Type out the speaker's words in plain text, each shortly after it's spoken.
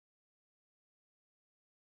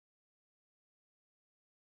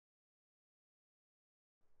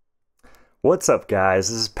What's up, guys?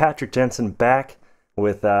 This is Patrick Jensen back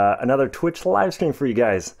with another Twitch live stream for you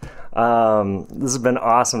guys. This has been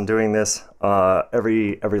awesome doing this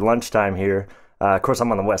every lunchtime here. Of course, I'm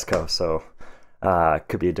on the West Coast, so it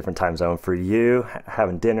could be a different time zone for you,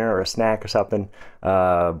 having dinner or a snack or something.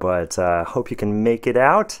 But hope you can make it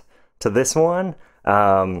out to this one.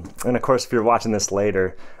 And of course, if you're watching this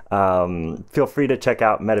later, feel free to check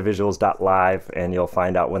out metavisuals.live and you'll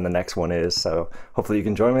find out when the next one is. So hopefully you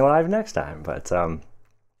can join me live next time. But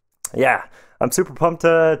yeah, I'm super pumped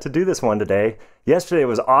to do this one today. Yesterday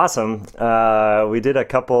was awesome. We did a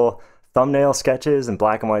couple thumbnail sketches and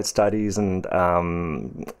black and white studies and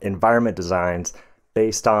environment designs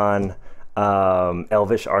based on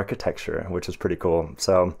Elvish architecture, which is pretty cool.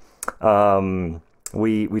 So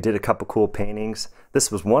we did a couple cool paintings. This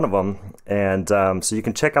was one of them, and so you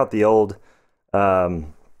can check out the old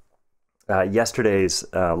yesterday's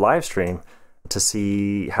live stream to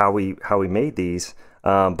see how we made these.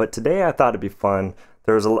 But today I thought it'd be fun.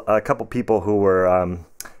 There was a couple people who were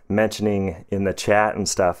mentioning in the chat and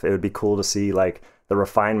stuff. It would be cool to see like the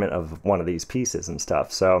refinement of one of these pieces and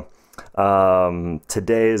stuff. So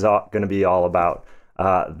today is going to be all about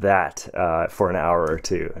that for an hour or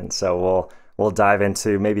two, and so we'll dive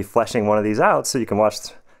into maybe fleshing one of these out so you can watch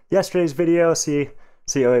yesterday's video, see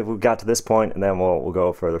how we got to this point, and then we'll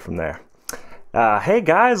go further from there. Hey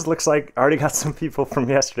guys, looks like I already got some people from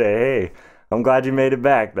yesterday. Hey, I'm glad you made it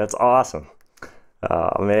back. That's awesome.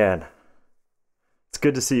 Oh man, it's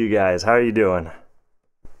good to see you guys. How are you doing?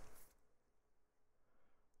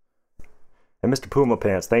 And Mr. Puma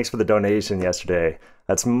Pants, thanks for the donation yesterday.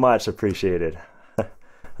 That's much appreciated.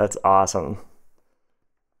 That's awesome.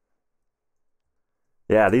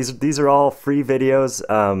 Yeah, these are all free videos.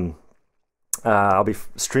 I'll be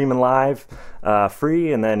streaming live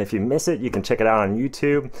free, and then if you miss it, you can check it out on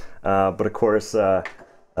YouTube. But of course,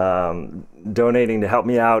 donating to help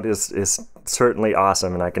me out is certainly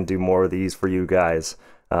awesome, and I can do more of these for you guys.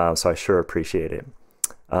 So I sure appreciate it.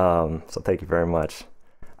 So thank you very much.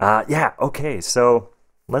 Yeah, okay, so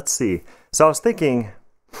let's see. So I was thinking,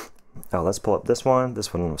 oh, let's pull up this one.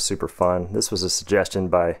 This one was super fun. This was a suggestion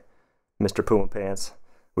by Mr. Puma Pants,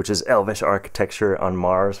 which is Elvish architecture on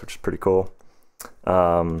Mars, which is pretty cool.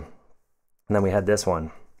 And then we had this one,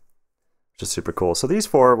 which is super cool. So these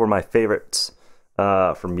four were my favorites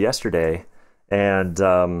from yesterday, and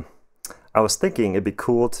I was thinking it'd be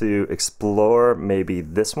cool to explore maybe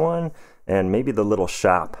this one and maybe the little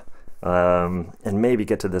shop, and maybe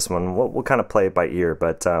get to this one. We'll kind of play it by ear,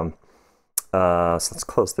 but so let's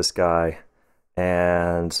close this guy,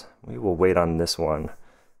 and we will wait on this one.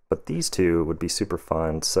 But these two would be super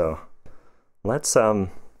fun, so let's go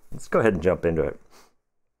ahead and jump into it.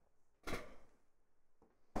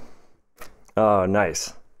 Oh,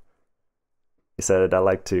 nice. You said I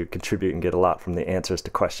like to contribute and get a lot from the answers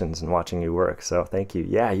to questions and watching you work, so thank you.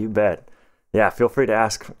 Yeah, you bet. Yeah, feel free to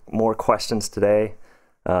ask more questions today.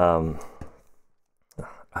 I'd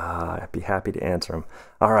be happy to answer them.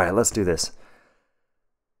 All right, let's do this.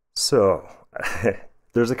 So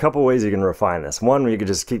there's a couple ways you can refine this. One, you could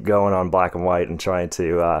just keep going on black and white and trying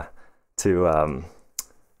to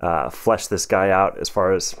flesh this guy out as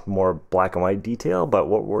far as more black and white detail. But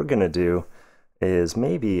what we're gonna do is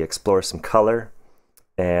maybe explore some color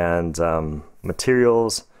and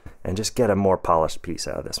materials and just get a more polished piece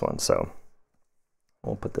out of this one. So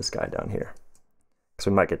we'll put this guy down here because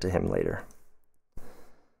we might get to him later.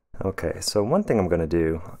 Okay, so one thing I'm gonna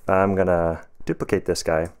do, I'm gonna duplicate this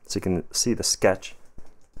guy so you can see the sketch.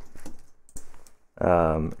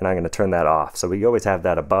 And I'm going to turn that off. So we always have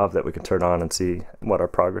that above that we can turn on and see what our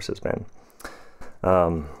progress has been.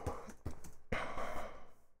 I'm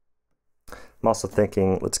also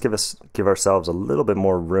thinking, let's give ourselves a little bit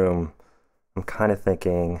more room. I'm kind of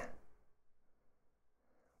thinking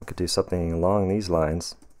we could do something along these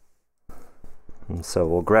lines. And so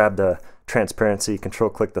we'll grab the transparency,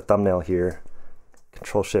 control click the thumbnail here,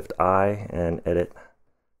 control shift I, and edit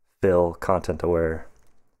fill content aware.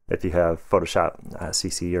 If you have Photoshop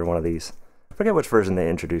CC or one of these. I forget which version they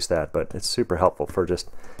introduced that, but it's super helpful for just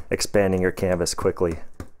expanding your canvas quickly.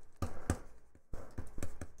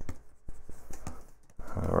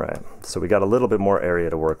 All right, so we got a little bit more area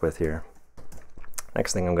to work with here.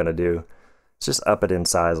 Next thing I'm gonna do is just up it in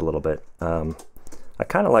size a little bit. I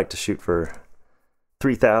kind of like to shoot for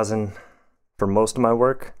 3000 for most of my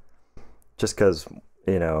work, just because,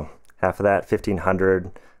 you know, half of that,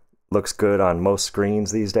 1500, looks good on most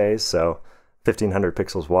screens these days, so 1500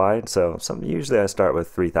 pixels wide. So usually I start with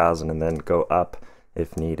 3000 and then go up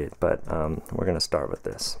if needed, but we're gonna start with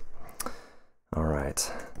this. All right,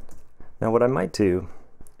 now what I might do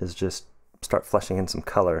is just start fleshing in some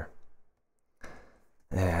color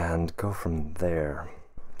and go from there.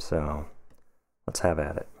 So let's have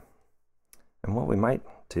at it. And what we might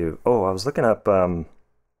do, oh, I was looking up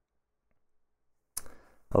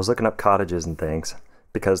cottages and things,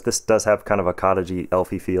 because this does have kind of a cottagey,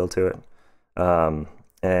 elfy feel to it.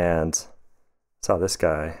 And saw this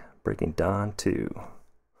guy, Breaking Dawn 2.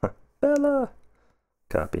 Bella!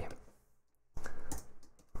 Copy.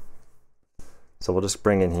 So we'll just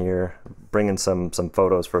bring in here, bring in some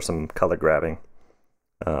photos for some color grabbing.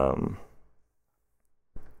 And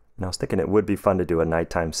I was thinking it would be fun to do a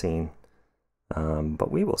nighttime scene,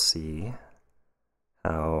 but we will see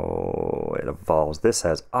how it evolves. This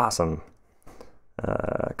has awesome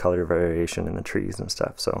color variation in the trees and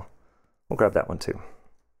stuff, so we'll grab that one too.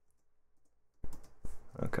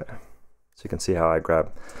 Okay, so you can see how I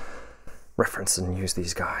grab, reference, and use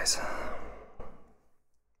these guys.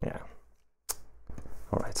 Yeah.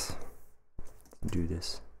 All right, let's do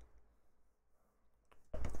this.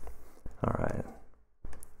 All right,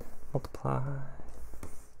 multiply.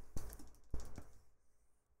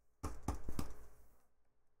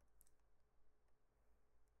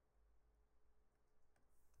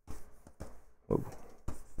 Whoa.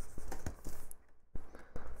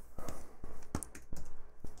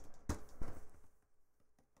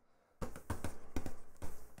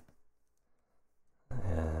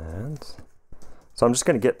 And so I'm just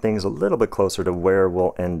going to get things a little bit closer to where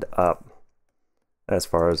we'll end up as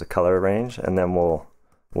far as the color range, and then we'll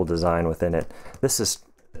design within it. This is,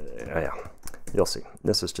 yeah, you'll see.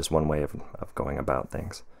 This is just one way of going about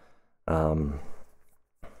things. I'm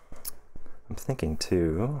thinking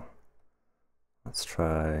too, let's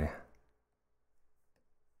try,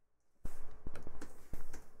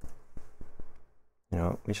 you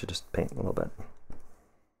know, we should just paint a little bit.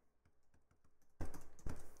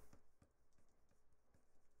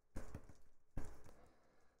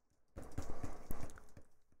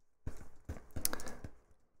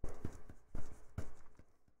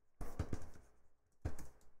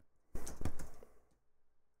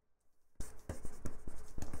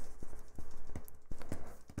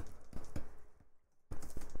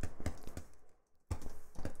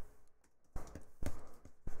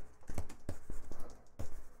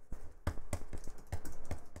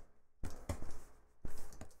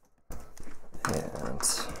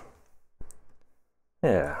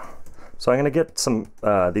 Yeah, so I'm going to get some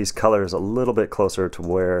these colors a little bit closer to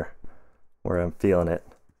where I'm feeling it,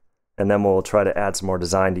 and then we'll try to add some more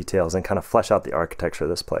design details and kind of flesh out the architecture of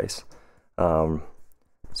this place. So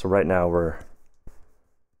right now we're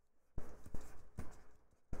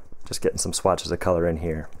just getting some swatches of color in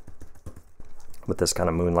here with this kind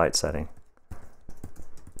of moonlight setting.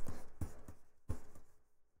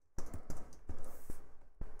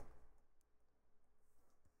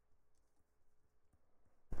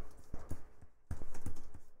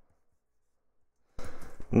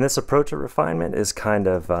 And this approach of refinement is kind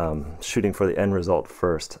of shooting for the end result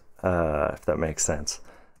first, if that makes sense.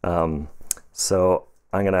 So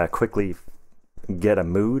I'm going to quickly get a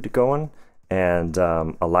mood going and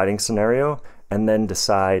a lighting scenario, and then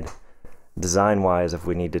decide design-wise if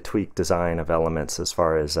we need to tweak design of elements as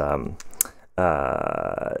far as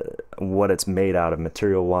what it's made out of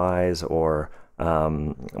material-wise, or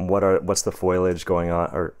what's the foliage going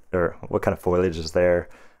on, or what kind of foliage is there,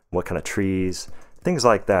 what kind of trees, things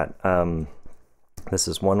like that. This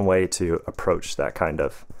is one way to approach that kind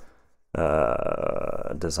of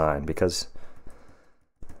design, because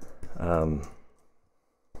you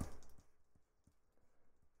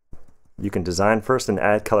can design first and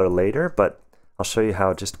add color later, but I'll show you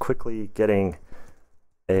how just quickly getting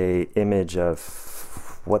a image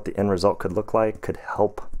of what the end result could look like could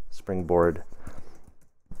help springboard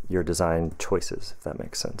your design choices, if that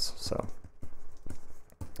makes sense. So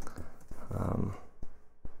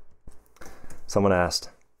someone asked,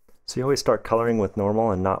 so you always start coloring with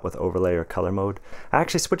normal and not with overlay or color mode? I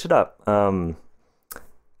actually switch it up, and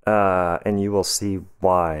you will see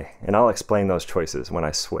why. And I'll explain those choices when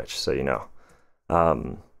I switch, so you know.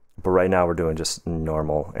 But right now we're doing just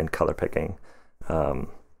normal and color picking. But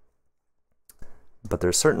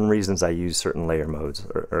there's certain reasons I use certain layer modes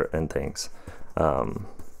and things. So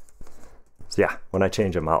yeah, when I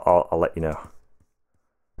change them, I'll let you know.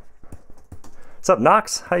 What's up,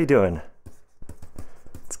 Knox? How you doing?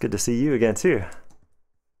 It's good to see you again too.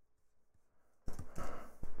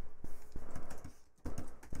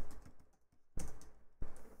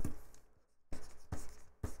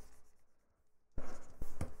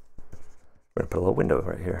 We're gonna put a little window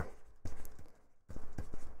right here.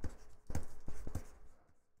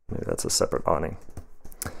 Maybe that's a separate awning.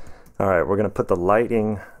 All right, we're gonna put the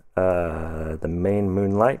lighting, the main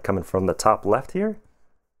moonlight coming from the top left here.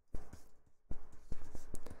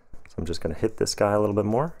 just going to hit this guy a little bit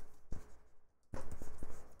more.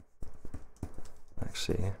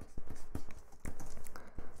 Actually,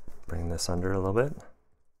 bring this under a little bit.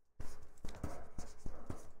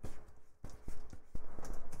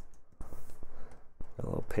 A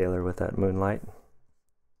little paler with that moonlight.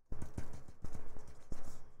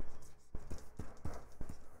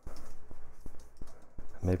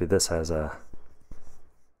 Maybe this has a,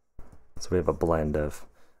 so we have a blend of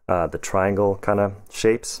the triangle kind of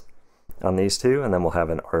shapes on these two, and then we'll have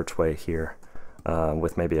an archway here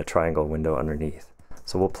with maybe a triangle window underneath.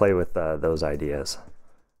 So we'll play with those ideas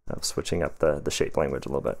of switching up the shape language a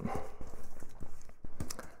little bit.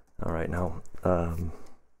 All right, now,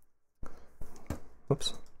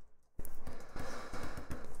 oops.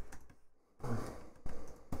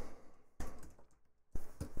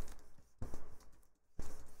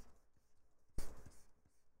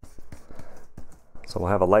 So we'll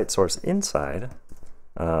have a light source inside,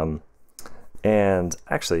 and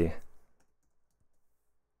actually,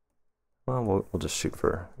 well, we'll just shoot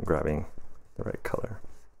for grabbing the right color.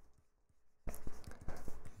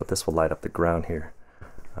 But this will light up the ground here,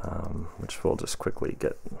 which we'll just quickly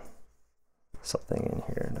get something in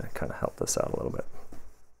here to kind of help this out a little bit.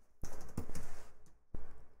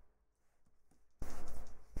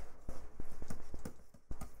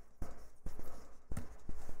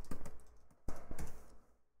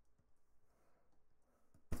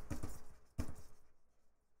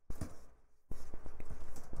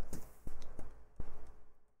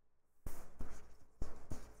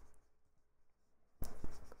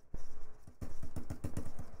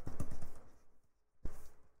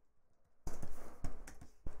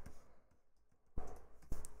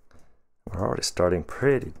 We're already starting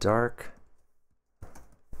pretty dark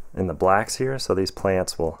in the blacks here, so these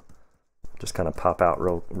plants will just kind of pop out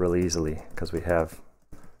real easily because we have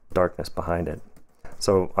darkness behind it.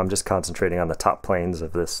 So I'm just concentrating on the top planes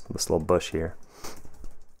of this little bush here,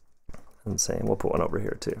 and saying we'll put one over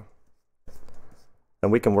here too.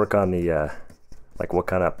 And we can work on the like what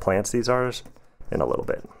kind of plants these are in a little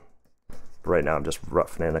bit. But right now I'm just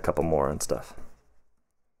roughing in a couple more and stuff.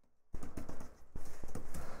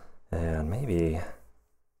 And maybe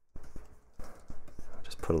I'll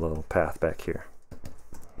just put a little path back here.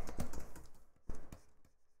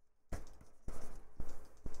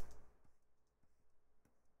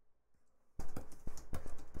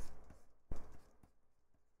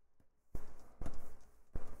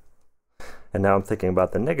 And now I'm thinking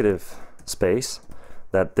about the negative space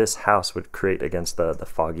that this house would create against the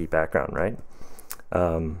foggy background, right?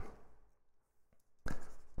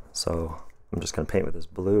 So I'm just going to paint with this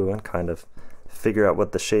blue and kind of figure out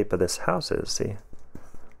what the shape of this house is, see?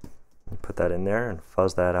 You put that in there and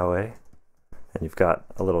fuzz that away, and you've got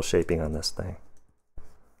a little shaping on this thing.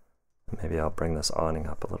 Maybe I'll bring this awning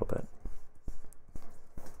up a little bit.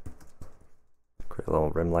 Create a little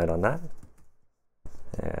rim light on that.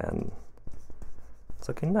 And it's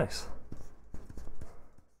looking nice.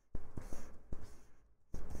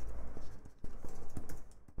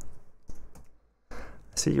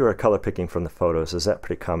 I see you are color picking from the photos. Is that a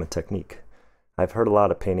pretty common technique? I've heard a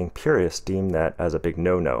lot of painting purists deem that as a big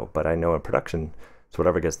no-no, but I know in production it's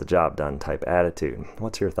whatever gets the job done type attitude.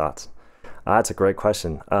 What's your thoughts? That's a great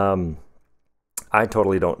question. I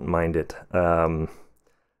totally don't mind it. I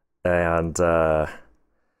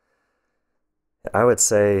would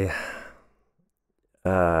say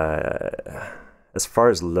as far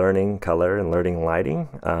as learning color and learning lighting,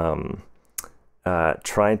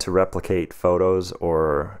 trying to replicate photos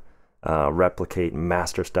or replicate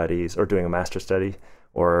master studies, or doing a master study,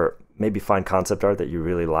 or maybe find concept art that you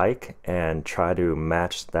really like and try to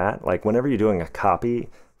match that. Like whenever you're doing a copy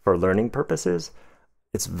for learning purposes,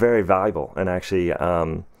 it's very valuable, and actually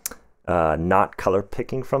not color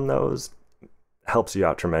picking from those helps you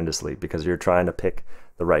out tremendously because you're trying to pick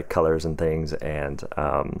the right colors and things. And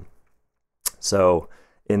so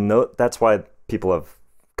that's why people have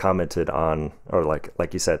commented on, or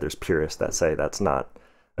like you said, there's purists that say that's not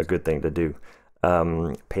a good thing to do.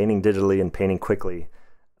 Painting digitally and painting quickly,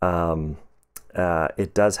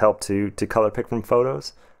 it does help to color pick from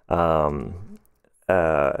photos, but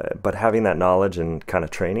having that knowledge and kind of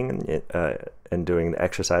training and doing the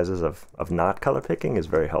exercises of not color picking is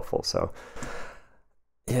very helpful. So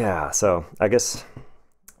yeah, so I guess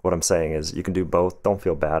what I'm saying is you can do both. Don't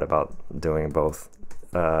feel bad about doing both.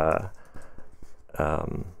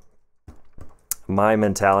 My main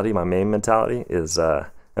mentality is,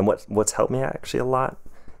 and what's helped me actually a lot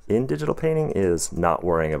in digital painting is not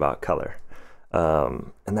worrying about color.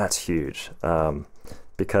 And that's huge,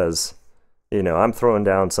 because, you know, I'm throwing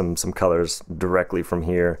down some colors directly from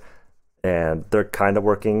here, and they're kind of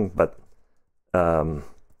working, but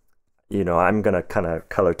you know, I'm gonna kind of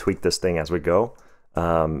color tweak this thing as we go.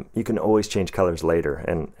 You can always change colors later,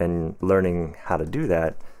 and learning how to do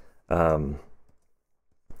that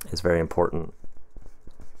is very important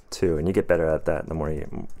too. And you get better at that the more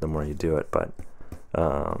you do it. But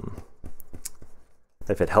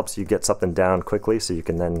if it helps you get something down quickly so you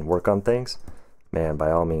can then work on things, man,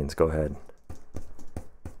 by all means, go ahead.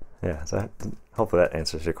 Yeah, so hopefully that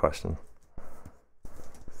answers your question.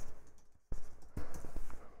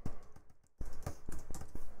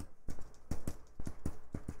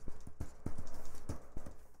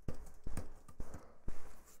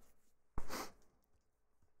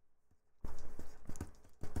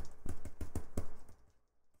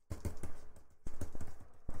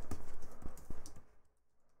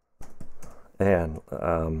 And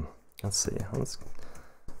let's see, let's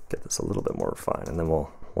get this a little bit more refined, and then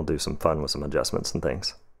we'll do some fun with some adjustments and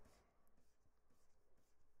things.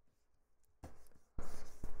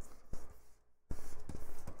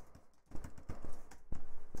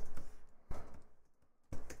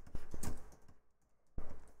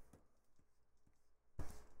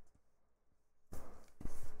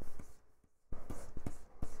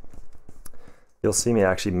 You'll see me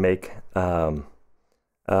actually make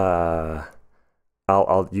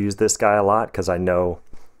I'll use this guy a lot because I know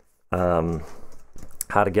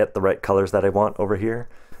how to get the right colors that I want over here.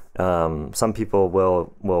 Some people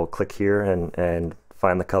will click here and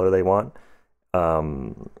find the color they want,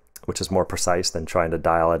 which is more precise than trying to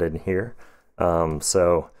dial it in here.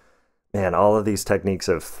 So, man, all of these techniques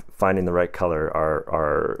of finding the right color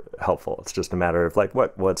are helpful. It's just a matter of like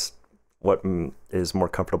what is more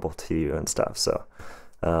comfortable to you and stuff. So.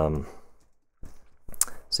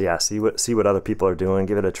 So yeah, see what other people are doing,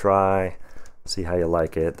 give it a try, see how you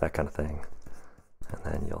like it, that kind of thing, and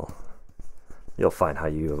then you'll find how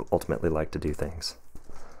you ultimately like to do things.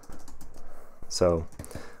 So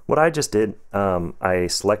what I just did, I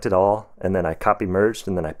selected all, and then I copy merged,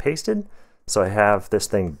 and then I pasted. So I have this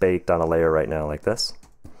thing baked on a layer right now like this,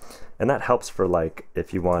 and that helps for like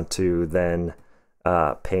if you want to then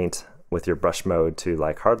paint with your brush mode to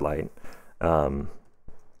like hard light.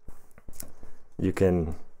 You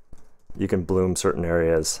can bloom certain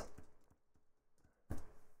areas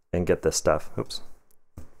and get this stuff. Oops.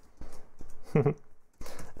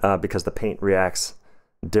 Because the paint reacts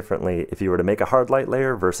differently if you were to make a hard light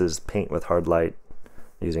layer versus paint with hard light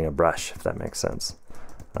using a brush, if that makes sense.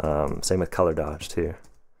 Same with color dodge too.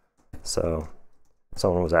 So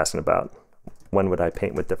someone was asking about when would I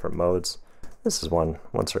paint with different modes. This is one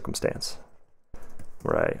circumstance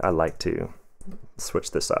where I like to switch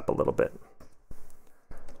this up a little bit.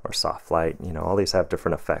 Or soft light, you know, all these have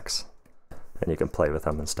different effects, and you can play with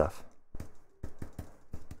them and stuff.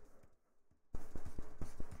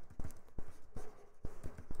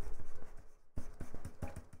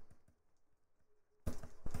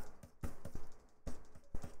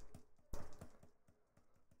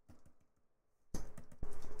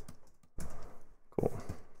 Cool.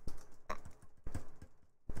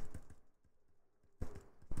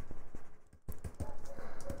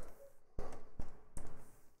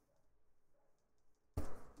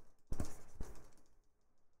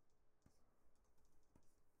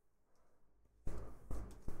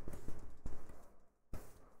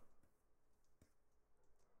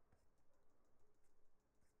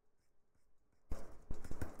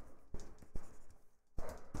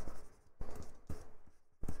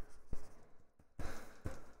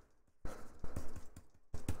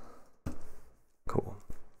 Cool.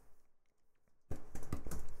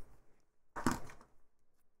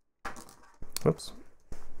 Oops.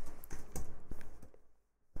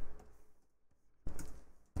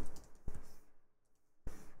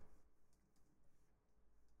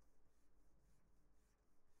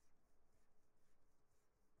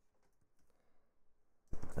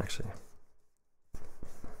 Actually.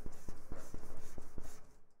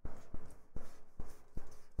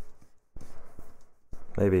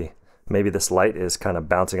 Maybe this light is kind of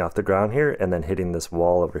bouncing off the ground here and then hitting this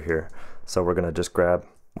wall over here. So we're gonna just grab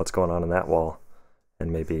what's going on in that wall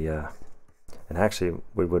and maybe, and actually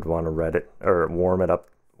we would want to red it or warm it up,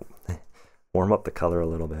 warm up the color a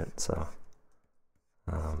little bit. So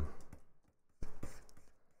we'll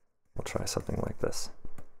try something like this.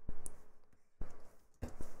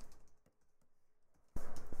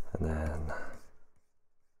 And then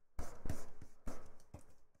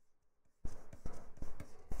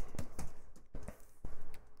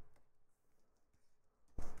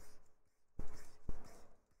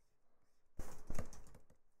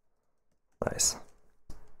nice.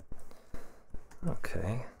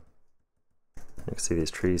 Okay. You can see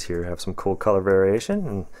these trees here have some cool color variation,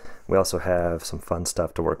 and we also have some fun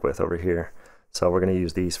stuff to work with over here. So we're going to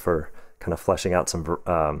use these for kind of fleshing out some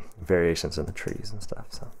variations in the trees and stuff.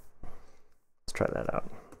 So let's try that out.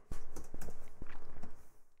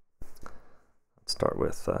 Let's start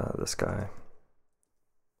with this guy.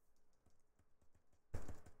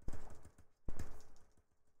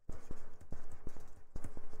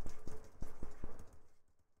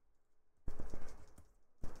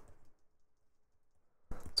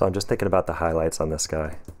 So I'm just thinking about the highlights on this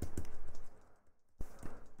guy.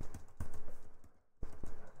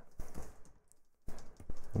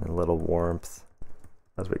 And a little warmth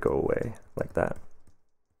as we go away, like that.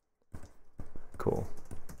 Cool.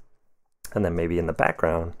 And then maybe in the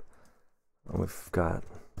background, we've got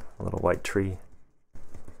a little white tree.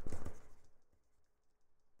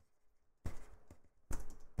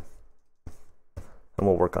 And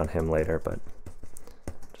we'll work on him later, but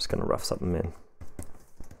just gonna rough something in.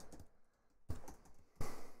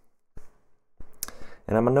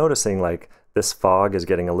 And I'm noticing like this fog is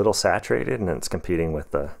getting a little saturated and it's competing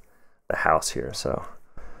with the house here. So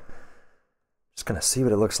just gonna see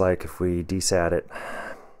what it looks like if we desat it.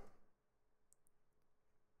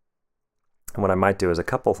 And what I might do is a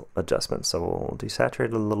couple adjustments. So we'll desaturate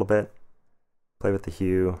it a little bit, play with the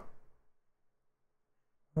hue.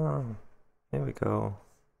 Oh, here we go.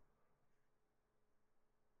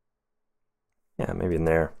 Yeah, maybe in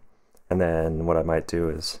there. And then what I might do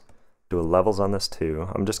is do a levels on this too.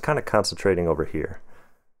 I'm just kind of concentrating over here.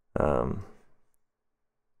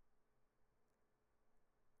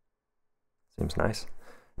 Seems nice.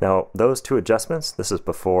 Now those two adjustments, this is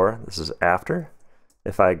before, this is after.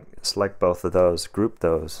 If I select both of those, group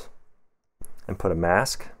those, and put a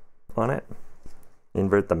mask on it,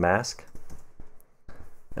 invert the mask,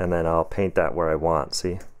 and then I'll paint that where I want,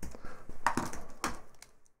 see? So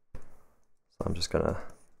I'm just gonna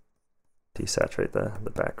desaturate the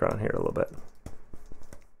background here a little bit.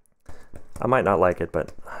 I might not like it,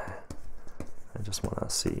 but I just want to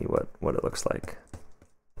see what it looks like.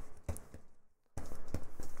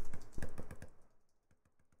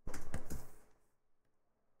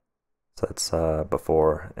 So that's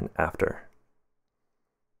before and after.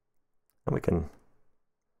 And we can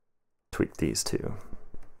tweak these too.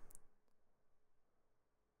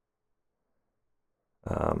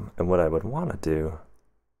 And what I would want to do,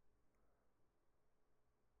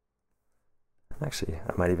 actually,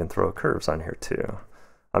 I might even throw curves on here too.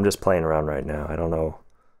 I'm just playing around right now. I don't know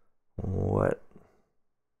what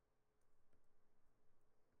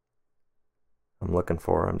I'm looking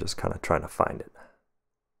for. I'm just kind of trying to find it.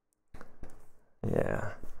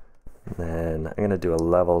 Yeah. And then I'm going to do a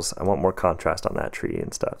levels. I want more contrast on that tree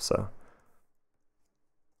and stuff. So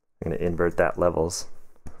I'm going to invert that levels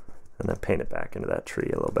and then paint it back into that tree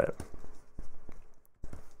a little bit.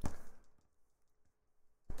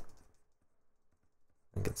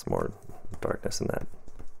 And get some more darkness in that.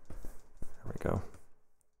 There we go.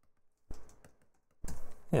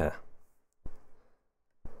 Yeah.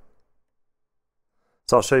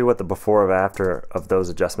 So I'll show you what the before and after of those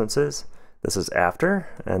adjustments is. This is after,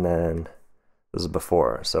 and then this is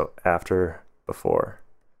before. So after, before,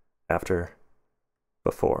 after,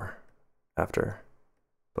 before, after,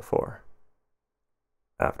 before,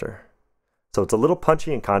 after. So it's a little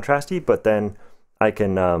punchy and contrasty, but then I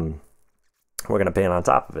can, we're gonna paint on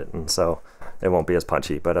top of it, and so it won't be as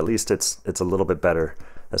punchy, but at least it's a little bit better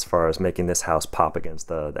as far as making this house pop against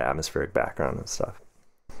the atmospheric background and stuff.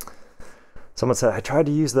 Someone said, I tried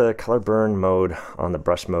to use the color burn mode on the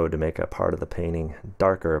brush mode to make a part of the painting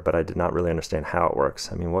darker, but I did not really understand how it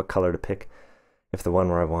works. I mean, what color to pick if the one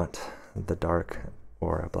where I want the dark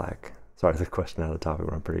or a black? Sorry, the question out of the topic,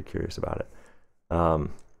 but I'm pretty curious about it.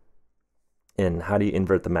 And how do you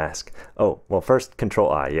invert the mask? Oh, well, first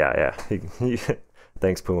Control I. Yeah.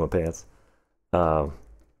 Thanks, Puma Pants.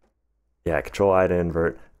 Yeah, Control I to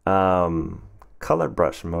invert. Color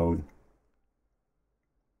brush mode.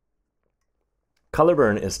 Color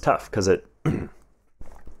burn is tough because it,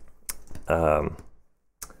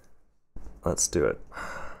 let's do it.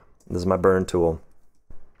 This is my burn tool.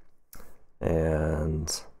 And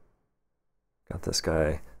got this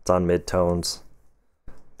guy, it's on mid-tones.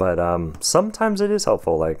 But sometimes it is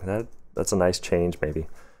helpful, like that's a nice change maybe.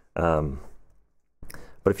 But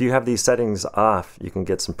if you have these settings off, you can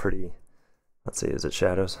get some pretty, let's see, is it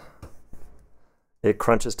shadows? It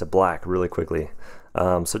crunches to black really quickly.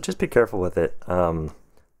 So just be careful with it. There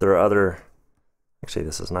are other, actually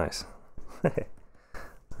this is nice. I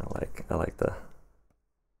like the,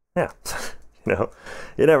 yeah, you know,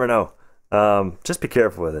 you never know. Just be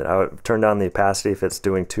careful with it. I would turn down the opacity if it's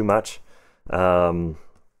doing too much.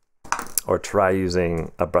 or try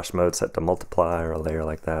using a brush mode set to multiply, or a layer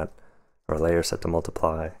like that, or a layer set to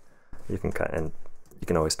multiply. You can and you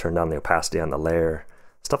can always turn down the opacity on the layer,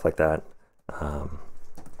 stuff like that.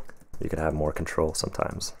 You can have more control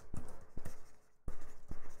sometimes.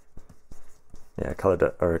 Yeah,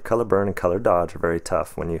 color burn and color dodge are very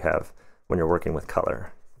tough when you're working with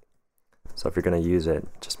color. So if you're going to use it,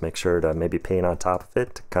 just make sure to maybe paint on top of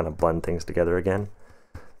it to kind of blend things together again.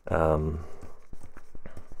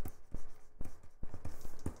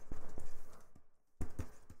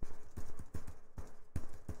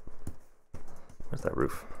 Where's that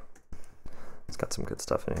roof? It's got some good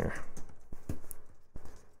stuff in here.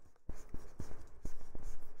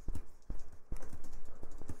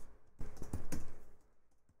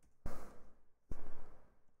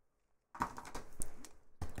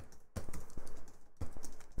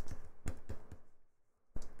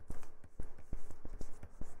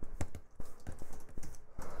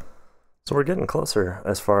 So we're getting closer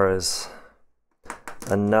as far as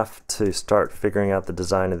enough to start figuring out the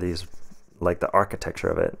design of these, like the architecture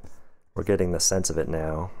of it. We're getting the sense of it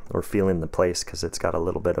now. We're feeling the place because it's got a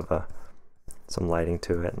little bit of some lighting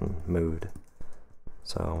to it and mood.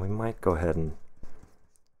 So we might go ahead and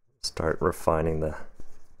start refining the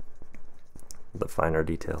finer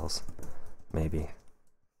details. Maybe.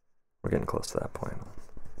 We're getting close to that point.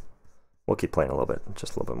 We'll keep playing a little bit,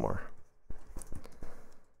 just a little bit more.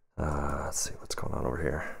 Let's see what's going on over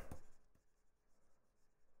here.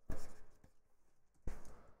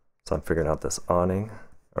 So I'm figuring out this awning,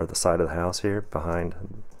 or the side of the house here behind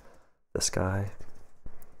this guy.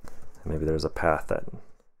 And maybe there's a path that,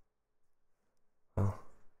 well,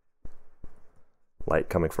 light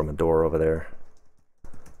coming from a door over there.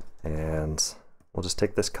 And we'll just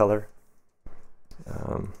take this color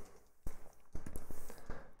and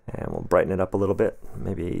we'll brighten it up a little bit,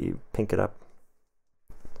 maybe pink it up.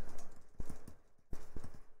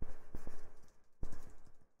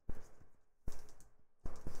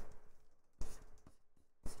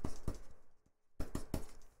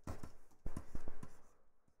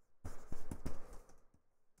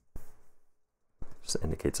 Just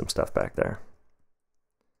indicate some stuff back there.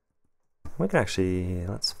 We can actually,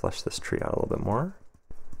 let's flesh this tree out a little bit more.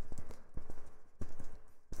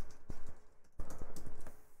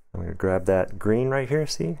 I'm going to grab that green right here,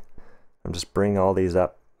 see? I'm just bring all these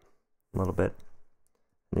up a little bit.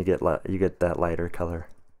 And you get that lighter color.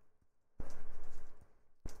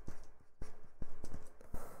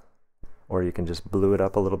 Or you can just blue it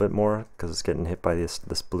up a little bit more because it's getting hit by this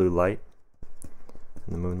blue light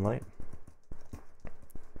in the moonlight.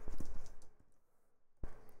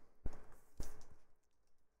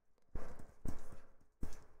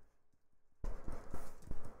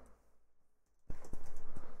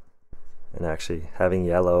 And actually having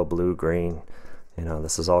yellow, blue, green, you know,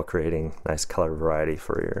 this is all creating nice color variety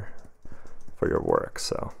for your work.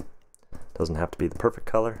 So it doesn't have to be the perfect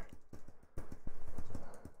color.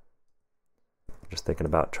 Just thinking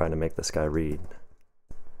about trying to make this guy read.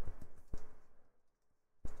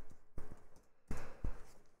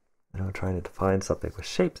 You know, trying to define something with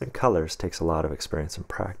shapes and colors takes a lot of experience and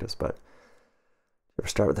practice, but you ever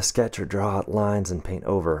start with a sketch or draw out lines and paint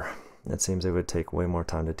over? It seems it would take way more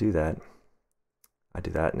time to do that. I do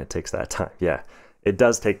that and it takes that time. Yeah, it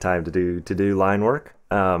does take time to do line work,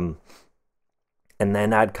 and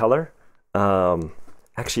then add color.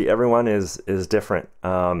 Actually, everyone is different.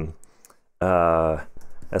 As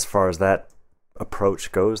far as that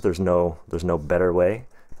approach goes, there's no better way,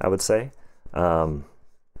 I would say. I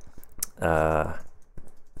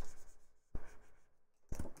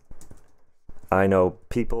know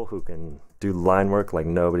people who can do line work like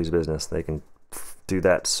nobody's business. They can do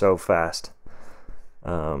that so fast.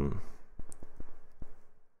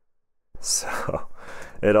 So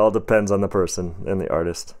it all depends on the person and the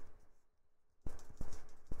artist.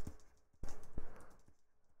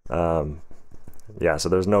 Yeah, so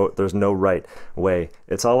there's no right way.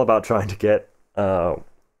 It's all about trying to get,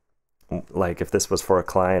 like if this was for a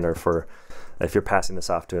client or if you're passing this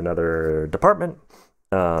off to another department,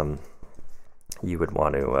 you would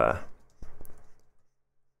want to,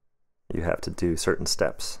 you have to do certain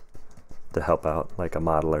steps to help out, like a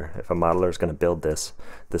modeler. If a modeler is going to build this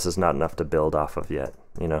is not enough to build off of yet,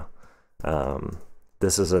 you know.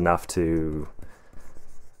 This is enough to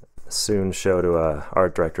soon show to a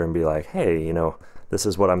art director and be like, hey, you know, this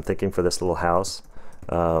is what I'm thinking for this little house.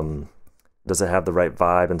 Does it have the right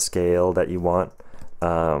vibe and scale that you want?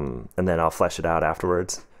 And then I'll flesh it out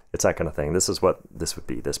afterwards. It's that kind of thing. This is what this would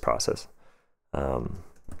be, this process.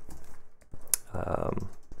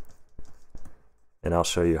 And I'll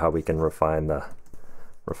show you how we can refine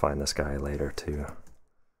this guy later too.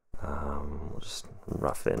 just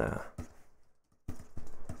rough in a...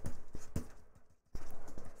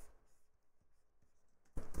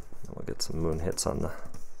 We'll get some moon hits on the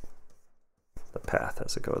path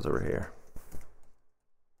as it goes over here.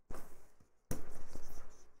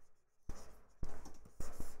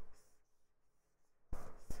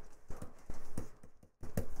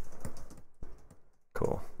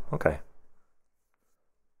 Cool. Okay.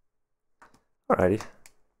 Alrighty.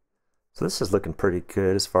 So this is looking pretty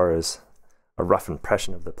good as far as a rough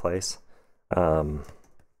impression of the place.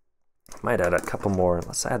 Might add a couple more.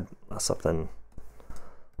 Let's add something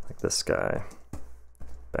like this guy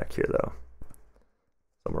back here, though.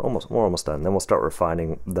 So we're almost done. Then we'll start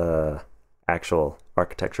refining the actual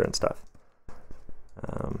architecture and stuff.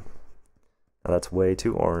 Now that's way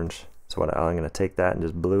too orange. So I'm going to take that and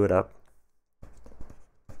just blue it up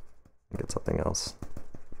and get something else.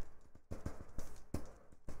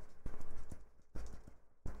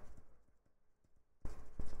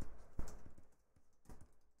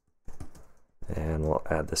 And we'll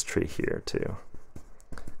add this tree here too,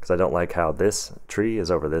 because I don't like how this tree is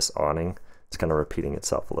over this awning. It's kind of repeating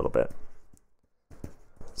itself a little bit.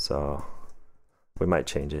 So we might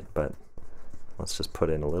change it, but let's just put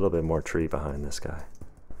in a little bit more tree behind this guy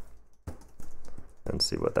and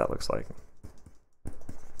see what that looks like.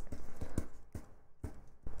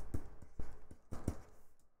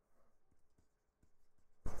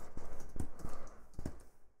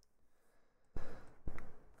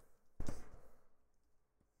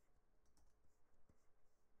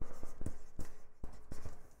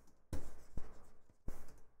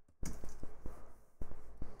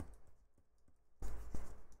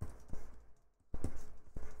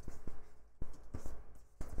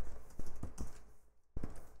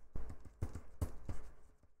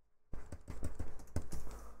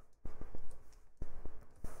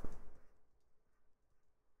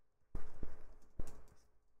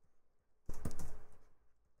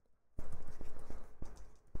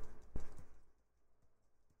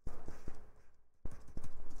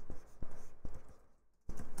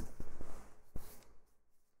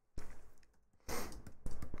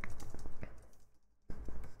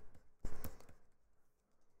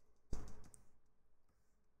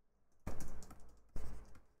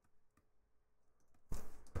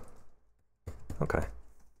 Okay.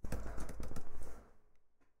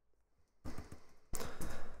 I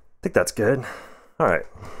think that's good. All right.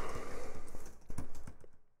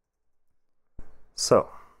 So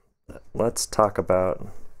let's talk about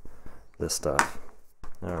this stuff.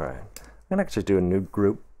 All right. I'm gonna actually do a new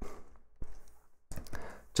group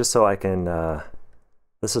just so I can,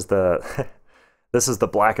 this is the this is the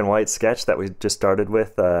black and white sketch that we just started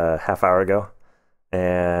with a half hour ago.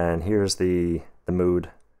 And here's the mood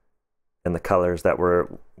and the colors that we're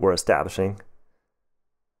establishing.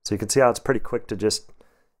 So you can see how it's pretty quick to just,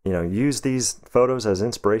 you know, use these photos as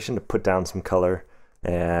inspiration to put down some color.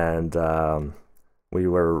 And we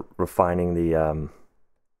were refining the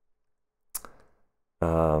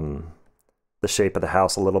shape of the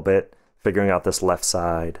house a little bit, figuring out this left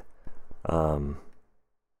side.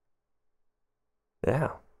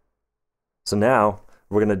 Yeah. So now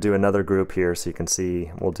we're gonna do another group here, so you can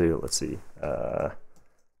see. We'll do, let's see,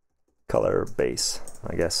 color base,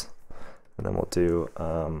 I guess, and then we'll do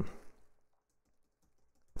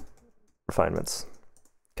refinements.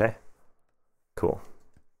 Okay, cool.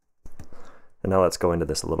 And now let's go into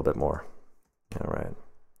this a little bit more. All right.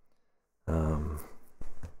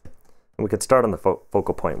 We could start on the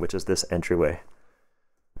focal point, which is this entryway.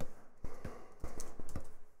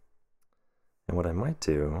 And what I might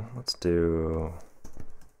do, let's do,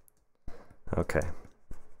 okay.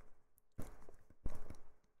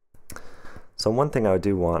 So one thing I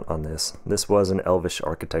do want on this was an elvish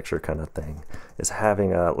architecture kind of thing, is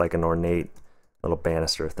having a, like an ornate little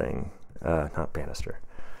banister thing, not banister,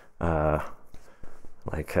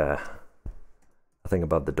 like a thing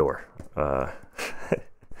above the door.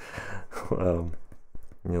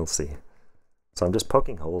 You'll see. So I'm just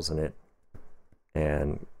poking holes in it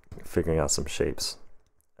and figuring out some shapes.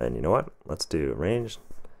 And you know what? Let's do arrange,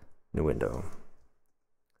 new window.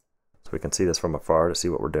 So we can see this from afar to see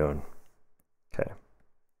what we're doing. Okay,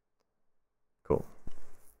 cool.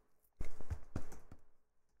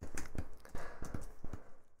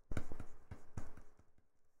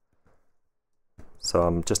 So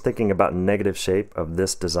I'm just thinking about negative shape of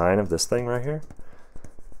this design of this thing right here.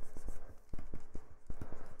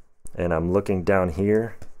 And I'm looking down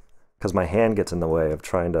here because my hand gets in the way of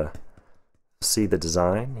trying to see the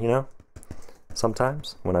design, you know,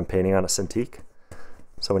 sometimes when I'm painting on a Cintiq.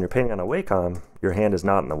 So when you're painting on a Wacom, your hand is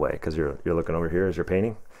not in the way because you're looking over here as you're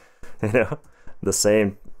painting. You know, the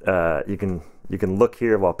same. You can you can look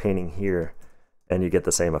here while painting here, and you get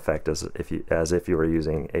the same effect as if you were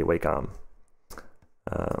using a Wacom.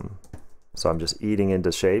 So I'm just eating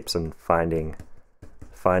into shapes and finding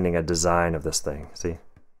a design of this thing. See?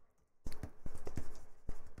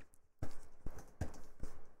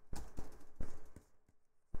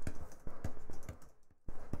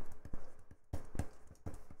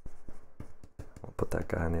 I'll put that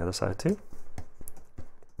guy on the other side too.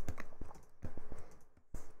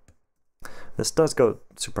 This does go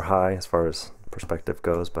super high as far as perspective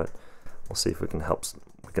goes, but we'll see if we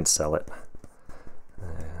can sell it.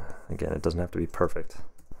 Again, it doesn't have to be perfect.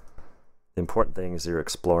 The important thing is you're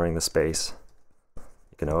exploring the space.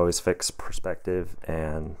 You can always fix perspective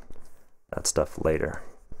and that stuff later.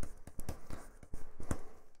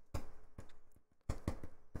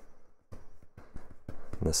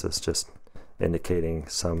 And this is just indicating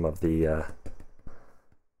some of the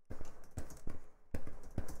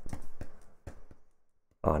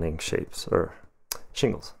awning shapes or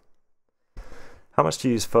shingles. How much do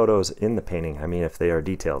you use photos in the painting? I mean, if they are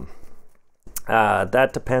detailed.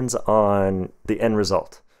 That depends on the end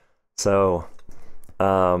result. So,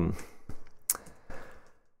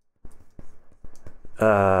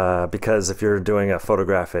 because if you're doing a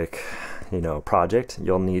photographic, project,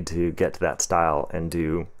 you'll need to get to that style and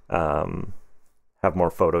do have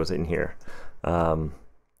more photos in here. And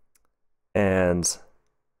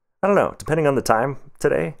I don't know, depending on the time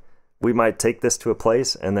today, we might take this to a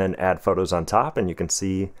place and then add photos on top, and you can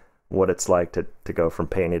see what it's like to go from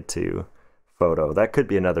painted to photo. That could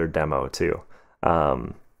be another demo too.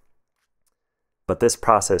 But this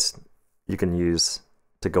process you can use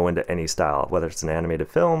to go into any style, whether it's an animated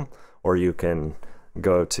film, or you can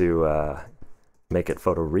go to make it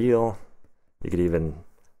photoreal. You could even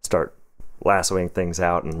start lassoing things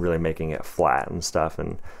out and really making it flat and stuff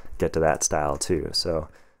and get to that style too. So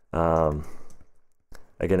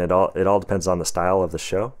again, it all depends on the style of the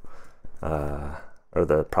show or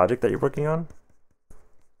the project that you're working on.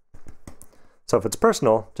 So if it's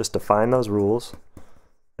personal, just define those rules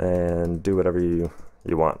and do whatever you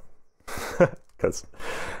want, because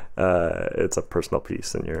it's a personal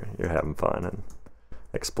piece and you're having fun and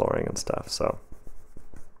exploring and stuff. So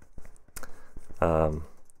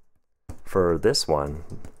for this one,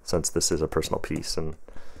 since this is a personal piece and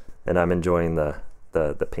I'm enjoying the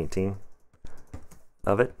painting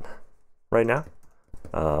of it right now,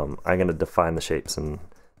 I'm going to define the shapes and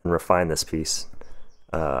refine this piece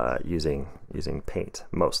using paint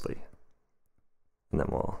mostly, and then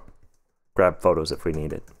we'll grab photos if we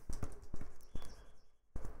need it.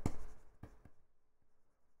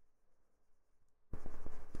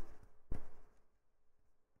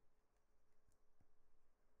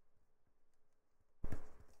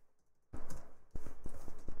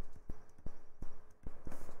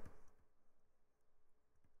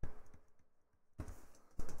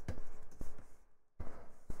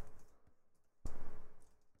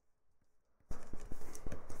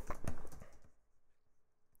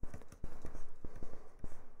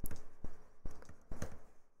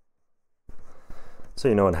 So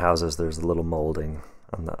in houses there's a little molding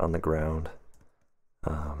on the ground.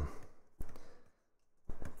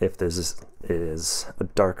 If this is a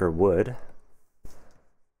darker wood,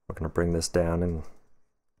 we're going to bring this down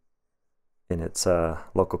in its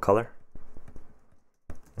local color,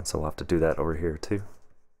 and so we'll have to do that over here too,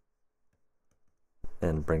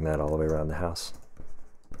 and bring that all the way around the house.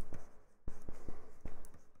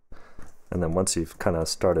 And then once you've kind of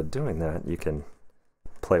started doing that, you can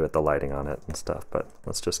play with the lighting on it and stuff, but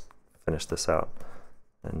let's just finish this out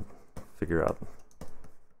and figure out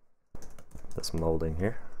this molding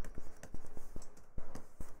here.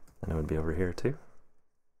 And it would be over here too.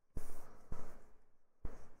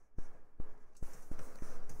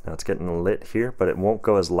 Now it's getting lit here, but it won't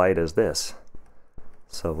go as light as this.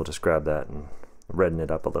 So we'll just grab that and redden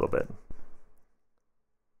it up a little bit.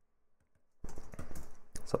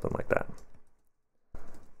 Something like that.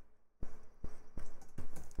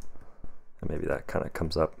 And maybe that kind of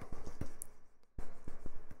comes up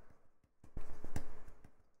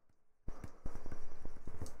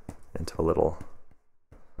into a little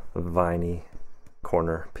viney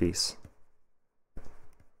corner piece.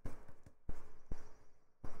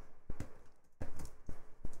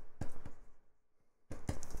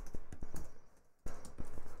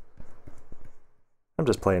 I'm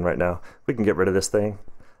just playing right now. We can get rid of this thing.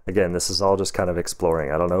 Again, this is all just kind of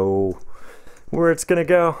exploring. I don't know where it's gonna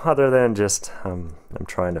go, other than just I'm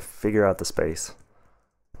trying to figure out the space.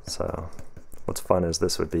 So what's fun is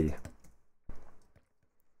this would be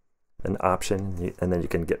an option, and then you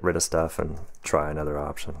can get rid of stuff and try another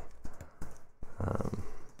option.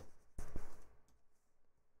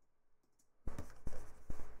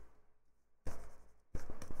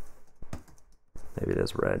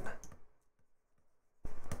 as red.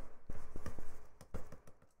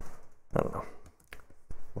 I don't know.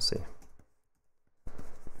 We'll see.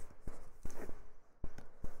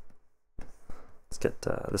 Let's get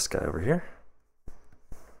this guy over here.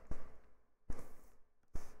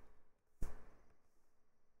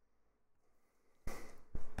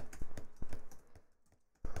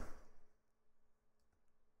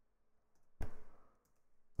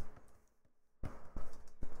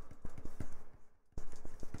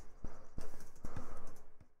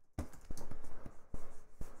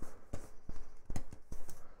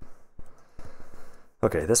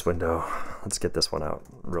 Okay, this window, let's get this one out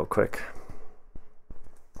real quick.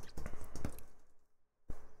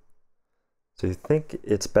 So you think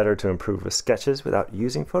it's better to improve with sketches without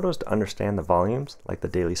using photos to understand the volumes, like the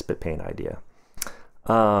daily spit paint idea?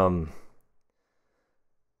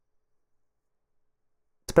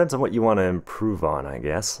 Depends on what you want to improve on, I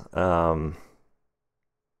guess.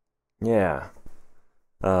 Yeah.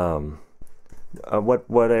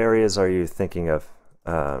 What areas are you thinking of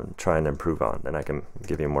trying to improve on? And I can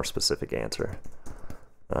give you a more specific answer.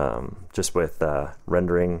 Just with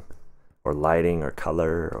rendering or lighting or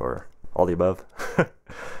color or all the above.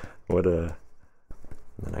 Then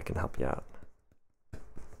I can help you out.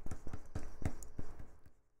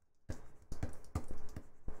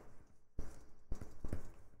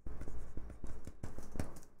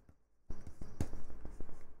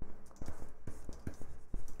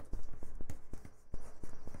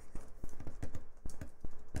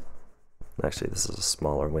 Actually, this is a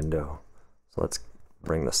smaller window, so let's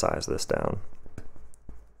bring the size of this down.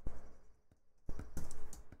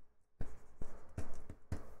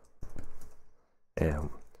 And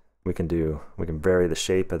we can vary the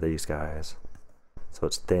shape of these guys. So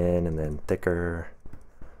it's thin and then thicker,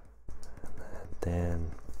 and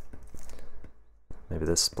then maybe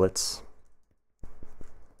this splits.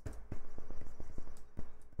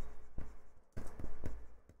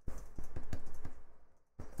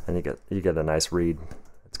 And you get a nice read.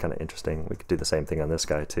 It's kind of interesting. We could do the same thing on this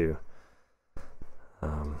guy too.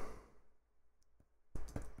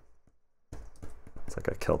 It's like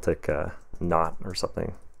a Celtic knot or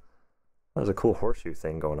something. There's a cool horseshoe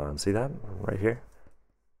thing going on. See that right here?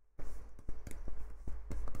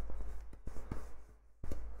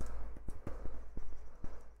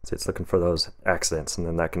 See, it's looking for those accents, and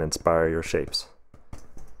then that can inspire your shapes.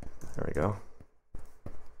 There we go.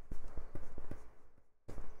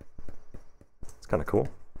 It's kind of cool.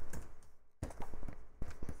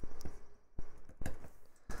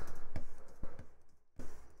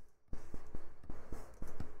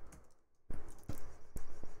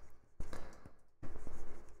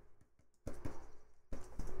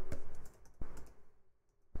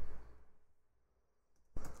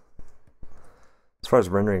 As far as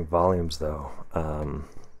rendering volumes though,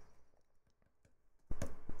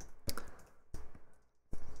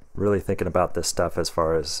 really thinking about this stuff as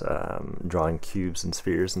far as drawing cubes and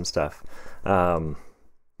spheres and stuff, and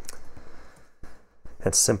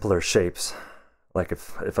simpler shapes, like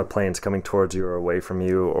if a plane's coming towards you or away from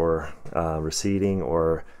you, or receding,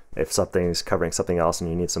 or if something's covering something else and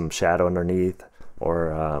you need some shadow underneath,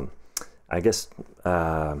 or I guess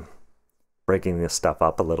breaking this stuff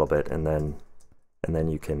up a little bit, and then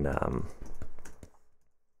you can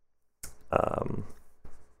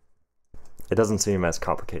it doesn't seem as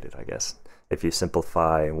complicated, I guess, if you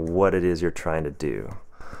simplify what it is you're trying to do.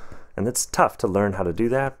 And it's tough to learn how to do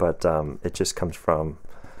that, but it just comes from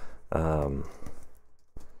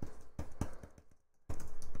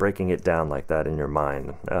breaking it down like that in your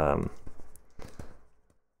mind.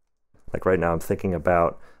 Like right now I'm thinking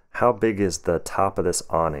about how big is the top of this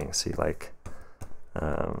awning. See, like,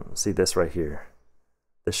 see this right here,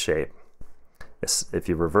 this shape. If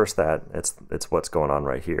you reverse that, it's what's going on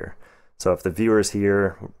right here. So if the viewer's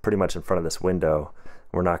here, pretty much in front of this window,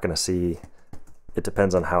 we're not going to see. It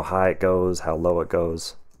depends on how high it goes, how low it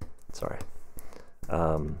goes. Sorry.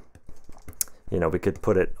 You know, we could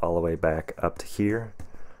put it all the way back up to here,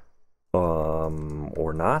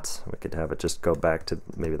 or not. We could have it just go back to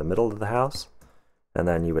maybe the middle of the house, and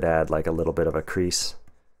then you would add like a little bit of a crease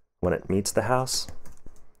when it meets the house,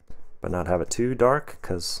 but not have it too dark,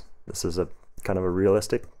 because this is a kind of a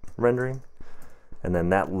realistic rendering. And then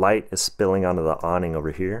that light is spilling onto the awning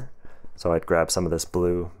over here. So I'd grab some of this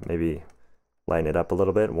blue, maybe lighten it up a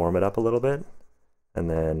little bit, warm it up a little bit, and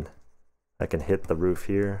then I can hit the roof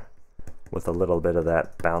here with a little bit of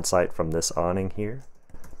that bounce light from this awning here.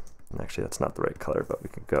 And actually that's not the right color, but we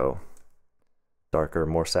could go darker,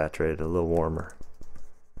 more saturated, a little warmer.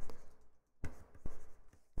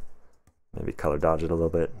 Maybe color dodge it a little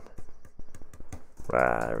bit.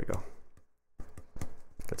 Ah, there we go.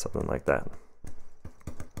 Get something like that.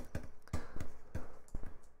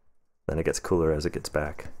 Then it gets cooler as it gets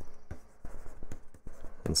back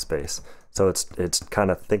in space. So it's kind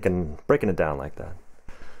of breaking it down like that,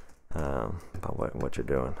 about what you're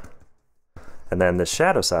doing. And then the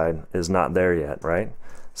shadow side is not there yet, right?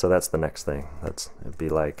 So that's the next thing. It'd be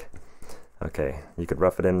like, okay, you could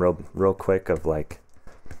rough it in real quick of like,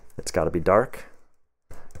 it's got to be dark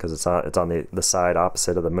because it's on the side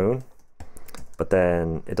opposite of the moon. But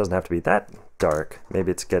then it doesn't have to be that dark.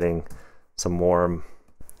 Maybe it's getting some warm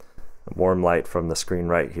light from the screen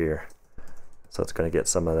right here. So it's going to get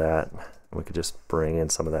some of that. We could just bring in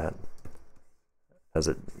some of that as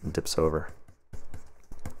it dips over.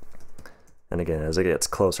 And again, as it gets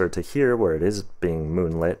closer to here where it is being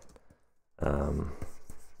moonlit, add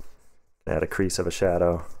a crease of a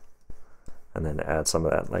shadow, and then add some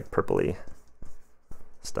of that like purpley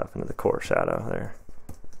stuff into the core shadow there.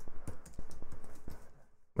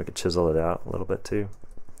 We could chisel it out a little bit too.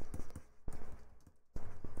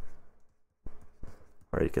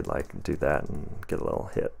 Or you could like do that and get a little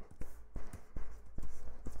hit.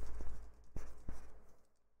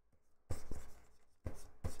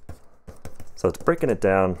 So it's breaking it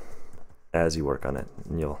down as you work on it,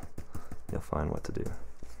 and you'll find what to do.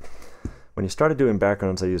 When you started doing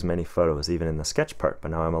backgrounds, I used many photos, even in the sketch part,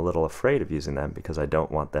 but now I'm a little afraid of using them because I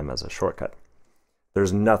don't want them as a shortcut.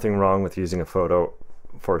 There's nothing wrong with using a photo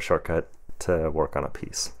for a shortcut to work on a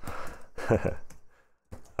piece.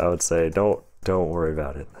 I would say don't worry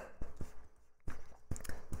about it.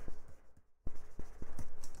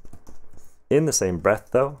 In the same breath,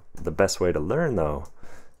 though, the best way to learn, though,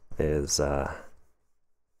 is well,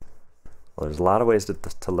 there's a lot of ways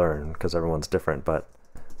to learn because everyone's different, but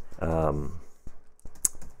I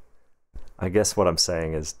guess what I'm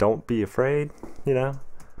saying is don't be afraid, you know?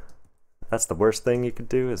 That's the worst thing you could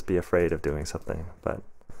do, is be afraid of doing something. But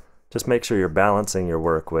just make sure you're balancing your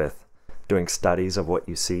work with doing studies of what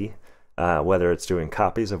you see, whether it's doing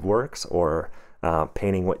copies of works or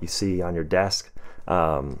painting what you see on your desk,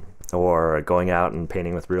 or going out and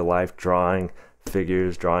painting with real life, drawing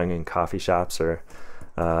figures, drawing in coffee shops or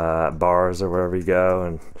bars or wherever you go,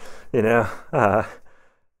 and you know,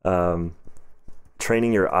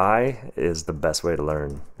 training your eye is the best way to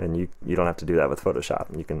learn, and you don't have to do that with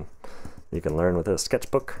Photoshop. You can learn with a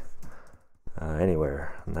sketchbook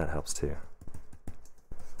anywhere, and that helps too.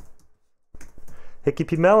 Hickey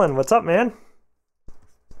P. Mellon, what's up, man?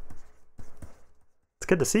 It's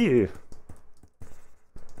good to see you.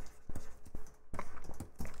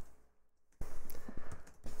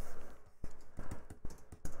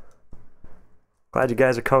 Glad you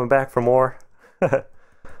guys are coming back for more.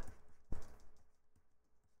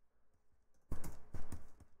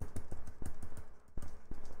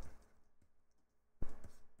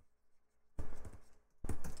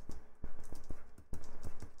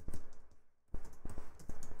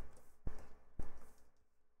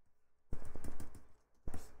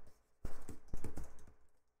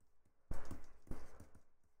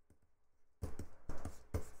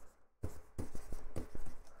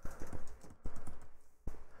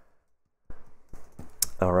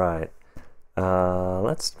 All right,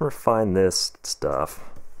 let's refine this stuff.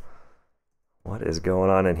 What is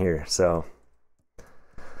going on in here? So,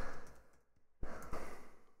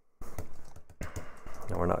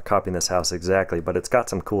 we're not copying this house exactly, but it's got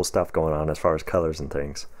some cool stuff going on as far as colors and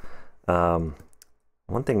things. One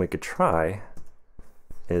thing we could try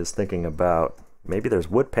is thinking about maybe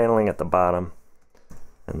there's wood paneling at the bottom,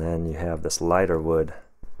 and then you have this lighter wood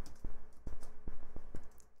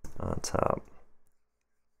on top.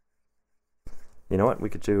 You know what we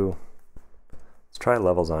could do? Let's try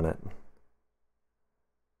levels on it.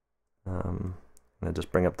 And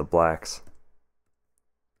just bring up the blacks.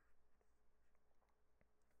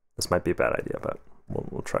 This might be a bad idea, but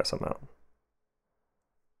we'll try something out.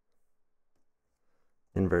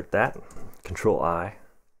 Invert that. Control I.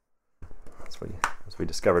 That's what we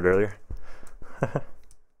discovered earlier.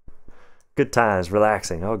 Good times,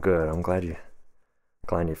 relaxing. Oh, good. I'm glad you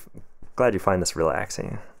find this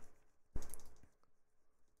relaxing.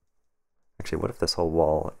 Actually, what if this whole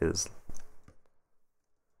wall is...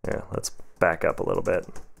 Yeah, let's back up a little bit.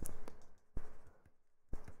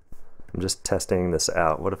 I'm just testing this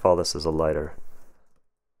out. What if all this is a lighter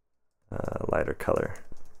color?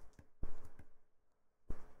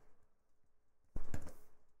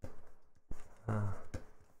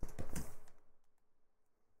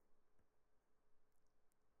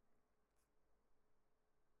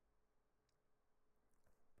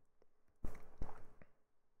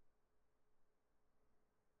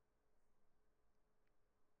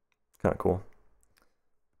 Kind of cool.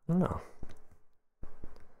 I don't know.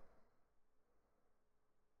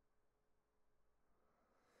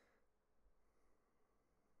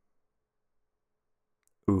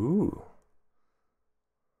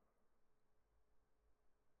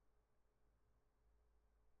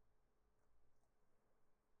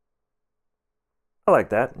 I like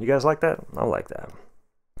that. You guys like that? I like that.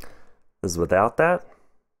 This is without that.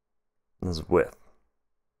 This is with.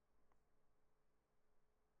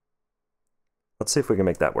 Let's see if we can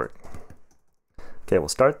make that work. Okay, we'll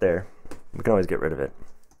start there. We can always get rid of it.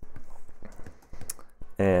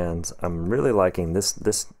 And I'm really liking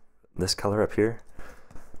this color up here.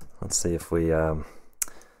 Let's see if we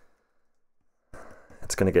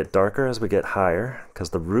it's going to get darker as we get higher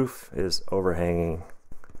because the roof is overhanging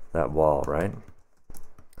that wall, right?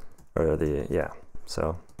 Or the, yeah.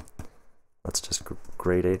 So let's just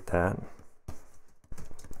gradate that.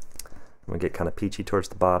 We get kind of peachy towards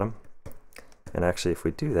the bottom. And actually, if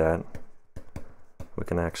we do that, we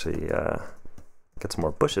can actually get some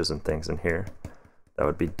more bushes and things in here that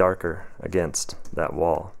would be darker against that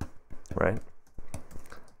wall, right?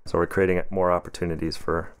 So we're creating more opportunities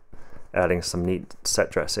for adding some neat set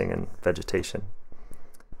dressing and vegetation.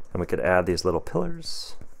 And we could add these little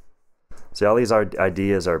pillars. See, all these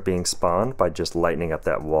ideas are being spawned by just lightening up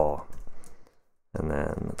that wall. And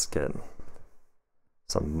then let's get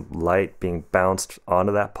some light being bounced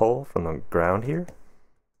onto that pole from the ground here.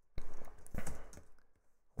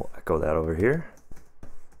 We'll echo that over here.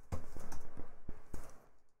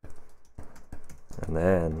 And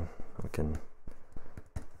then we can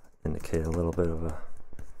indicate a little bit of a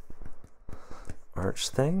arch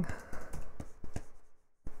thing.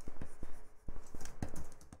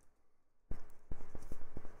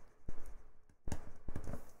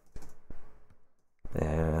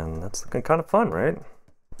 And that's looking kind of fun, right?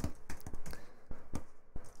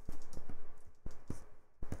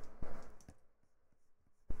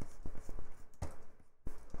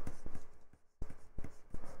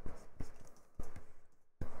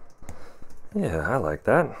 Yeah, I like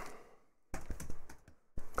that.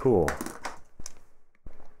 Cool.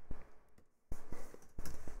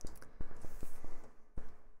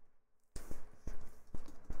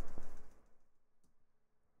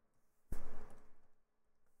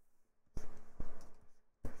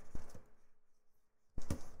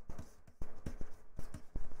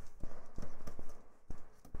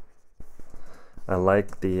 I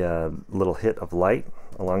like the little hit of light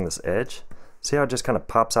along this edge. See how it just kind of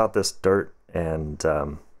pops out this dirt and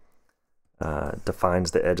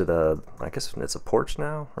defines the edge of the, I guess it's a porch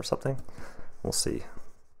now or something. We'll see.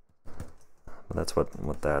 But that's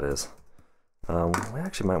what that is. We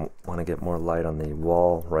actually might want to get more light on the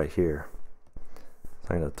wall right here. So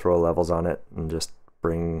I'm going to throw levels on it and just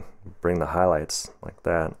bring the highlights like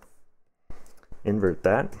that. Invert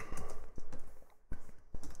that.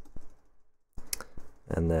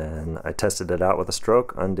 And then I tested it out with a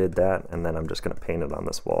stroke, undid that, and then I'm just going to paint it on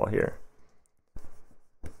this wall here.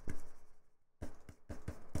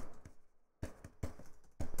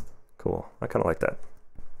 Cool. I kind of like that.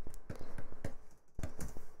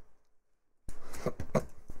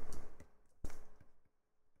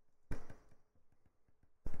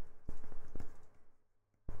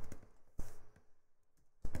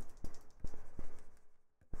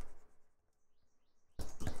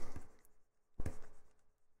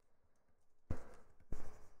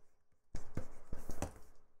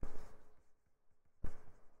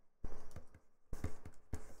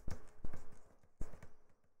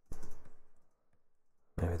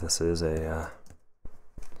 Maybe this is a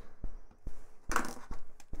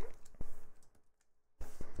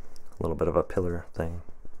little bit of a pillar thing.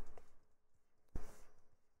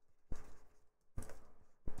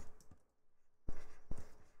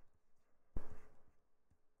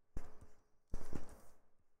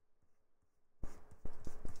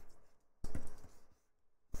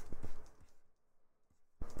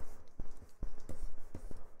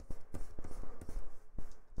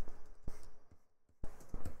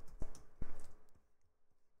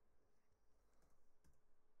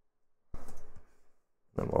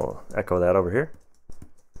 Then we'll echo that over here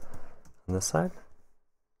on this side.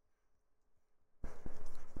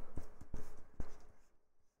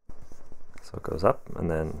 So it goes up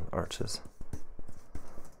and then arches.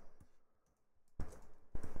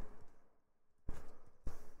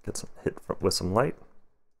 Gets hit with some light.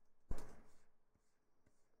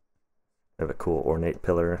 We have a cool ornate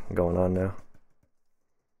pillar going on now.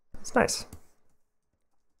 It's nice.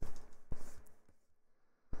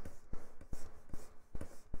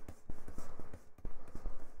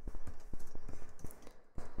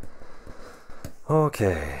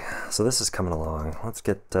 Okay, so this is coming along. Let's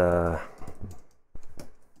get give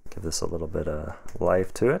this a little bit of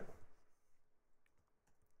life to it.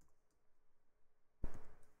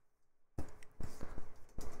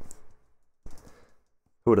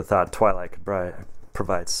 Who would have thought Twilight could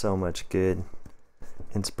provide so much good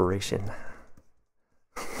inspiration?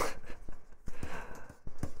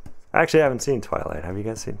 Actually, I haven't seen Twilight. Have you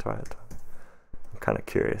guys seen Twilight? I'm kind of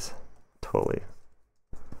curious. Totally.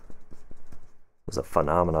 It was a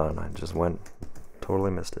phenomenon. I just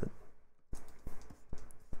totally missed it.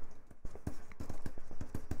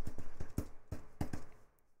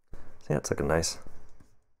 Yeah, it's looking nice.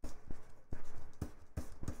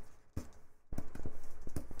 A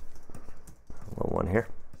little one here.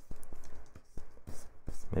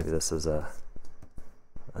 Maybe this is a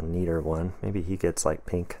neater one. Maybe he gets like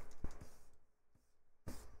pink.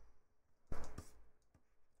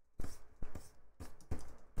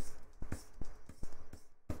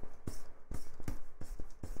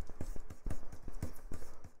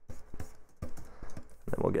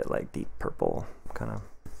 Then we'll get like deep purple kind of,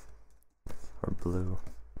 or blue.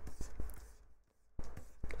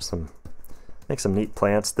 Just make some neat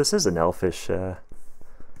plants. This is an elfish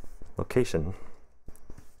location,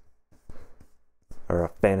 or a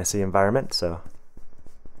fantasy environment, so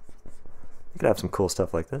you could have some cool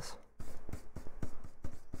stuff like this,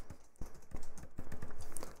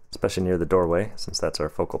 especially near the doorway, since that's our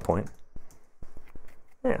focal point.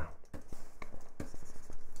 Yeah.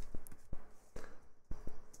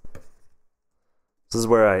 This is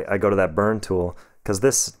where I go to that burn tool, because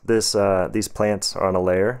these plants are on a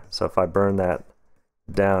layer, so if I burn that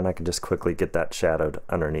down, I can just quickly get that shadowed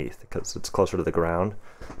underneath, because it's closer to the ground.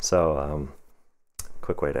 So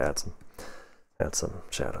quick way to add some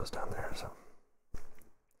shadows down there. So,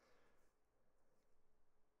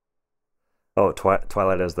 oh,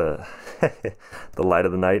 Twilight is the the light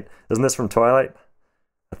of the night. Isn't this from Twilight?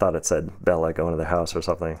 I thought it said Bella going to the house or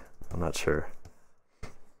something. I'm not sure.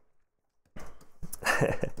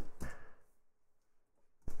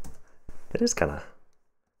 It is kind of,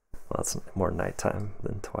 well, it's more nighttime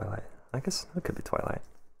than Twilight. I guess it could be Twilight.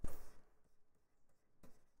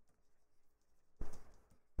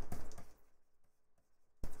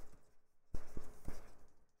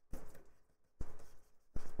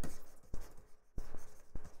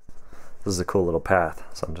 This is a cool little path,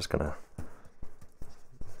 so I'm just gonna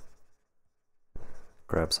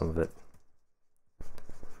grab some of it.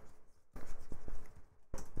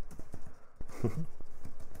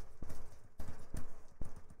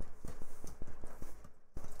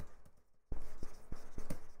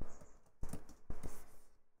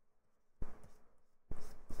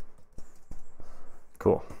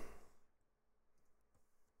 Cool.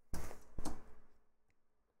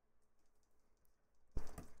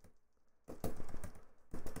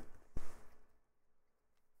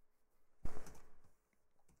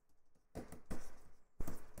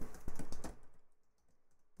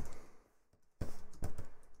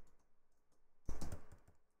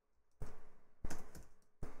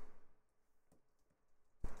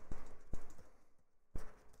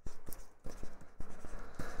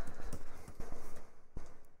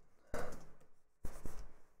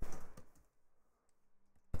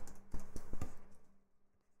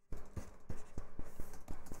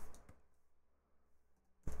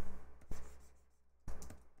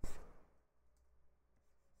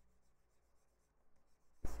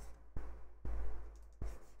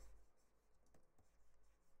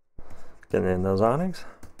 Getting in those awnings,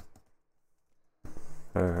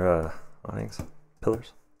 or awnings,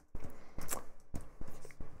 pillars,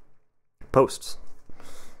 posts.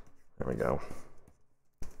 There we go.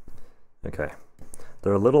 Okay,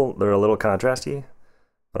 they're a little contrasty,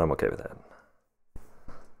 but I'm okay with that.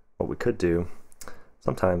 What we could do,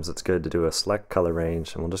 sometimes it's good to do a select color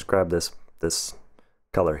range, and we'll just grab this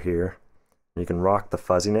color here. You can rock the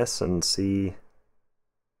fuzziness and see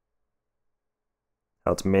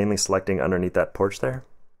how it's mainly selecting underneath that porch there.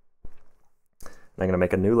 And I'm going to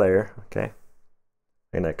make a new layer, okay?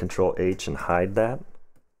 I'm going to Control H and hide that.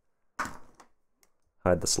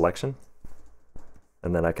 Hide the selection.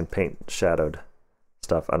 And then I can paint shadowed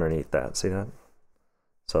stuff underneath that. See that?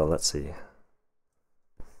 So let's see.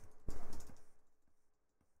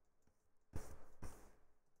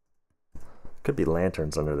 Could be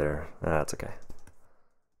lanterns under there. That's okay.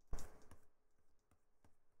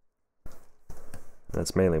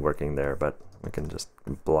 It's mainly working there, but we can just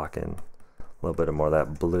block in a little bit of more of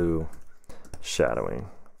that blue shadowing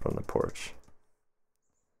from the porch.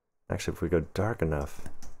 Actually, if we go dark enough,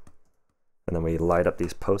 and then we light up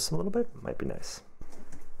these posts a little bit, it might be nice.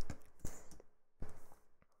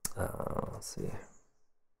 Let's see.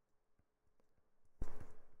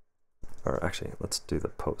 Or actually, let's do the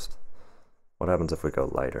post. What happens if we go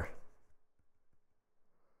lighter?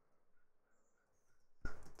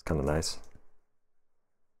 It's kind of nice.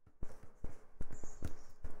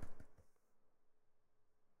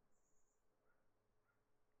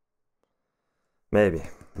 Maybe,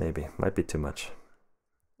 might be too much.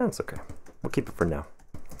 That's okay. We'll keep it for now.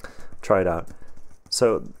 Try it out.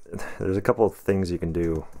 So there's a couple of things you can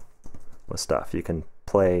do with stuff. You can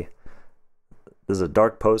play, there's a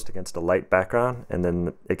dark post against a light background, and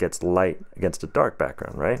then it gets light against a dark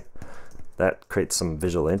background, right? That creates some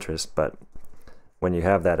visual interest, but when you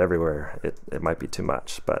have that everywhere, it might be too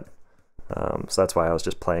much. But so that's why I was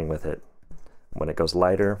just playing with it when it goes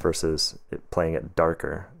lighter versus it playing it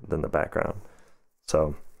darker than the background.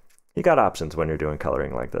 So you got options when you're doing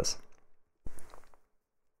coloring like this.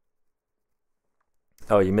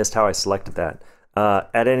 Oh, you missed how I selected that.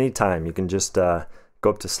 At any time, you can just go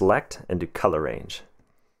up to select and do color range.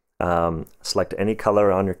 Select any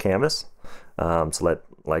color on your canvas. So let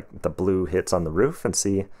like the blue hits on the roof, and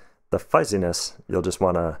see the fuzziness. You'll just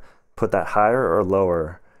want to put that higher or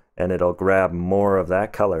lower, and it'll grab more of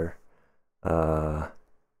that color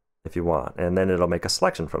if you want. And then it'll make a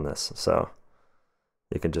selection from this. So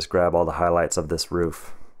you can just grab all the highlights of this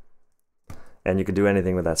roof. And you can do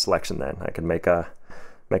anything with that selection then. I can make a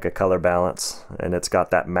color balance, and it's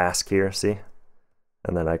got that mask here, see?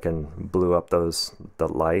 And then I can blue up the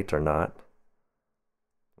light or not,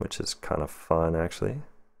 which is kind of fun actually.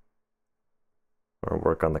 Or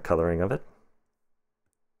work on the coloring of it.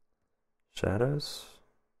 Shadows.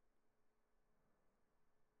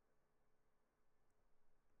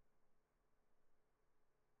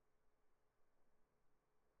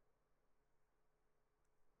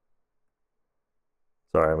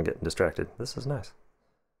 Sorry, I'm getting distracted. This is nice.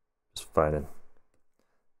 Just finding.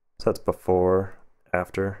 So that's before,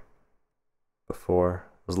 after, before.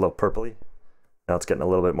 It was a little purpley. Now it's getting a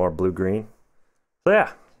little bit more blue-green. So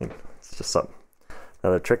yeah, it's just something.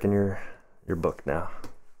 Another trick in your book now.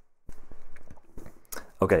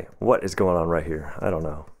 Okay, what is going on right here? I don't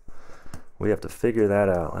know. We have to figure that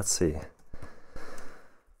out. Let's see.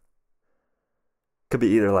 Could be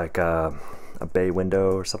either like a bay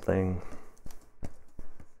window or something.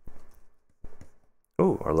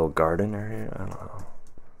 Ooh, our little garden area. I don't know.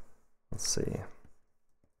 Let's see.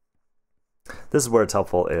 This is where it's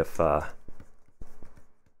helpful if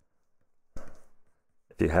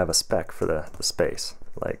you have a spec for the space.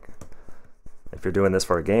 Like if you're doing this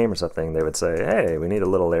for a game or something, they would say, hey, we need a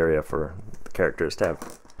little area for the characters to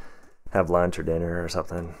have lunch or dinner or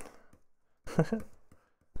something. A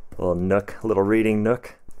little nook, a little reading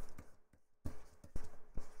nook.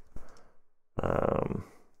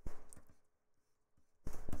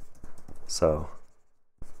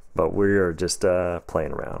 But we're just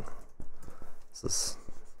playing around. This is,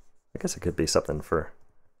 I guess it could be something for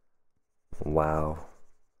WoW,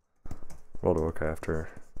 World of Warcraft, or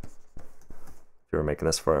if you were making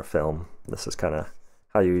this for a film. This is kind of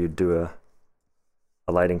how you do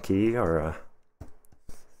a lighting key or a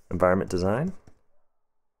environment design.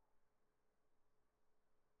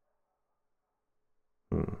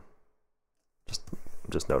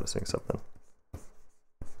 Just noticing something.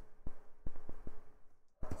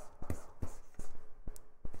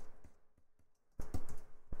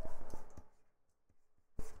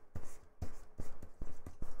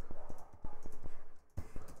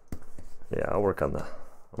 Yeah, I'll work on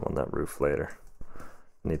that roof later.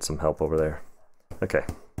 Need some help over there. Okay.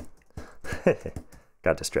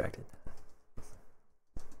 Got distracted.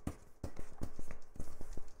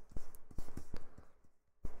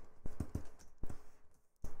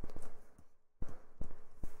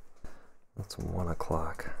 It's 1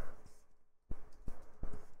 o'clock.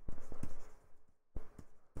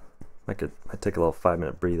 I take a little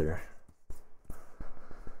 5-minute breather.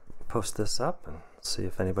 Post this up and see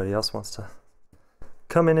if anybody else wants to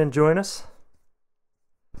come in and join us.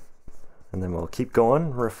 And then we'll keep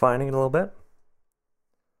going, refining it a little bit.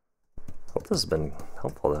 Hope this has been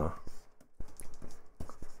helpful though.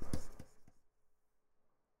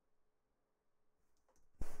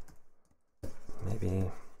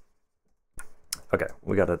 Maybe. Okay,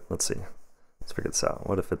 we gotta, let's see. Let's figure this out.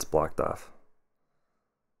 What if it's blocked off?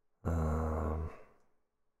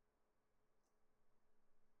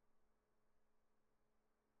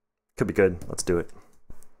 Could be good. Let's do it.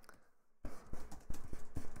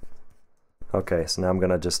 Okay, so now I'm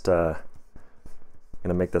gonna just gonna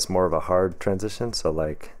make this more of a hard transition. So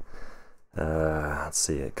like, let's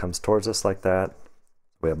see, it comes towards us like that.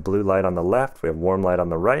 We have blue light on the left. We have warm light on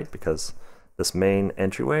the right because this main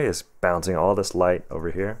entryway is bouncing all this light over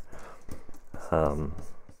here. So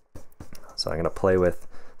I'm gonna play with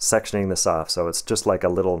sectioning this off. So it's just like a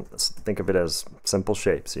little, think of it as simple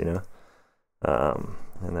shapes, you know?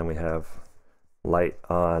 And then we have light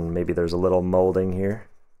on, maybe there's a little molding here.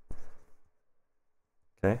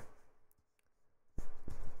 Okay.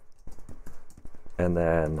 And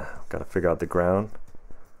then got to figure out the ground.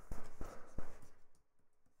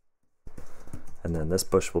 And then this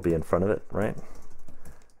bush will be in front of it, right?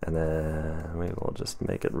 And then we will just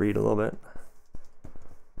make it read a little bit.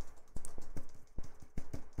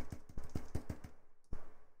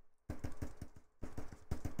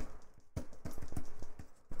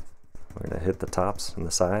 We're going to hit the tops and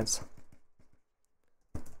the sides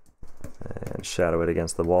and shadow it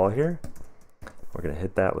against the wall here. We're going to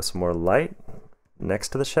hit that with some more light next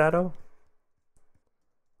to the shadow,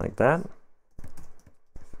 like that,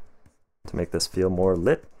 to make this feel more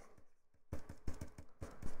lit.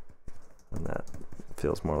 And that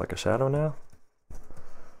feels more like a shadow now.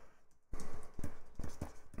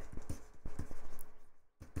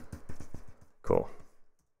 Cool.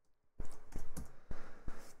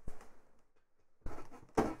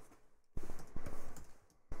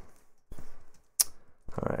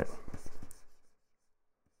 All right.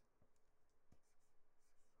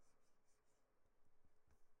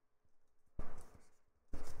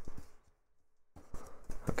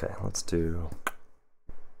 Okay, let's do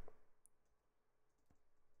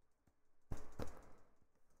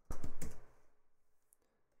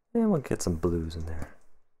and we'll get some blues in there.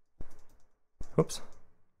 Oops.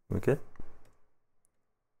 We good?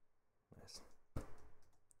 Nice.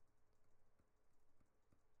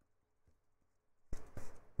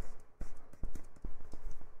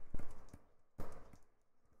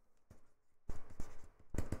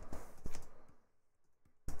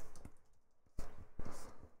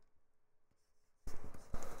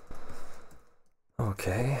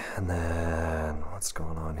 Okay, and then what's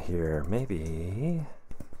going on here? Maybe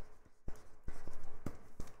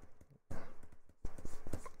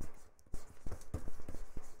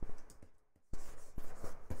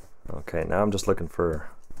okay, now I'm just looking for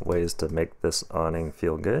ways to make this awning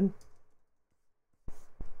feel good.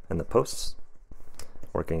 And the posts,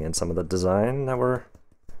 working in some of the design that we're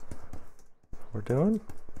doing.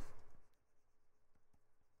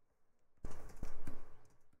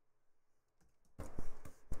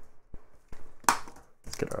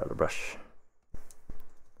 Let's get our other brush.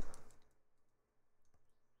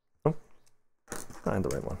 Oh, find the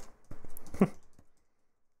right one.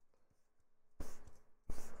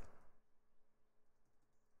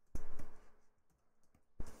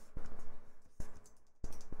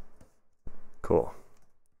 Cool.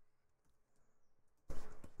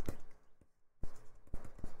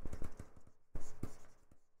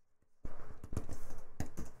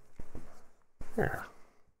 Yeah.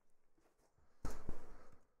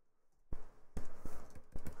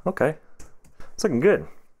 Okay. It's looking good.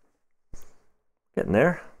 Getting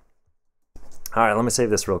there. All right, let me save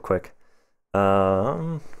this real quick.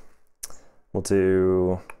 We'll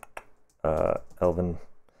do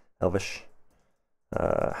Elvish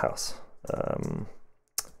house.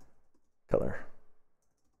 Color,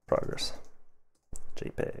 progress,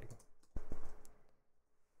 JPEG.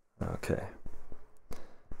 Okay,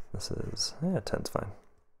 this is, yeah, 10's fine.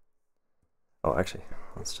 Oh, actually,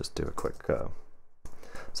 let's just do a quick,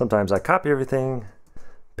 sometimes I copy everything,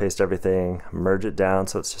 paste everything, merge it down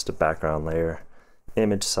so it's just a background layer.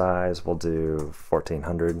 Image size, we'll do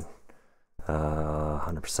 1400,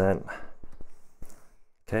 100%.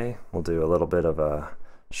 Okay, we'll do a little bit of a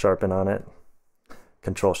sharpen on it.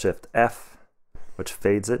 Control-Shift-F, which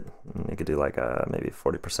fades it. You could do like maybe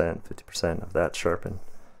 40%, 50% of that sharpen.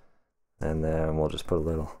 And then we'll just put a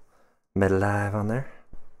little Meta-Live on there.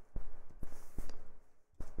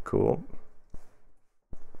 Cool.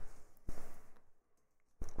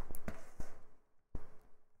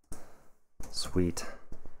 Sweet.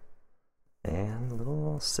 And a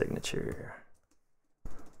little signature.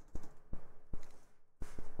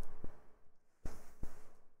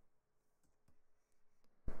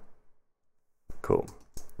 Cool.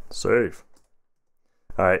 Save.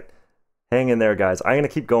 All right. Hang in there, guys. I'm going to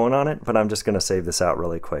keep going on it, but I'm just going to save this out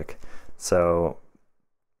really quick. So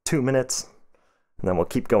 2 minutes, and then we'll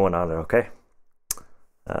keep going on it, okay?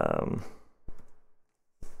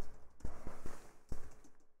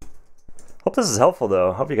 Hope this is helpful,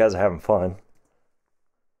 though. Hope you guys are having fun.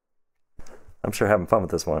 I'm sure having fun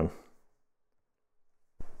with this one.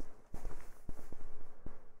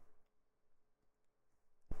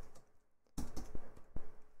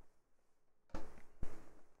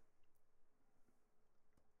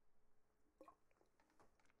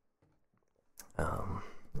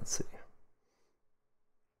 Let's see.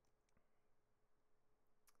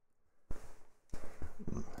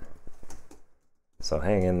 So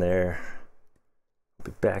hang in there. I'll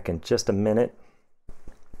be back in just a minute.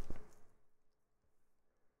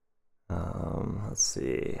 Let's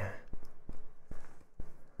see.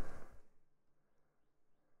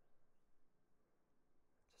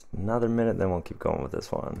 Just another minute, then we'll keep going with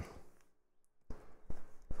this one.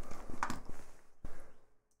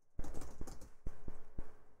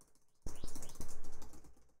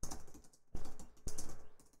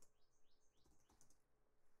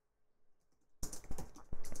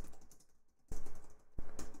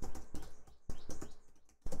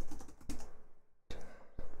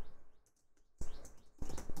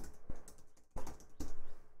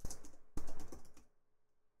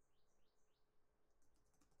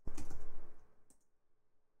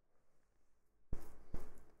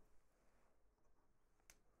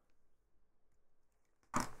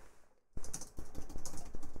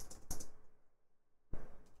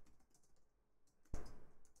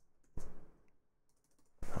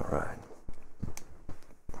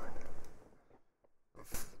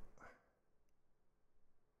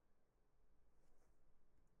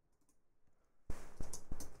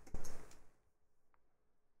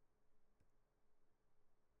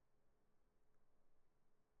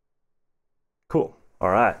 Cool. All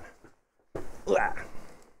right.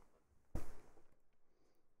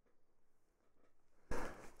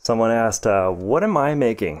 Someone asked, what am I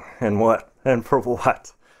making and what and for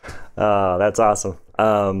what? That's awesome.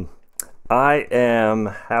 I am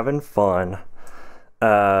having fun.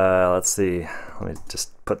 Let's see. Let me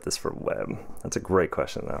just put this for web. That's a great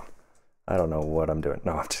question, though. I don't know what I'm doing.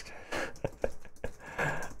 No, I'm just kidding.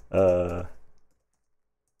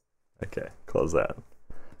 Okay, close that.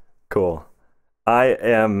 Cool.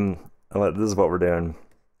 This is what we're doing.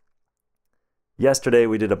 Yesterday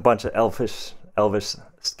we did a bunch of elvish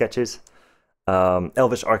sketches,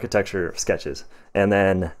 elvish architecture sketches, and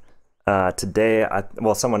then today,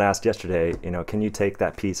 someone asked yesterday, can you take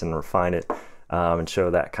that piece and refine it and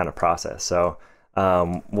show that kind of process? So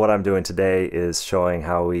what I'm doing today is showing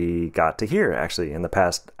how we got to here, actually, in the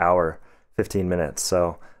past hour, 15 minutes.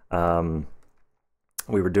 So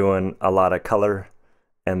we were doing a lot of color,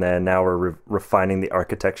 and then now we're refining the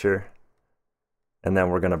architecture, and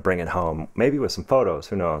then we're going to bring it home, maybe with some photos,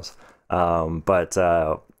 who knows. But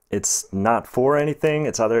it's not for anything.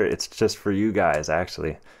 It's just for you guys,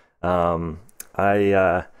 actually.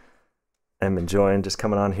 I am enjoying just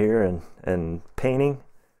coming on here and painting.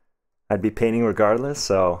 I'd be painting regardless,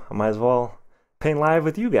 so I might as well paint live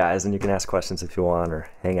with you guys, and you can ask questions if you want, or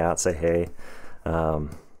hang out, say hey,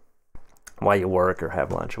 while you work or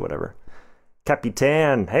have lunch or whatever.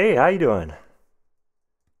 Capitan, hey, how you doing?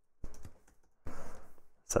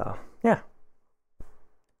 So, yeah.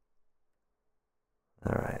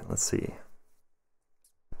 All right, let's see.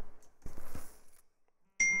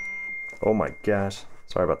 Oh my gosh.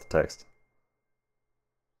 Sorry about the text.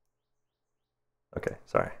 Okay,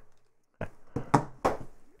 sorry. All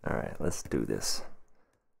right, let's do this.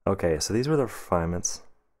 Okay, so these were the refinements.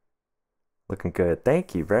 Looking good.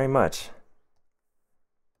 Thank you very much.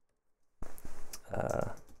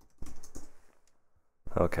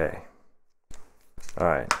 Okay. All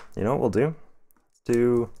right, you know what we'll do? Let's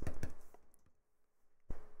do...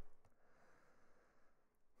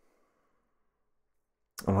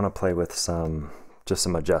 I want to play with just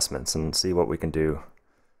some adjustments and see what we can do.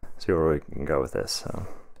 See where we can go with this. So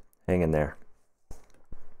hang in there.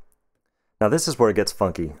 Now this is where it gets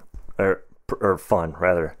funky, or fun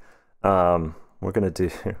rather. We're gonna do.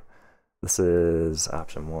 This is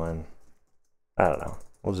option 1. I don't know.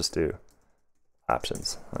 We'll just do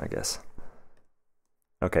options, I guess.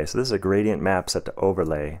 Okay, so this is a gradient map set to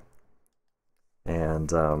overlay, and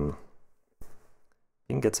you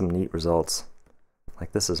can get some neat results.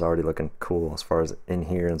 Like this is already looking cool as far as in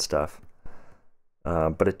here and stuff.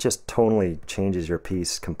 But it just tonally changes your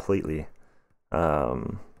piece completely,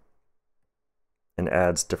 and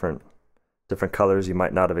adds different colors you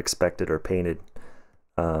might not have expected or painted.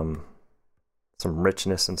 Some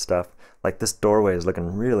richness and stuff. Like this doorway is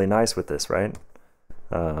looking really nice with this, right?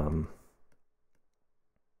 And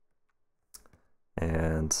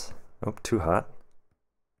oh, too hot,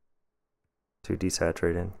 too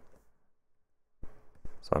desaturated.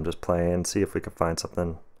 So I'm just playing, see if we can find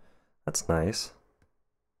something that's nice.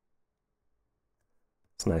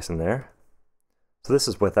 It's nice in there. So this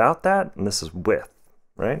is without that, and this is with,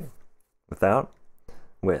 right? Without,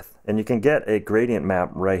 with. And you can get a gradient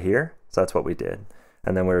map right here. So that's what we did.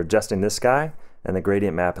 And then we're adjusting this guy, and the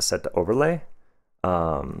gradient map is set to overlay.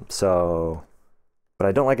 But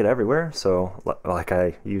I don't like it everywhere, so like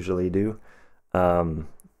I usually do,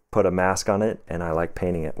 put a mask on it, and I like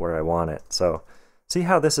painting it where I want it. So see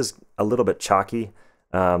how this is a little bit chalky?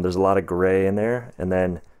 There's a lot of gray in there, and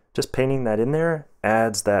then just painting that in there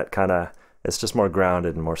adds that kind of, it's just more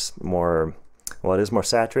grounded and more, well, it is more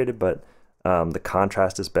saturated, but the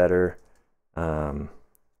contrast is better.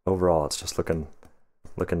 Overall, it's just looking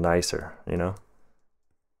nicer, you know?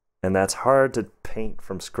 And that's hard to paint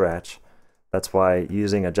from scratch. That's why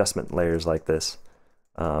using adjustment layers like this,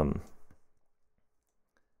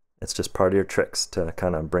 it's just part of your tricks to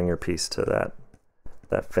kind of bring your piece to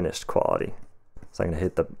that finished quality. So I'm going to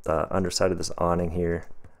hit the underside of this awning here.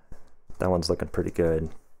 That one's looking pretty good.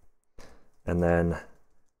 And then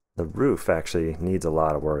the roof actually needs a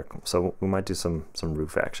lot of work. So we might do some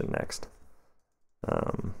roof action next.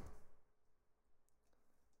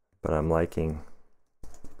 But I'm liking,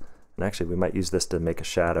 and actually we might use this to make a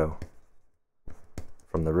shadow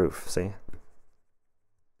from the roof, see?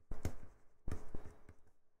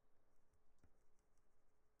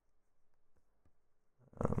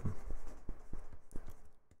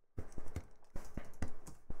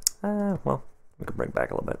 Well, we could bring it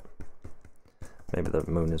back a little bit. Maybe the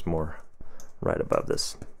moon is more right above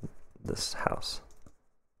this house.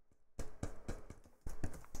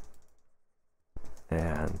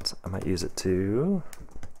 And I might use it to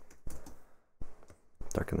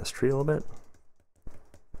Darken this tree a little bit.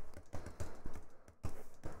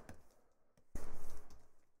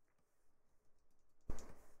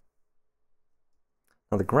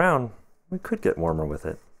 Now the ground, we could get warmer with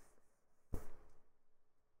it.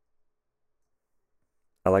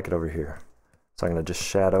 I like it over here. So I'm going to just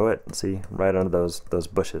shadow it, see, right under those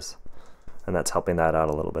bushes. And that's helping that out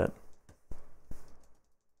a little bit.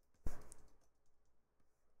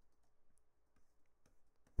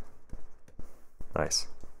 Nice.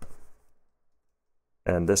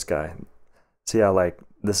 And this guy, see how like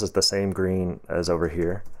this is the same green as over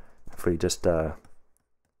here. If we just you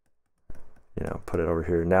know, put it over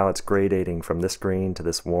here, now it's gradating from this green to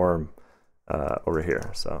this warm over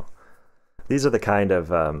here. So these are the kind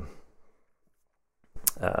of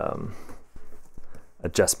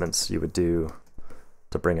adjustments you would do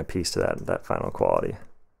to bring a piece to that final quality.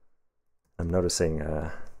 I'm noticing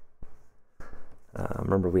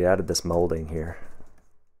remember we added this molding here.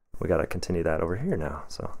 We got to continue that over here now.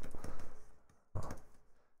 So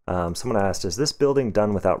someone asked, is this building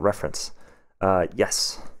done without reference?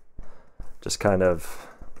 Yes. Just kind of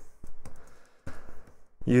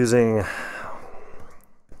using,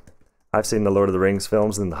 I've seen the Lord of the Rings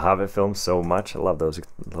films and the Hobbit films so much. I love those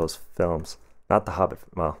films. Not the Hobbit,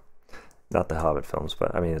 well, not the Hobbit films,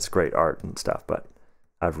 but I mean, it's great art and stuff, but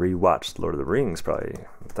I've rewatched Lord of the Rings probably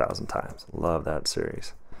 1,000 times. Love that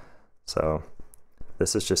series. So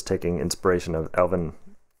this is just taking inspiration of Elven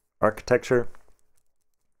architecture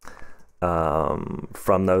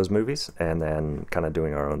from those movies and then kind of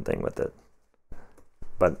doing our own thing with it.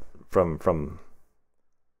 But from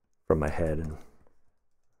my head and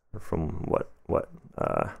from what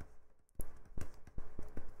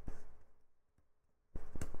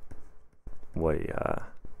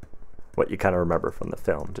you kind of remember from the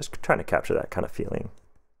film, just trying to capture that kind of feeling.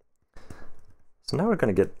 So now we're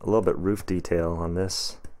going to get a little bit roof detail on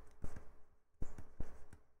this.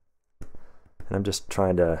 And I'm just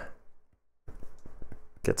trying to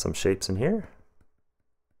get some shapes in here.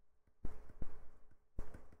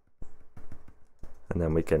 And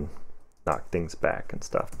then we can knock things back and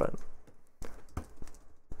stuff, but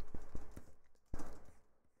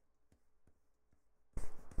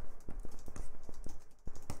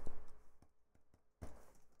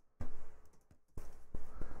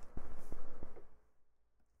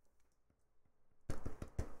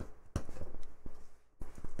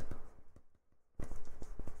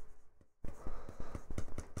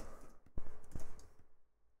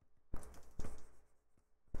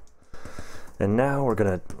and now we're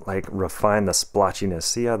gonna like refine the splotchiness.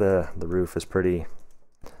 See how the roof is pretty,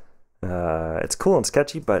 it's cool and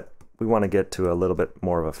sketchy, but we want to get to a little bit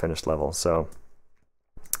more of a finished level. So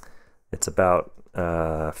it's about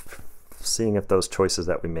seeing if those choices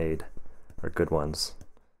that we made are good ones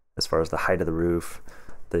as far as the height of the roof,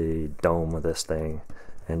 the dome of this thing,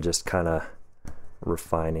 and just kind of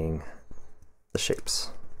refining the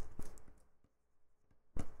shapes.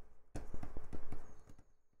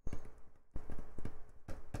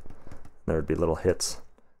 There would be little hits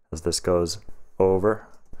as this goes over.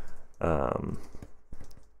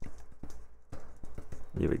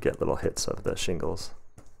 You would get little hits of the shingles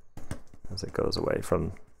as it goes away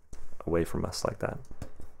from us like that.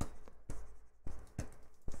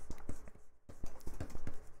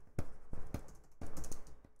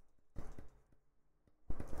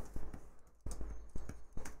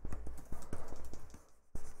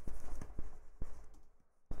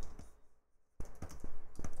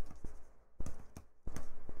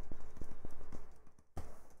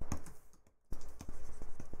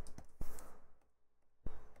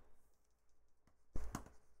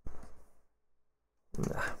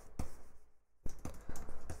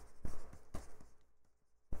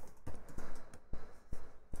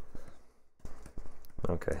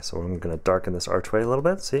 Okay, so I'm going to darken this archway a little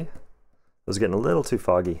bit. See? It was getting a little too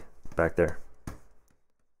foggy back there.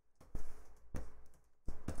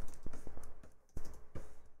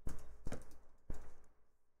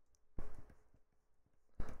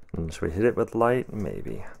 And should we hit it with light?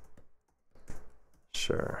 Maybe.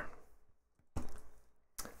 Sure.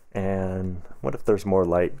 And what if there's more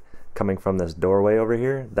light coming from this doorway over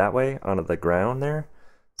here, that way, onto the ground there?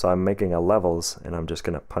 So I'm making a levels, and I'm just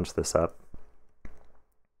going to punch this up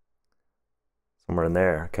somewhere in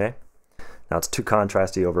there, okay? Now it's too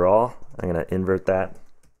contrasty overall. I'm going to invert that.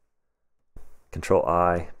 Control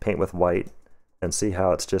I, paint with white, and see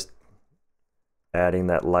how it's just adding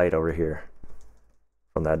that light over here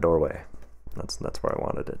from that doorway. That's where I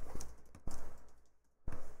wanted it.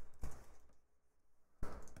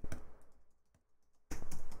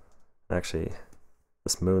 Actually,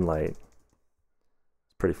 this moonlight is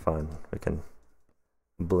pretty fun. We can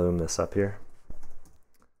bloom this up here.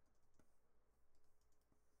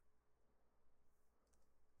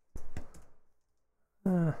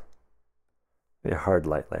 Maybe a hard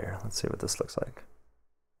light layer. Let's see what this looks like.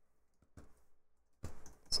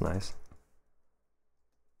 It's nice.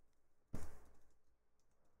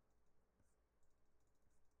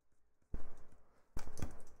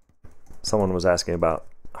 Someone was asking about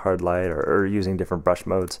hard light or using different brush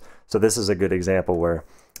modes. So this is a good example where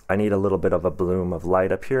I need a little bit of a bloom of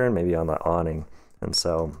light up here and maybe on the awning. And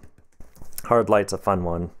so hard light's a fun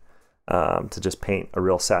one to just paint a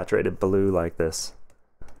real saturated blue like this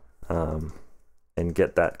and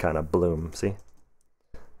get that kind of bloom, see?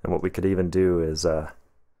 And what we could even do is just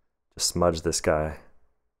smudge this guy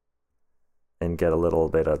and get a little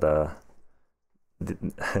bit of the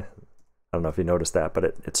I don't know if you noticed that, but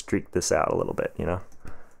it streaked this out a little bit, you know?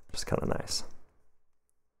 Just kind of nice.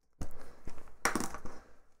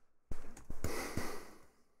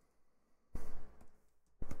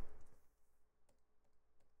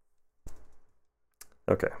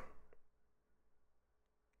 Okay.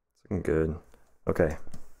 Looking good. Okay.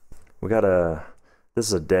 We got this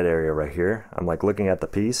is a dead area right here. I'm like looking at the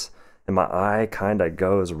piece and my eye kind of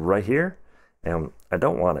goes right here and I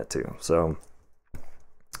don't want it to. So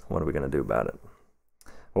what are we going to do about it?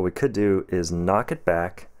 What we could do is knock it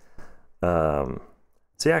back.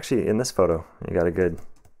 See, actually, in this photo, you got a good...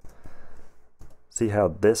 See how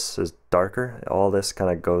this is darker? All this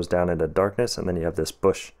kind of goes down into darkness, and then you have this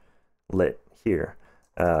bush lit here.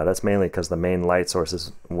 That's mainly because the main light source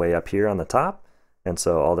is way up here on the top, and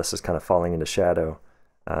so all this is kind of falling into shadow.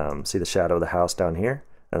 See the shadow of the house down here,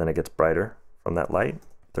 and then it gets brighter from that light.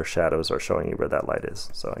 Their shadows are showing you where that light is,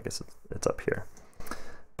 so I guess it's up here.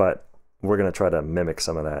 But we're going to try to mimic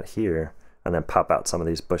some of that here and then pop out some of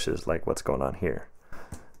these bushes like what's going on here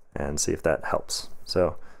and see if that helps.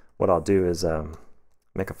 So what I'll do is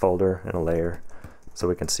make a folder and a layer so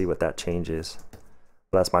we can see what that change is.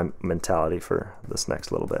 That's my mentality for this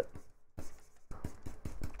next little bit.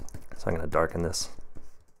 So I'm going to darken this.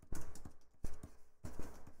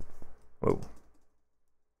 Whoa.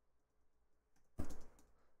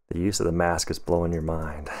 The use of the mask is blowing your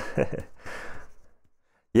mind.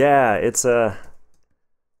 Yeah, it's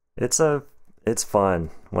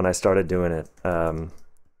fun when I started doing it.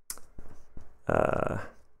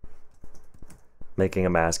 Making a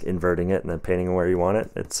mask, inverting it, and then painting where you want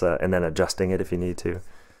it. It's and then adjusting it if you need to.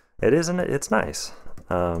 It's nice.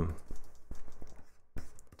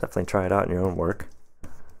 Definitely try it out in your own work.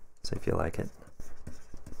 See if you like it.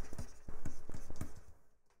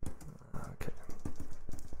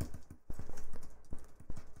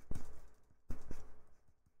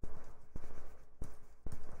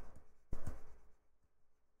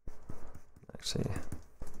 See,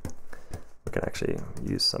 we can actually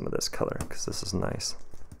use some of this color because this is nice.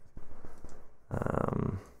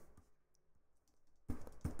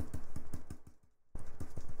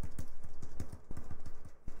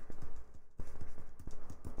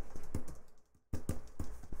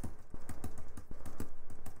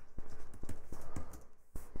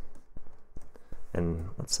 And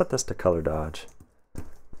let's set this to color dodge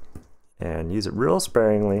and use it real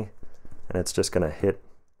sparingly, and it's just going to hit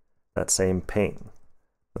that same paint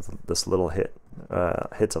with this little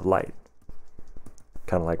hits of light,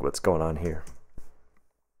 kind of like what's going on here.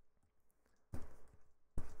 And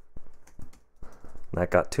that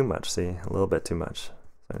got too much, see, a little bit too much. So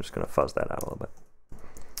I'm just going to fuzz that out a little bit.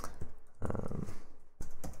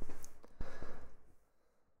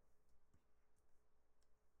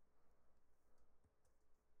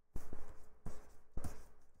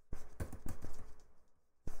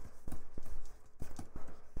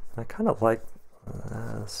 I kind of like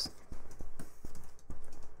this.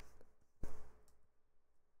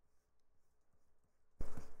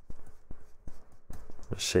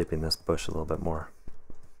 Just shaping this bush a little bit more.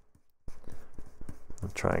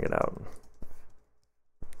 I'm trying it out.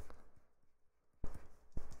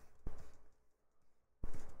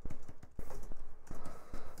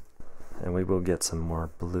 And we will get some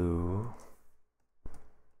more blue.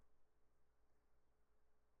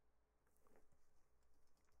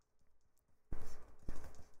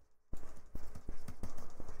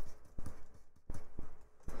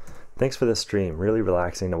 Thanks for this stream. Really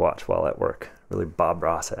relaxing to watch while at work. Really Bob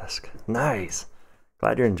Ross-esque. Nice.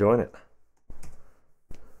 Glad you're enjoying it.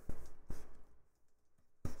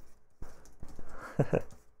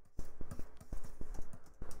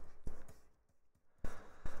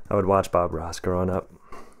 I would watch Bob Ross growing up.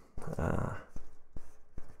 Yeah,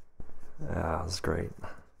 it was great.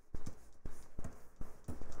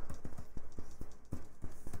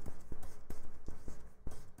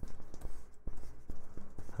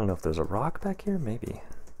 don't know if there's a rock back here, maybe.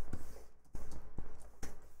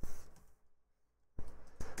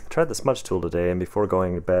 I tried the smudge tool today, and before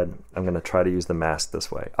going to bed, I'm gonna try to use the mask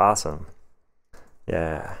this way. Awesome.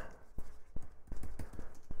 Yeah.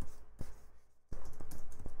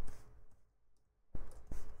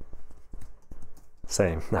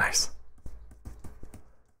 Same, nice.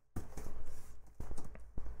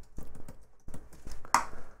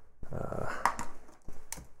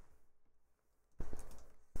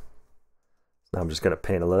 Now I'm just gonna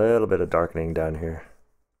paint a little bit of darkening down here.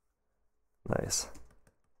 Nice.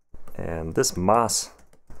 And this moss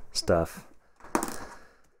stuff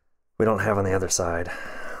we don't have on the other side.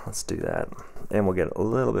 Let's do that. And we'll get a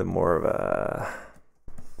little bit more of a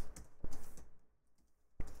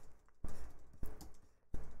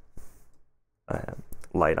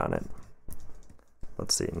light on it.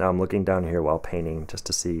 Let's see. Now I'm looking down here while painting just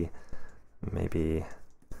to see maybe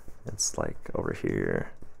it's like over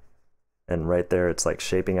here. And right there it's like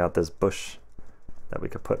shaping out this bush that we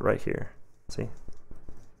could put right here. See?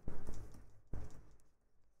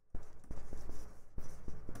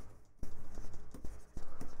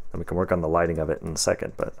 And we can work on the lighting of it in a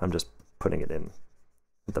second, but I'm just putting it in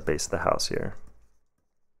at the base of the house here.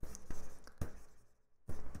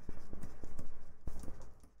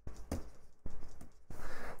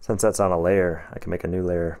 Since that's on a layer, I can make a new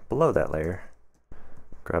layer below that layer.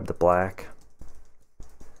 Grab the black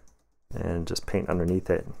and just paint underneath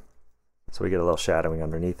it. So we get a little shadowing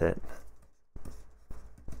underneath it.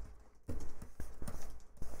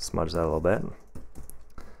 Smudge that a little bit.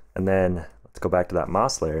 And then let's go back to that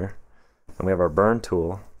moss layer. And we have our burn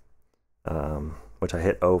tool, which I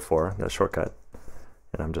hit O for, the shortcut.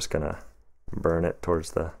 And I'm just gonna burn it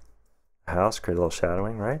towards the house, create a little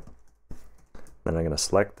shadowing, right? Then I'm gonna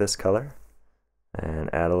select this color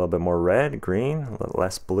and add a little bit more red, green, a little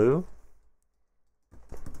less blue.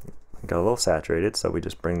 Got a little saturated, so we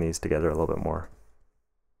just bring these together a little bit more.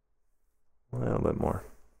 A little bit more.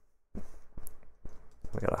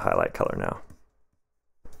 We got a highlight color now.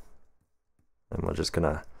 And we're just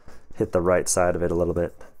gonna hit the right side of it a little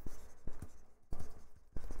bit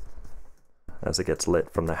as it gets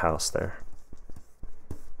lit from the house there.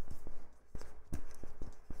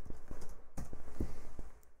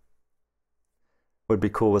 Would be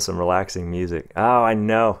cool with some relaxing music. Oh, I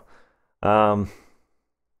know.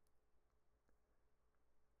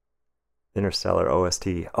 Interstellar OST.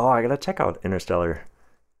 Oh, I gotta check out Interstellar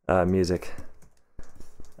music.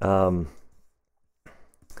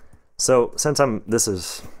 So since I'm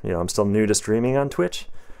still new to streaming on Twitch,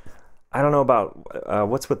 I don't know about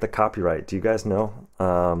what's with the copyright. Do you guys know?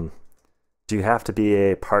 Do you have to be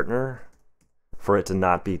a partner for it to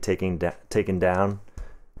not be taken down?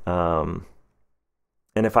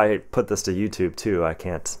 And if I put this to YouTube too, I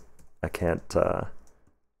can't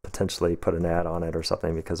potentially put an ad on it or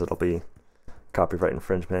something because it'll be copyright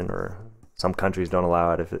infringement, or some countries don't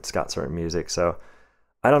allow it if it's got certain music. So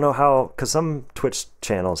I don't know how, because some Twitch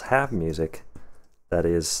channels have music that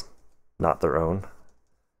is not their own.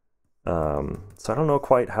 So I don't know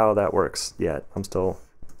quite how that works yet. I'm still,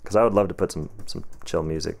 because I would love to put some chill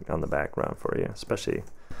music on the background for you, especially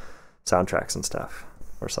soundtracks and stuff,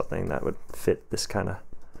 or something that would fit this kind of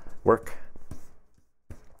work.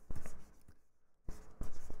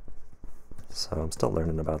 So I'm still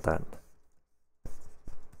learning about that.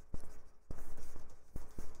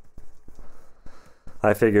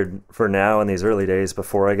 I figured for now in these early days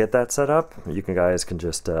before I get that set up, you guys can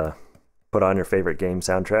just put on your favorite game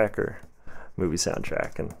soundtrack or movie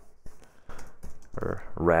soundtrack or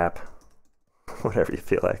rap, whatever you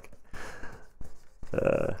feel like.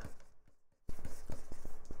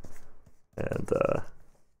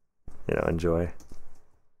 Enjoy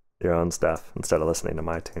your own stuff instead of listening to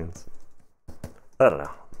my tunes. I don't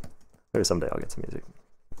know. Maybe someday I'll get some music.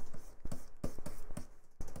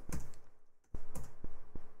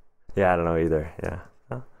 Yeah, I don't know either. Yeah,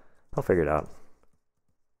 I'll figure it out.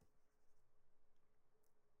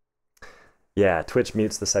 Yeah, Twitch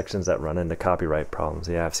mutes the sections that run into copyright problems.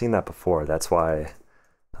 Yeah, I've seen that before. That's why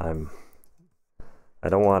I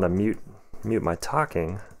don't want to mute my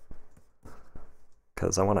talking,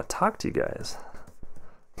 because I want to talk to you guys.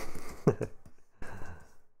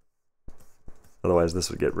 Otherwise, this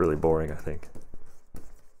would get really boring, I think.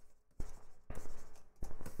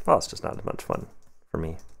 Well, it's just not as much fun for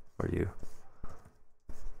me or you.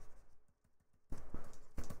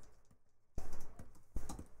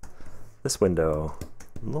 This window,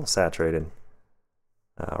 a little saturated.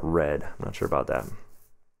 Red, I'm not sure about that.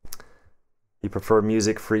 You prefer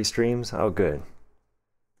music-free streams? Oh, good.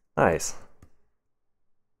 Nice.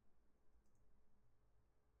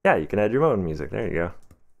 Yeah, you can add your own music. There you go.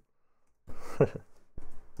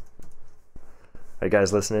 Are you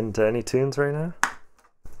guys listening to any tunes right now?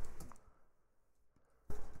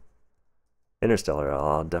 Interstellar,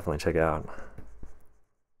 I'll definitely check out.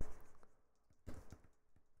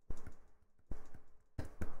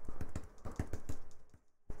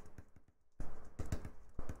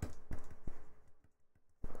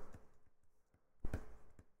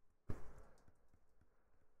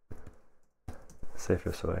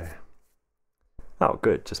 Safest way. Oh,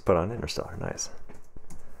 good. Just put on Interstellar. Nice.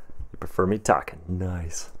 You prefer me talking.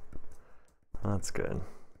 Nice. That's good.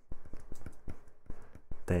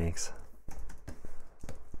 Thanks.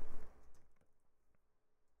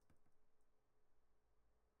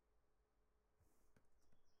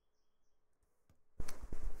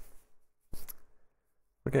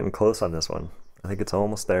 We're getting close on this one. I think it's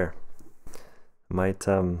almost there. Might,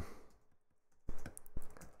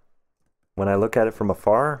 when I look at it from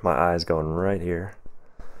afar, my eye's going right here.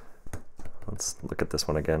 Let's look at this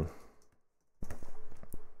one again.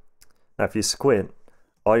 Now, if you squint,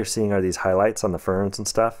 all you're seeing are these highlights on the ferns and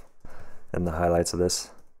stuff, and the highlights of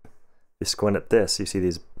this. If you squint at this, you see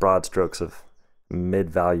these broad strokes of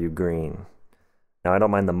mid-value green. Now, I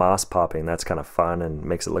don't mind the moss popping. That's kind of fun and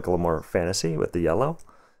makes it look a little more fantasy with the yellow.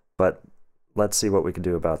 But let's see what we can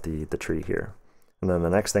do about the tree here. And then the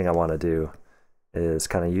next thing I want to do is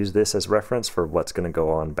kind of use this as reference for what's going to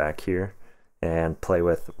go on back here and play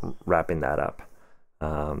with wrapping that up.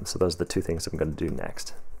 So those are the two things I'm going to do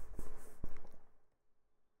next.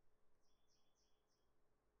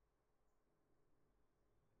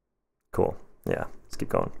 Cool. Yeah, let's keep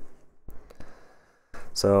going.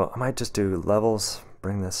 So I might just do levels,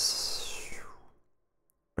 bring this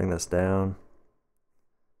down,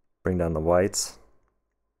 bring down the whites,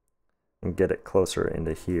 and get it closer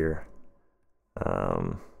into here.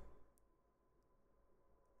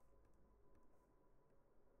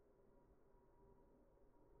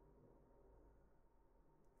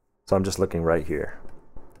 So I'm just looking right here.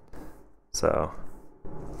 So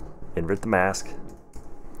invert the mask.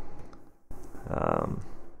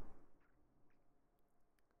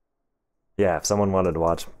 Yeah, if someone wanted to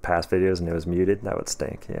watch past videos and it was muted, that would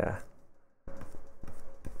stink, yeah.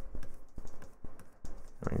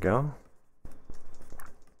 There we go.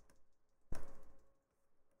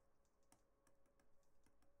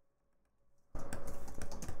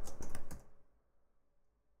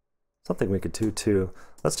 Something we could do too.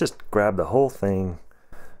 Let's just grab the whole thing,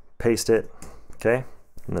 paste it, okay?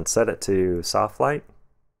 And then set it to soft light.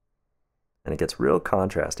 And it gets real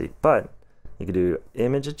contrasty, but you can do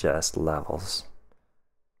image adjust levels.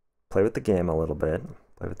 Play with the gamma a little bit,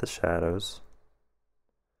 play with the shadows.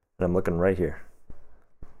 And I'm looking right here.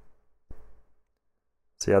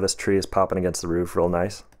 See how this tree is popping against the roof real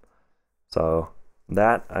nice? So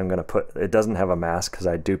that I'm gonna put, it doesn't have a mask because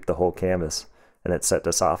I duped the whole canvas and it's set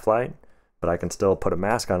to soft light, but I can still put a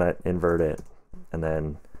mask on it, invert it, and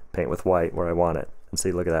then paint with white where I want it. And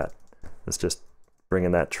see, look at that. It's just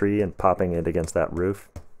bringing that tree and popping it against that roof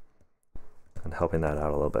and helping that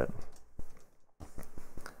out a little bit.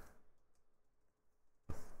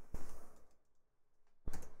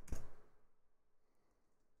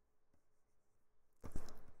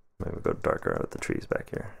 Maybe we'll go darker with the trees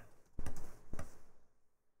back here.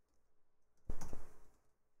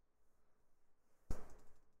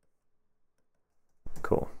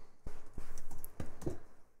 Cool.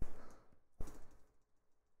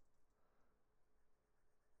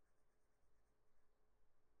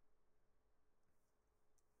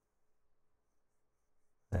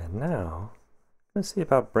 And now, let's see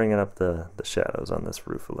about bringing up the shadows on this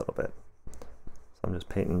roof a little bit. So I'm just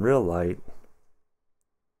painting real light.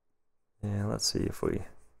 And let's see if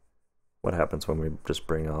what happens when we just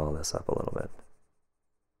bring all this up a little bit.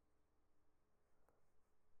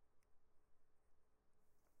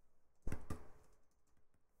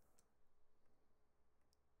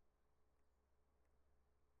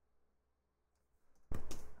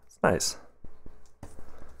 It's nice.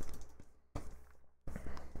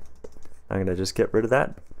 I'm going to just get rid of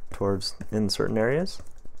that in certain areas,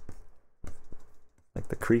 like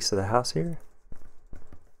the crease of the house here.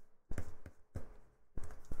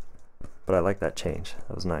 But I like that change.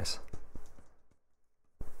 That was nice.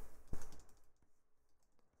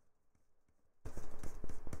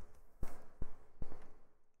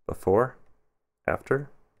 Before, after,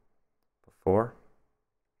 before,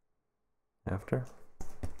 after.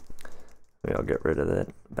 Maybe I'll get rid of that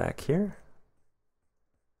back here.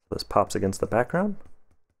 This pops against the background.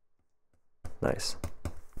 Nice.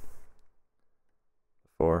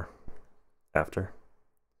 Before, after.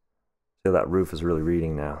 See how that roof is really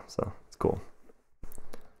reading now, so it's cool.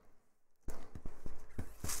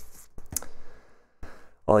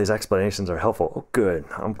 all these explanations are helpful. Oh, good.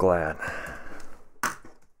 I'm glad.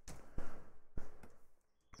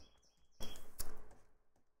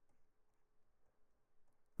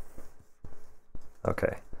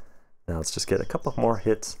 Okay. Now let's just get a couple more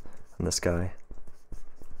hits on this guy.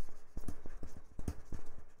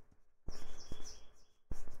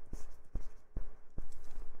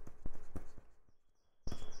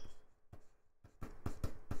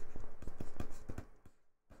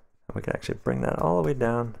 We can actually bring that all the way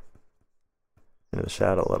down into the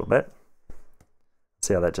shadow a little bit.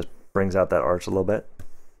 See how that just brings out that arch a little bit.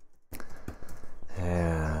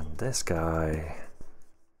 And this guy,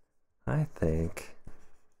 I think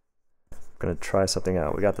I'm gonna try something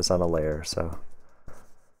out. We got this on a layer, so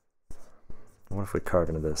what if we carve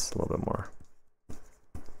into this a little bit more?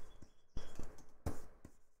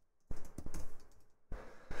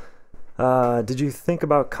 Did you think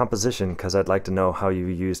about composition? Because I'd like to know how you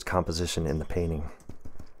used composition in the painting.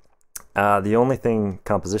 The only thing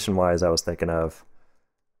composition-wise I was thinking of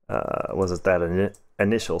was that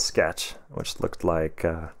initial sketch, which looked like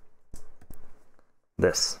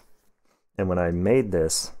this. And when I made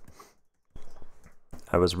this,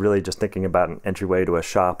 I was really just thinking about an entryway to a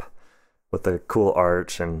shop with a cool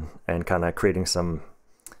arch and kind of creating some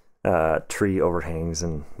tree overhangs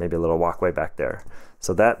and maybe a little walkway back there.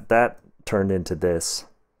 So that turned into this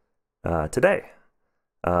today.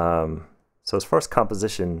 So as far as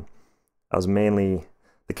composition, I was mainly,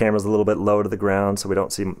 the camera's a little bit low to the ground, so we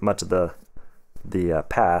don't see much of the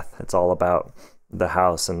path. It's all about the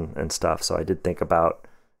house and stuff. So I did think about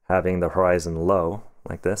having the horizon low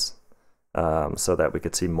like this, so that we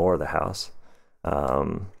could see more of the house.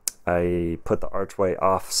 I put the archway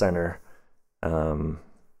off center.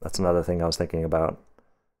 That's another thing I was thinking about.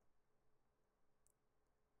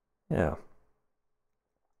 Yeah.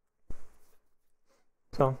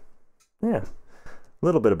 So, yeah, a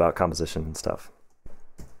little bit about composition and stuff.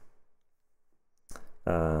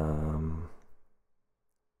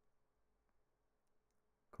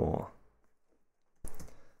 Cool.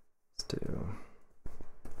 Let's do.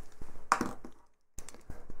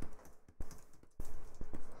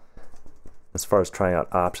 As far as trying out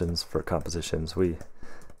options for compositions, we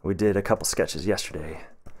did a couple sketches yesterday,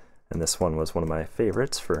 and this one was one of my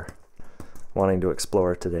favorites for wanting to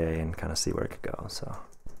explore today and kind of see where it could go. So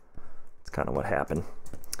it's kind of what happened.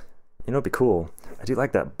 You know, it'd be cool. I do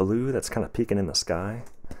like that blue that's kind of peeking in the sky.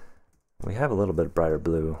 We have a little bit brighter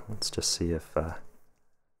blue. Let's just see if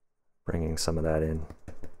bringing some of that in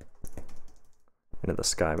into the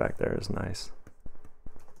sky back there is nice.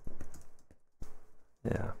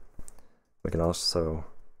 Yeah. We can also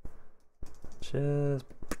just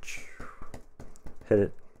hit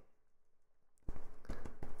it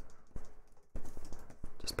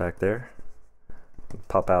just back there.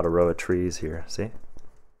 Pop out a row of trees here, see?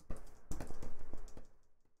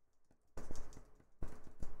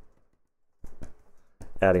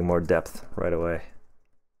 Adding more depth right away.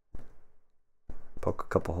 Poke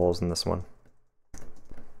a couple holes in this one.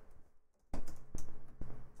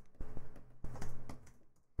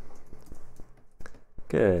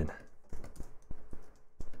 Good.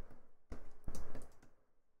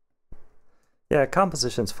 Yeah,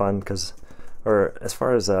 composition's fun because, or as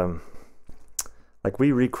far as like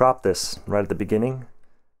we recropped this right at the beginning.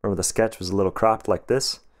 Remember the sketch was a little cropped like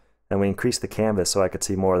this, and we increased the canvas so I could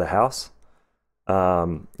see more of the house.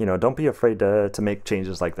 You know, don't be afraid to make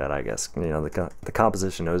changes like that, I guess. You know, the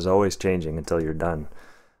composition is always changing until you're done,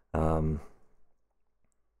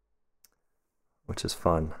 which is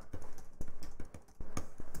fun.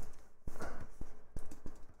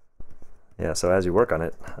 Yeah, so as you work on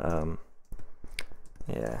it,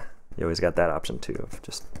 yeah, you always got that option too of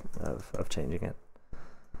just of changing it.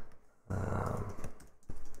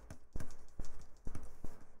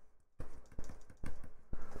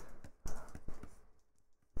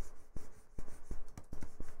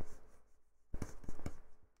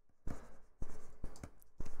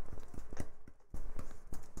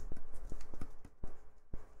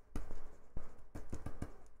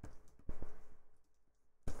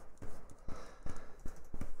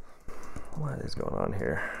 What is going on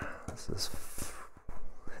here? This is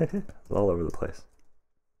all over the place.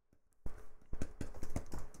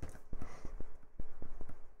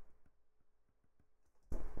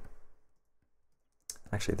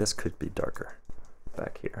 Actually, this could be darker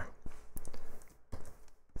back here.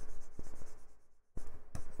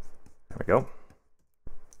 There we go.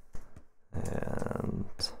 And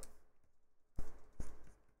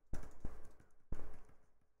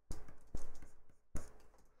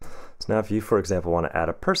so now if you, for example, want to add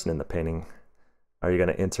a person in the painting, are you going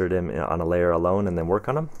to insert him on a layer alone and then work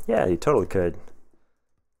on him? Yeah, you totally could.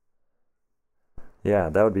 Yeah,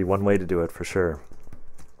 that would be one way to do it for sure.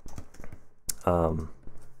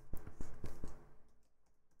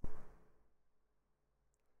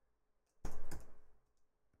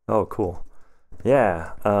 Oh, cool.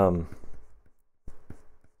 Yeah,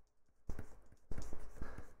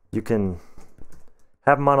 you can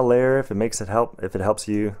have them on a layer if it helps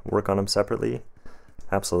you work on them separately.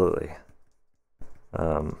 Absolutely.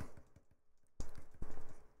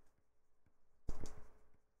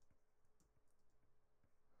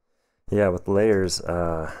 Yeah, with layers,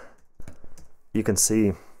 you can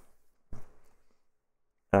see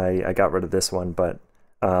I got rid of this one, but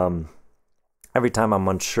every time I'm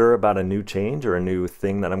unsure about a new change or a new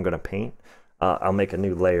thing that I'm going to paint, I'll make a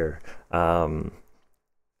new layer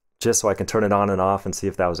just so I can turn it on and off and see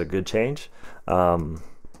if that was a good change.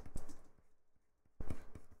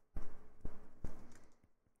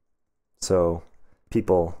 So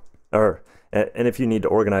people, and if you need to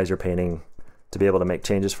organize your painting to be able to make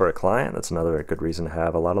changes for a client, that's another good reason to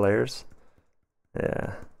have a lot of layers.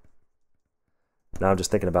 Yeah. Now I'm just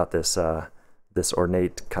thinking about this this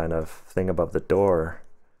ornate kind of thing above the door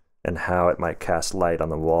and how it might cast light on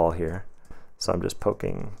the wall here. So I'm just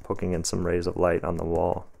poking in some rays of light on the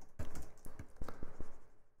wall.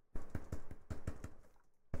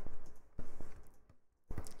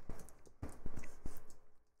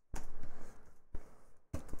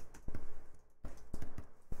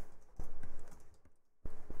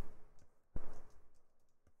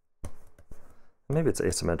 Maybe it's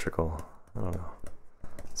asymmetrical. I don't know.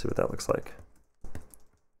 Let's see what that looks like.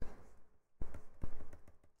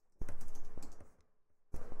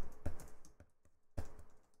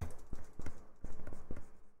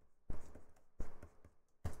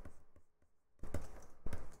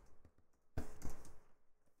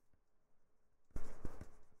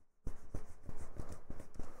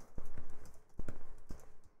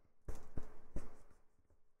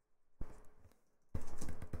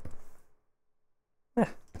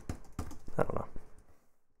 I don't know.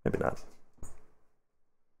 Maybe not. Do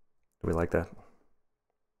we like that?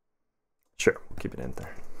 Sure, we'll keep it in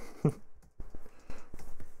there.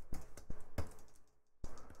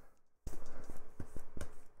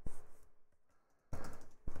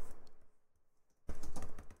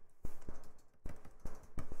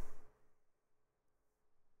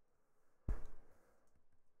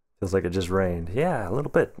 Feels like it just rained. Yeah, a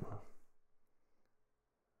little bit. A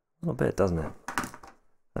little bit, doesn't it?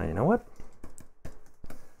 Now, you know what?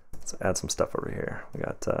 Let's add some stuff over here. We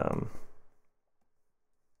got,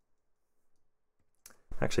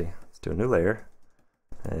 actually, let's do a new layer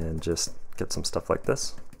and just get some stuff like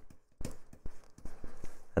this.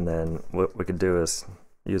 And then what we could do is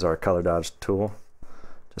use our color dodge tool.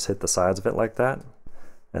 Just hit the sides of it like that.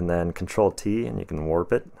 And then Control T and you can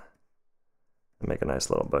warp it and make a nice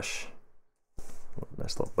little bush.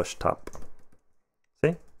 Nice little bush top.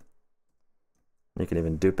 See? You can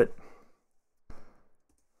even dupe it.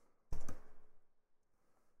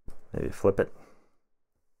 Maybe flip it.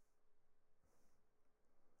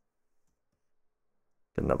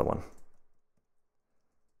 Get another one.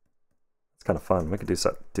 It's kind of fun. We could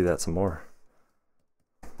do that some more.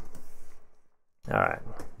 All right,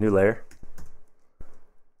 new layer.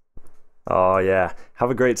 Oh yeah, have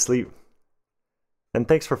a great sleep. And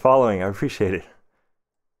thanks for following, I appreciate it.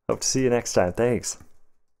 Hope to see you next time, thanks.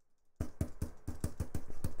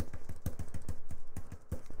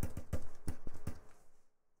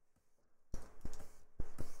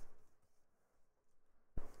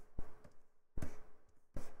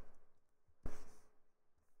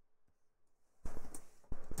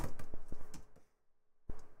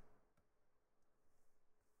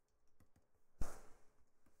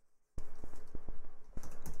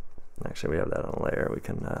 Actually, we have that on a layer. We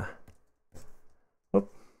can,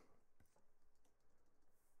 whoop.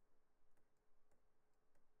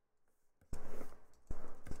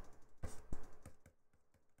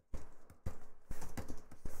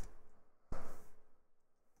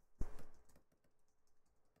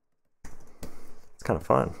 It's kind of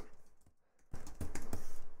fun.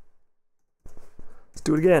 Let's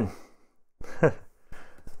do it again. Let's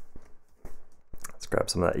grab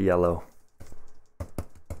some of that yellow.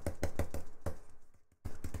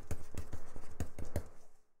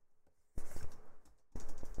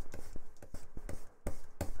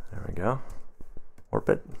 Go. Warp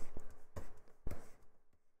it.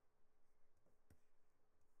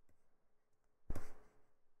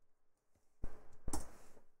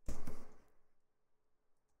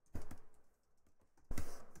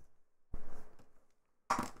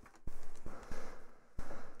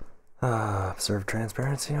 Observe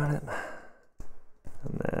transparency on it.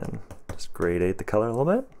 And then just gradate the color a little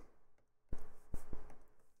bit.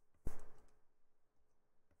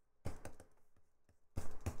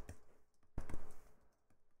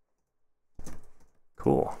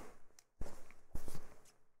 Cool.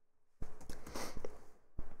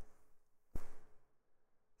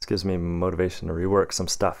 This gives me motivation to rework some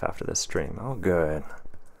stuff after this stream. Oh, good.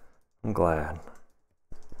 I'm glad.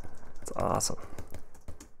 That's awesome.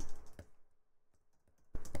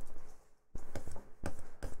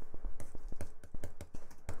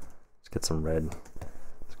 Let's get some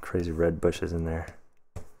crazy red bushes in there.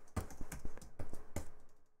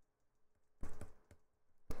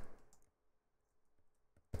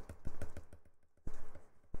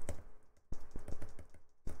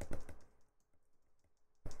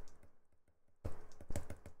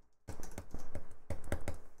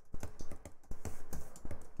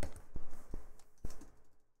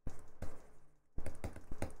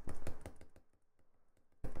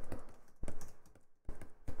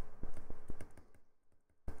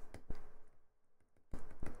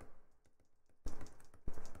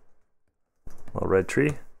 Little red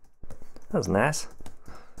tree. That was nice.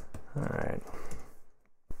 All right.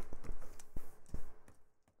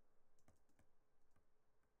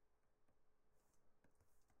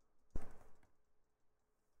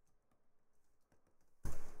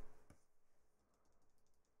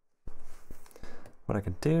 What I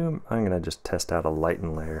can do, I'm gonna just test out a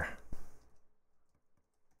lighten layer.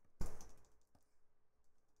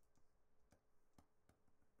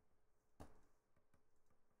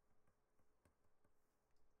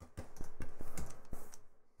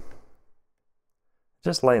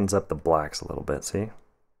 Just lightens up the blacks a little bit, see?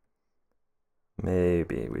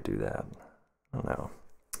 Maybe we do that. I don't know.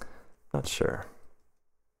 Not sure.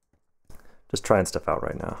 Just trying stuff out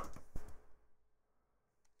right now.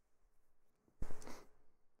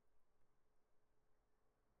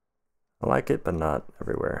 I like it, but not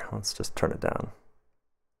everywhere. Let's just turn it down.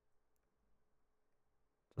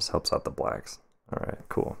 Just helps out the blacks. All right,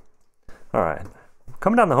 cool. All right,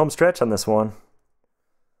 coming down the home stretch on this one.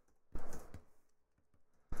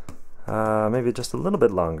 Maybe just a little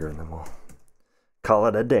bit longer and then we'll call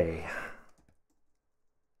it a day.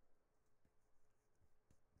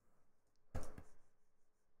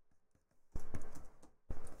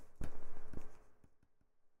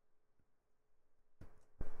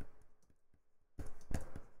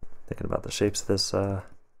 Thinking about the shapes of this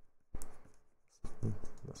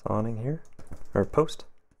awning here, or post.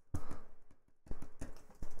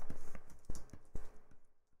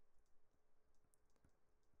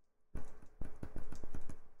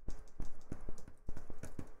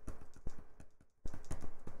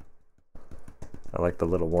 I like the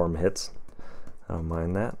little warm hits. I don't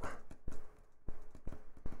mind that.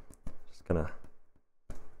 Just gonna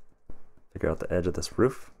figure out the edge of this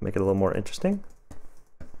roof, make it a little more interesting.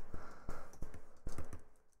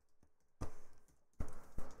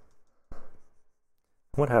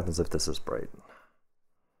 What happens if this is bright?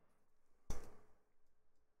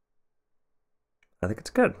 I think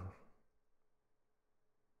it's good.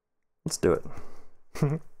 Let's do it.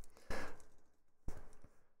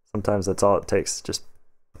 Sometimes that's all it takes. Just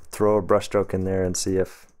throw a brush stroke in there and see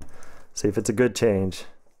if it's a good change.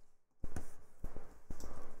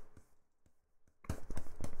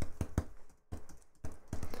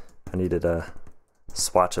 I needed a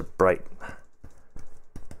swatch of bright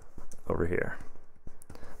over here.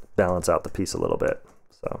 Balance out the piece a little bit.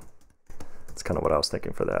 So that's kind of what I was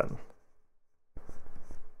thinking for that.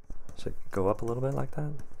 Should go up a little bit like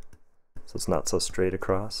that, so it's not so straight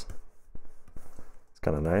across. It's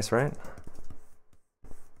kind of nice, right?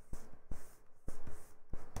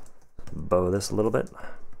 Bow this a little bit.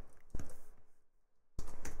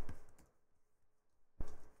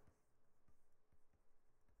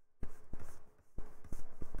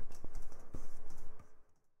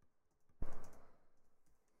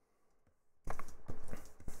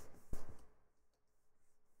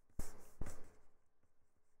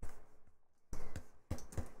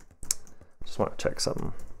 Just want to check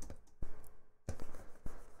something.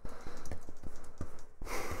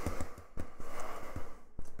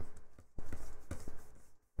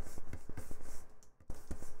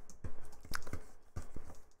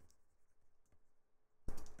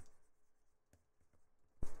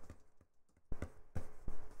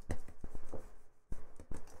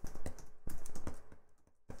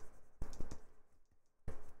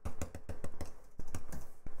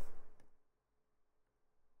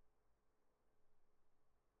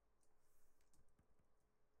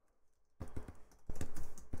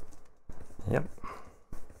 Yep.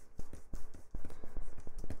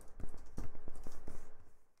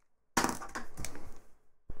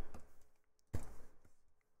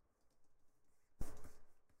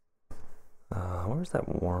 Where's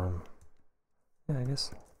that worm? Yeah, I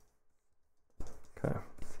guess. Okay.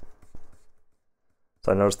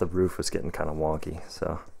 So I noticed the roof was getting kind of wonky,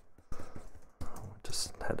 so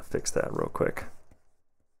just had to fix that real quick.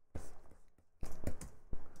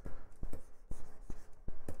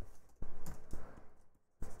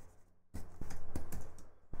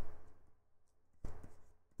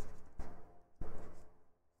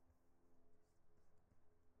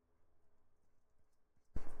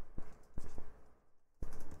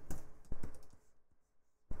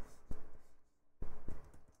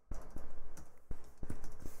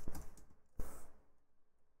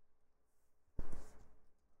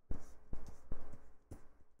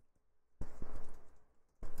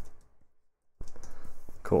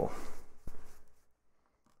 Cool.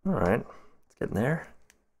 All right, it's getting there.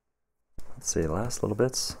 Let's see, last little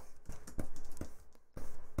bits.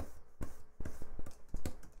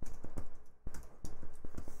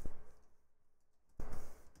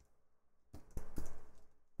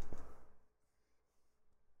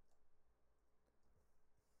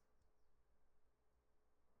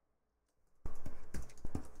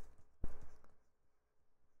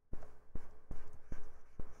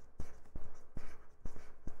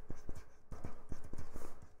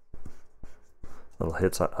 Little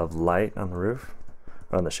hits of light on the roof,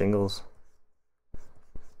 or on the shingles.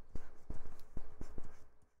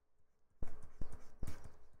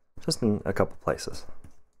 Just in a couple places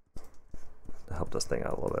to help this thing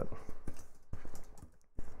out a little bit.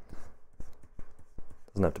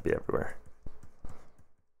 Doesn't have to be everywhere.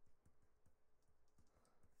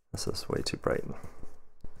 This is way too bright.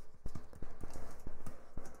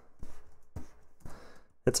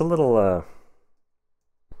 It's a little,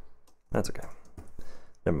 that's okay.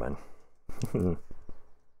 Never mind.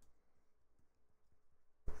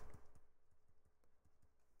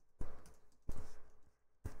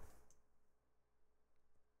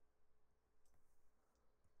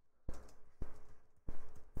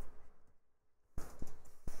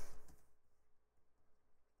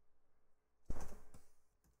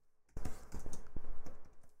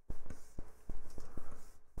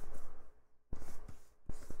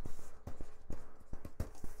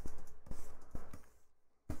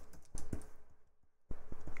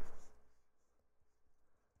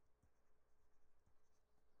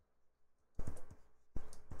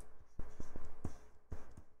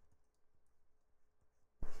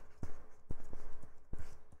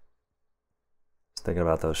 Thinking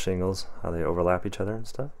about those shingles, how they overlap each other and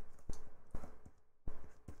stuff.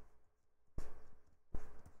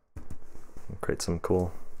 Create some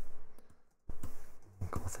cool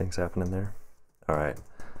things happening there. All right,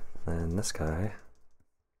 and this guy.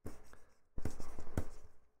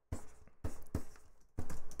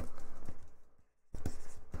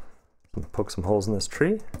 Poke some holes in this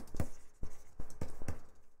tree.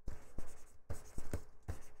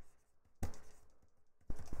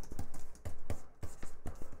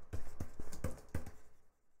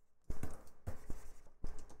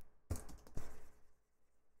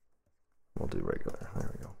 We'll do regular. There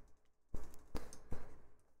we go.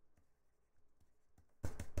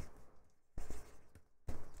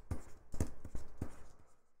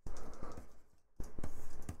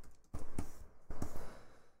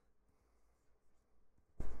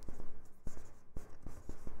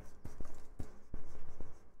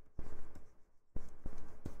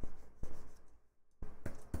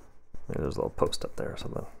 Maybe there's a little post up there or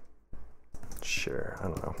something. Sure, I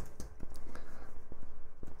don't know.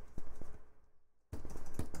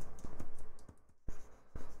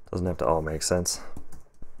 Doesn't have to all make sense.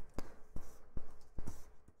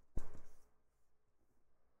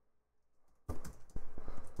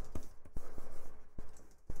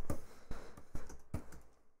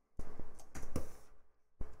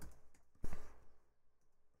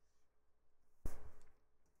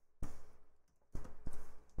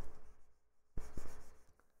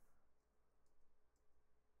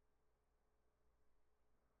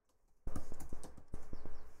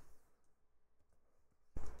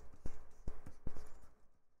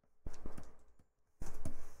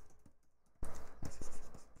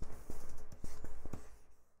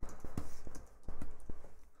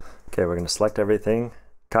 Okay, we're going to select everything,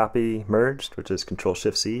 copy merged, which is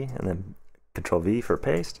Control-Shift-C, and then Control-V for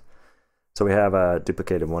paste. So we have a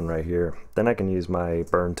duplicated one right here. Then I can use my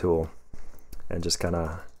burn tool and just kind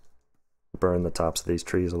of burn the tops of these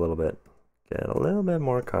trees a little bit. Get a little bit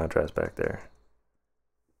more contrast back there.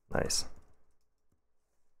 Nice.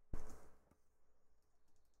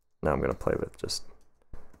 Now I'm going to play with just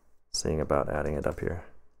seeing about adding it up here.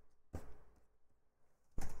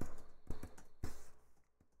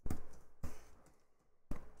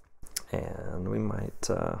 And we might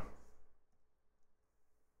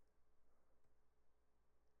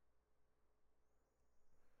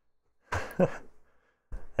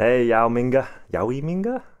Hey, Yao Minga. Yaoi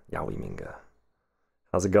Minga? Yaoi Minga.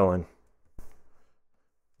 How's it going?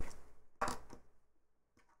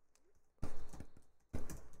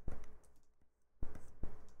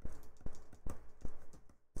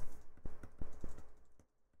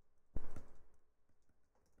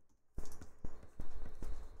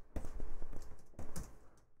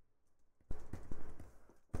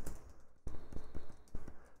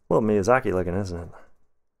 A little Miyazaki looking, isn't it?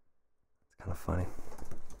 It's kind of funny.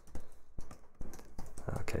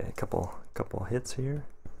 Okay, a couple hits here.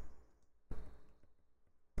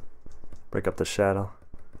 Break up the shadow.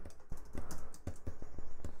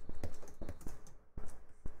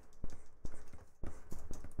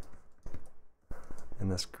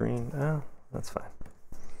 And this green, oh, that's fine.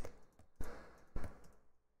 I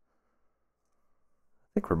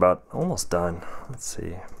think we're about almost done. Let's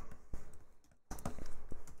see.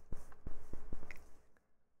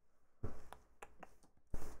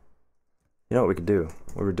 You know what we could do?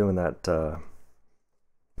 We were doing that, kind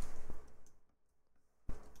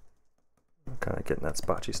of getting that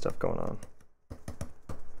spotchy stuff going on.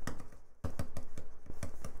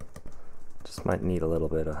 Just might need a little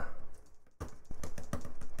bit of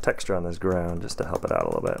texture on this ground just to help it out a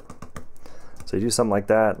little bit. So you do something like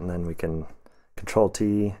that, and then we can Control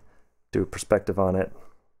T, do a perspective on it,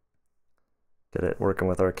 get it working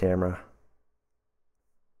with our camera,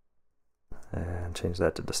 and change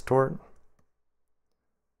that to distort.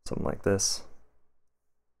 Something like this.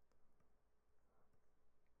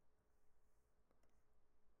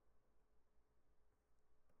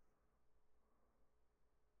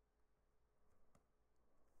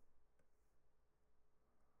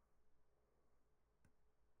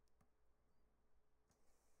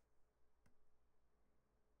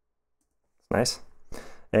 Nice.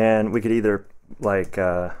 And we could either like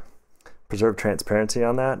preserve transparency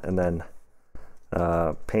on that and then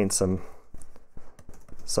paint some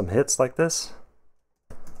hits like this,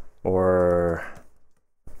 or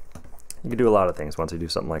you can do a lot of things once you do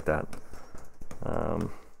something like that.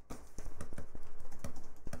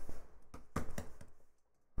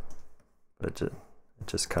 But it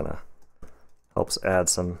just kind of helps add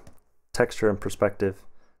some texture and perspective.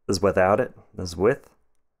 This is without it. This is with,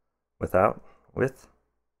 without, with.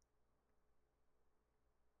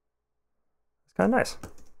 It's kind of nice.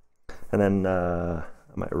 And then I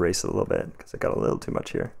might erase it a little bit because I got a little too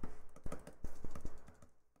much here.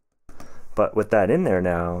 But with that in there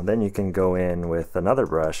now, then you can go in with another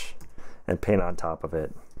brush and paint on top of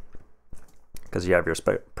it because you have your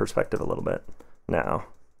perspective a little bit now,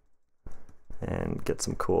 and get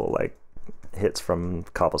some cool like hits from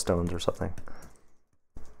cobblestones or something.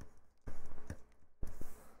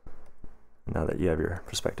 Now that you have your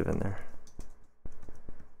perspective in there.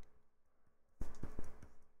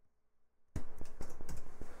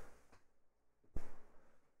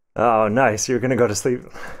 Oh, nice. You're gonna go to sleep.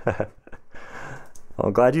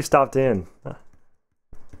 I'm glad you stopped in.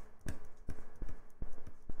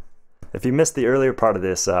 If you missed the earlier part of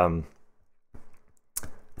this, you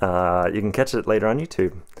can catch it later on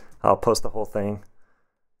YouTube. I'll post the whole thing,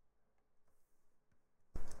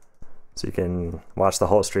 so you can watch the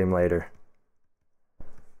whole stream later.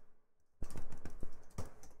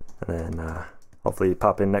 And then hopefully you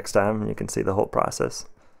pop in next time and you can see the whole process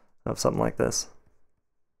of something like this.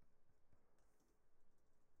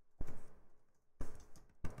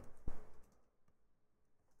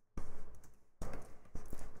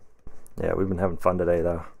 Yeah, we've been having fun today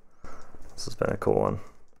though. This has been a cool one.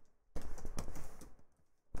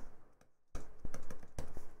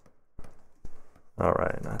 All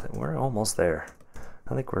right, I think we're almost there.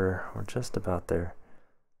 I think we're just about there.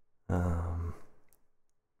 We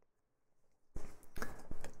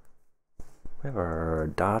have our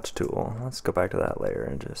dodge tool. Let's go back to that layer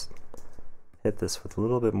and just hit this with a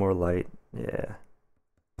little bit more light. Yeah.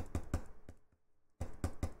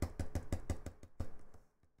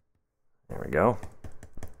 There we go.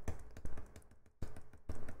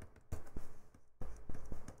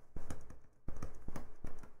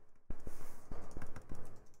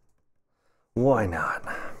 Why not?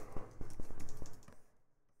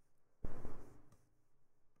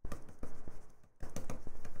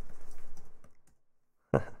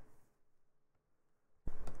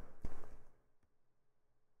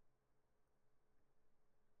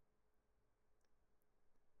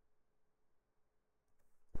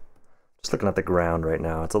 Just looking at the ground right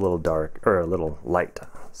now, it's a little dark, or a little light,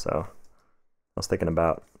 so I was thinking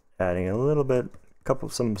about adding a little bit,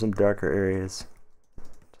 some darker areas,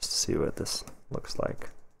 just to see what this looks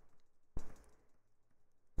like.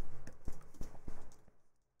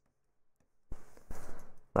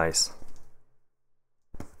 Nice.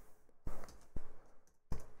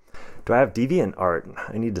 Do I have deviant art?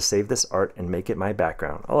 I need to save this art and make it my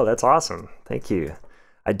background. Oh, that's awesome. Thank you.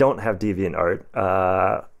 I don't have deviant art.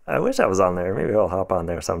 I wish I was on there. Maybe I'll hop on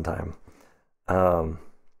there sometime. Go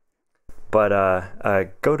to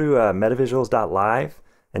metavisuals.live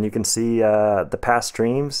and you can see the past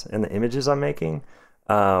streams and the images I'm making.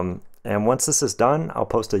 And once this is done, I'll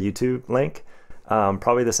post a YouTube link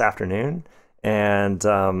probably this afternoon, and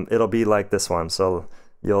it'll be like this one. So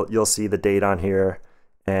you'll see the date on here,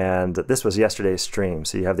 and this was yesterday's stream.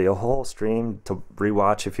 So you have the whole stream to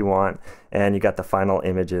rewatch if you want, and you got the final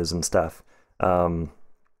images and stuff.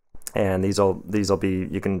 And these'll be,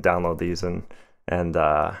 you can download these and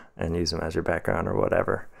use them as your background or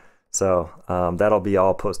whatever. So that'll be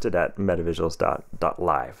all posted at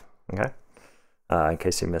metavisuals.live. Okay, in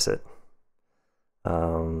case you miss it.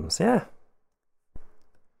 So yeah,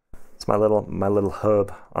 it's my little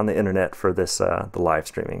hub on the internet for this the live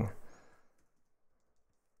streaming.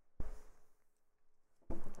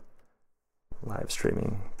 Live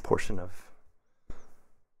streaming portion of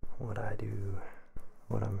what I do,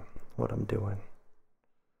 what I'm doing.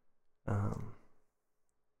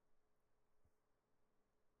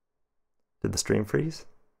 Did the stream freeze?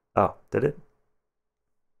 Oh, did it?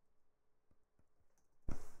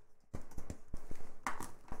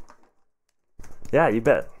 Yeah, you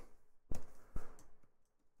bet.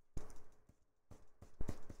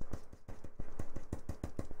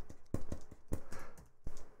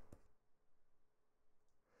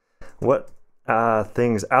 What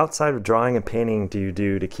things outside of drawing and painting do you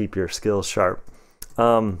do to keep your skills sharp?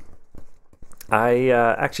 I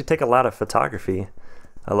actually take a lot of photography.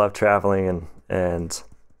 I love traveling and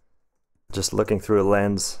just looking through a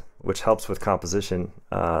lens, which helps with composition,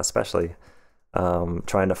 especially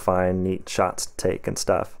trying to find neat shots to take and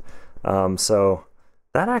stuff. So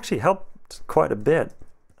that actually helped quite a bit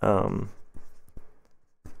for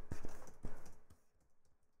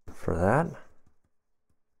that.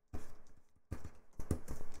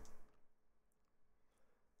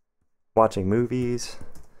 Watching movies,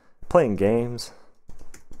 playing games.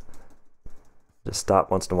 Just stop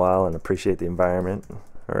once in a while and appreciate the environment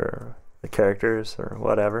or the characters or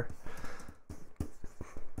whatever.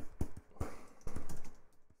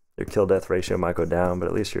 Your kill death ratio might go down, but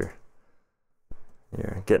at least you're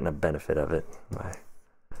getting a benefit of it by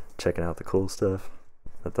checking out the cool stuff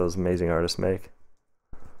that those amazing artists make.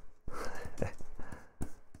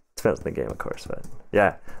 Depends on the game, of course, but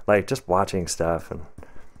yeah, like just watching stuff and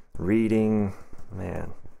reading,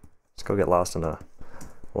 man. Just go get lost in a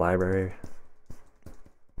library.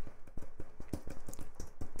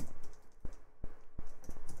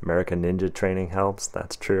 American Ninja training helps,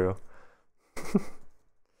 that's true.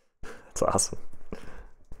 That's awesome.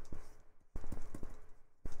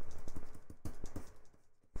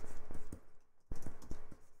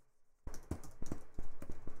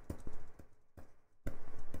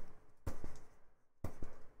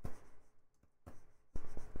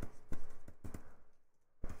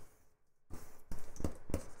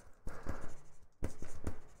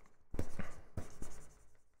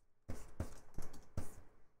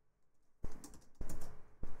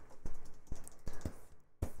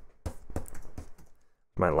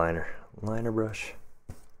 My liner brush.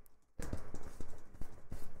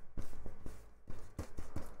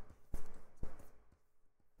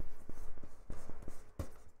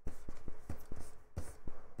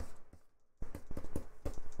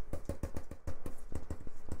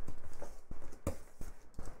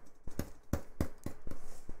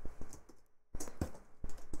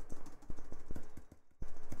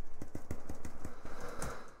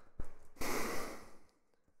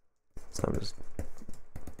 So I'm just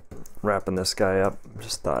wrapping this guy up.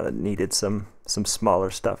 Just thought it needed some smaller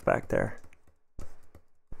stuff back there.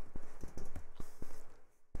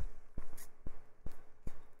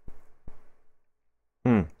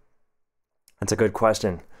 That's a good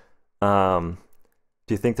question. Do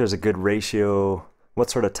you think there's a good ratio? What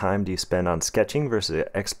sort of time do you spend on sketching versus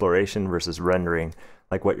exploration versus rendering,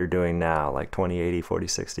 like what you're doing now, like 2080,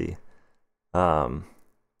 4060? Oh,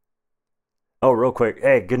 real quick.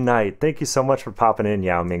 Hey, good night. Thank you so much for popping in,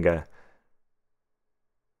 Yao Minga.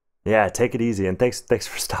 Yeah, take it easy, and thanks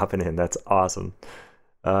for stopping in. That's awesome.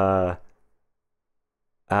 So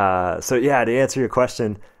yeah, to answer your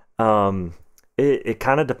question, it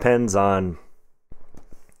kind of depends on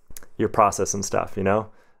your process and stuff, you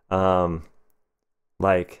know?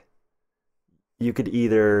 Like you could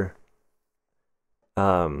either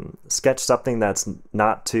sketch something that's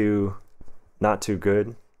not too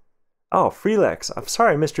good. Oh, Freelex, I'm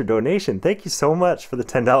sorry I missed your donation. Thank you so much for the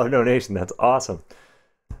 $10 donation. That's awesome.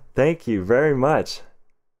 Thank you very much.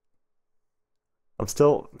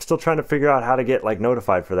 still trying to figure out how to get like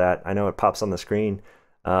notified for that. I know it pops on the screen,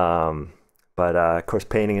 but of course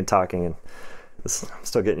painting and talking, and I'm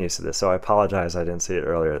still getting used to this. So I apologize I didn't see it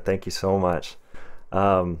earlier. Thank you so much.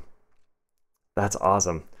 That's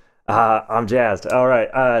awesome. I'm jazzed. All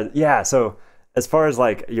right. Yeah. So as far as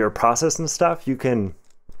like your process and stuff, you can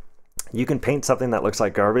paint something that looks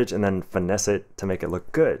like garbage and then finesse it to make it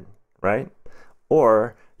look good, right?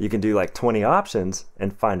 Or you can do like 20 options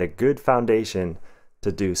and find a good foundation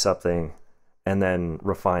to do something and then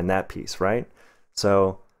refine that piece, right?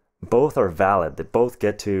 So both are valid. They both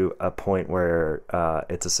get to a point where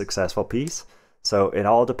it's a successful piece. So it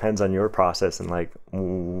all depends on your process and like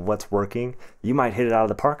what's working. You might hit it out of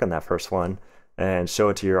the park on that first one and show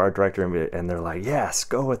it to your art director and they're like, yes,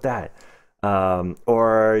 go with that.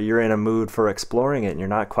 Or you're in a mood for exploring it and you're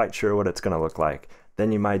not quite sure what it's going to look like.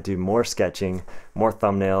 Then you might do more sketching, more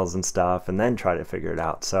thumbnails and stuff, and then try to figure it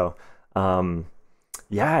out. So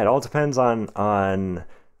yeah, it all depends on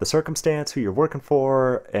the circumstance, who you're working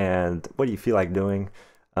for, and what you feel like doing,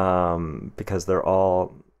 because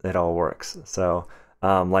it all works. So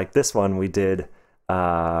like this one, we did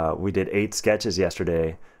 8 sketches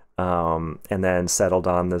yesterday, and then settled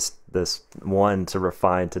on this one to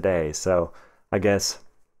refine today. So I guess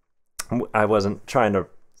I wasn't trying to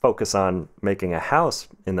focus on making a house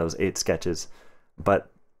in those 8 sketches,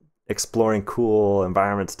 but exploring cool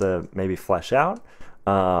environments to maybe flesh out.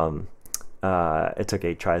 It took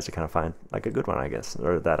 8 tries to kind of find like a good one, I guess,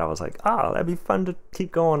 or that I was like, that'd be fun to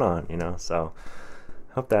keep going on, you know? So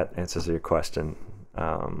hope that answers your question.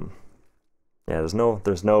 Yeah, there's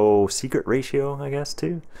no secret ratio, I guess,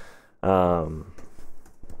 too. It's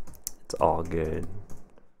all good.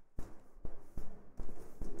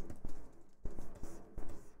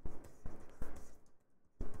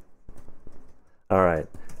 All right,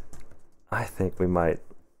 I think we might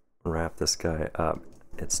wrap this guy up.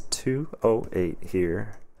 It's 2:08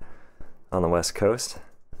 here on the West Coast.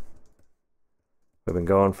 We've been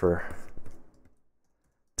going for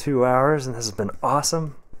 2 hours and this has been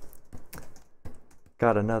awesome.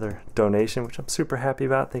 Got another donation, which I'm super happy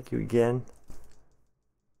about. Thank you again.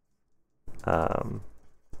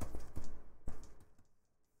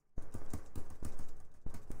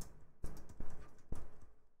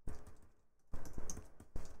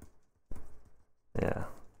 Yeah.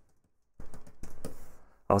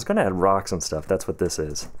 I was gonna add rocks and stuff. That's what this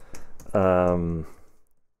is. Let's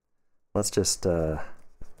just get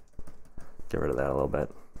rid of that a little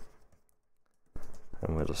bit.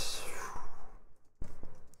 And we'll just...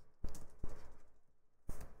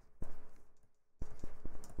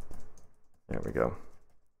 There we go.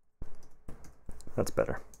 That's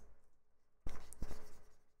better.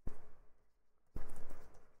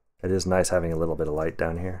 It is nice having a little bit of light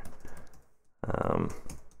down here.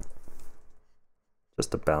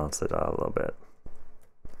 Just to balance it out a little bit.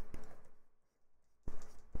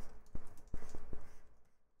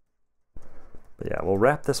 But yeah, we'll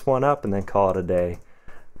wrap this one up and then call it a day.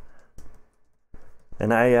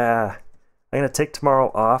 And I'm gonna take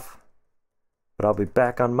tomorrow off, but I'll be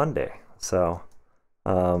back on Monday. So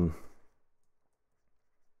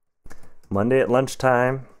Monday at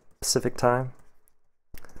lunchtime, Pacific time.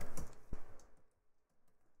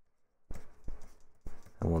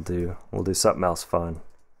 And we'll do something else fun.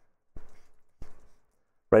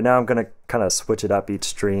 Right now I'm gonna kind of switch it up each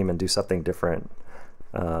stream and do something different.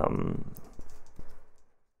 And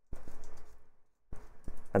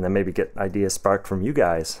then maybe get ideas sparked from you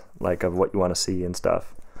guys, like of what you want to see and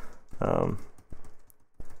stuff.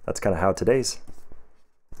 That's kind of how today's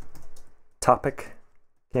topic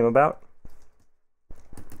came about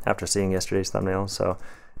after seeing yesterday's thumbnail. So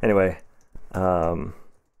anyway, I'm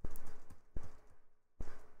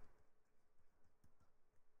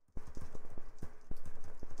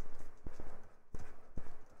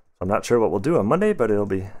not sure what we'll do on Monday, but it'll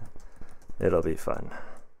be fun.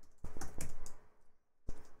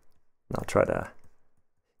 I'll try to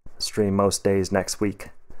stream most days next week,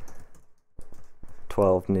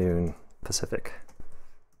 12 noon Pacific.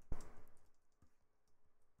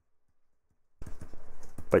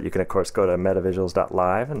 But you can of course go to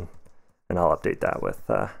metavisuals.live and I'll update that with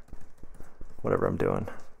whatever I'm doing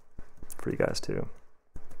for you guys too.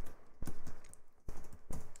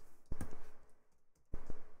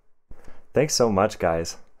 Thanks so much,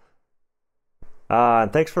 guys.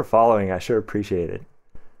 And thanks for following. I sure appreciate it.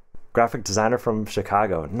 Graphic designer from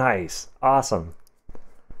Chicago. Nice. Awesome.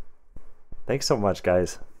 Thanks so much,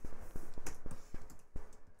 guys.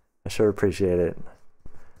 I sure appreciate it.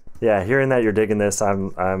 Yeah, hearing that you're digging this,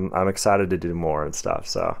 I'm excited to do more and stuff.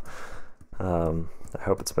 So I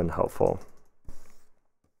hope it's been helpful.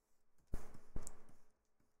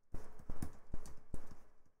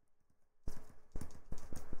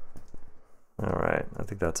 All right, I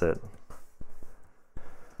think that's it.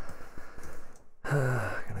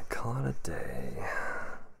 Gonna call it a day.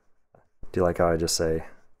 Do you like how I just say,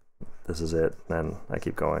 this is it, and I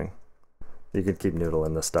keep going? You could keep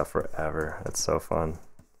noodling this stuff forever. It's so fun.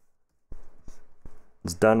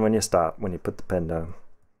 It's done when you stop, when you put the pen down.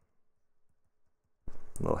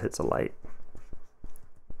 Little hits of light.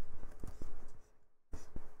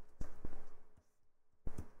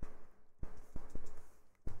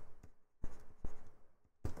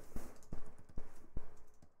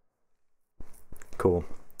 Cool.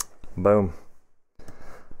 Boom.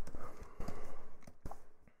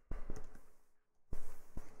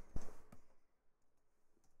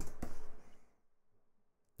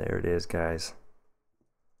 There it is, guys.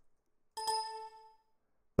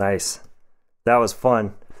 Nice. That was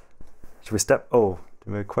fun. Should we step? Oh,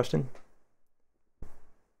 do we have a question?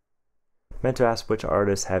 Meant to ask which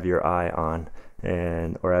artists have your eye on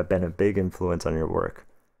and or have been a big influence on your work.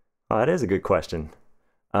 Oh, that is a good question.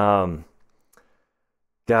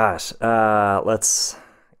 Gosh, I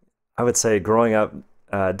would say growing up,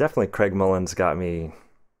 definitely Craig Mullins got me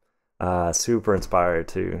super inspired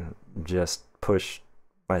to just push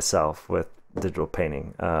myself with digital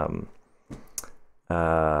painting.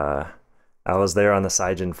 I was there on the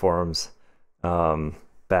Seigen forums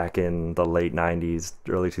back in the late 90s,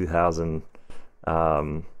 early 2000,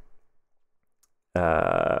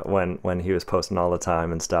 when he was posting all the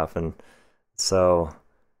time and stuff. And so,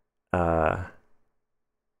 yeah,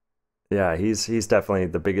 he's definitely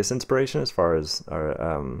the biggest inspiration as far as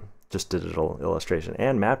our, just digital illustration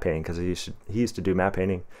and matte painting, because he used to do matte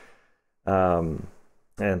painting. And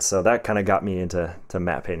so that kind of got me into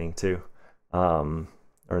matte painting too. Or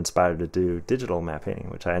inspired to do digital matte painting,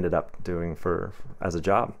 which I ended up doing as a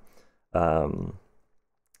job. So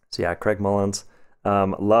yeah, Craig Mullins.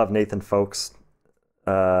 Love Nathan Folks.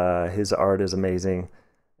 His art is amazing.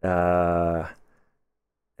 And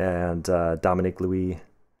Dominique Louis.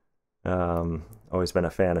 Always been a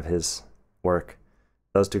fan of his work.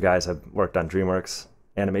 Those two guys have worked on DreamWorks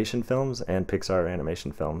animation films and Pixar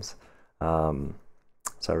animation films. So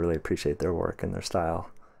I really appreciate their work and their style.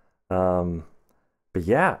 But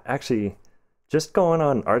yeah, actually, just going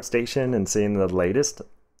on ArtStation and seeing the latest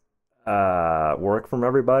work from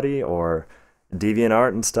everybody, or DeviantArt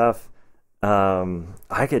and stuff,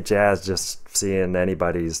 I get jazzed just seeing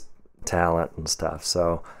anybody's talent and stuff.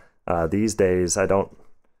 So these days, I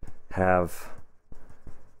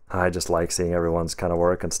just like seeing everyone's kind of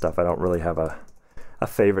work and stuff. I don't really have a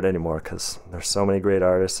favorite anymore, because there's so many great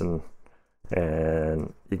artists, and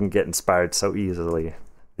you can get inspired so easily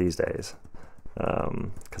these days.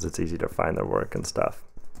 Because it's easy to find their work and stuff.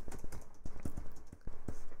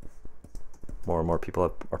 More and more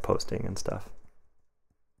people are posting and stuff.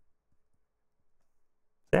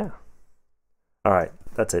 Yeah. All right,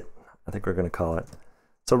 that's it. I think we're going to call it.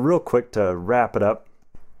 So real quick to wrap it up.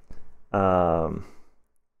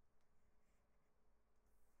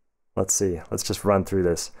 Let's see. Let's just run through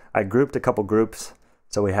this. I grouped a couple groups,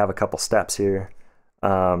 so we have a couple steps here.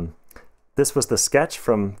 This was the sketch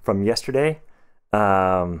from yesterday.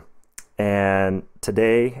 And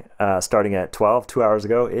today, starting at 12, 2 hours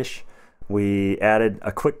ago-ish, we added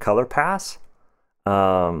a quick color pass.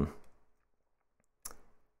 And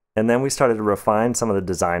then we started to refine some of the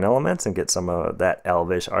design elements and get some of that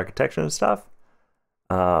Elvish architecture and stuff.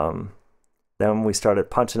 Then we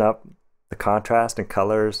started punching up the contrast and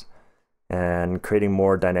colors and creating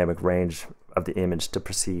more dynamic range of the image to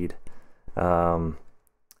proceed. Then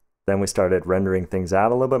we started rendering things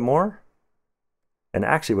out a little bit more. And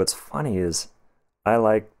actually what's funny is I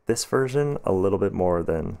like this version a little bit more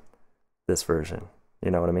than this version.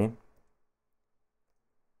 You know what I mean?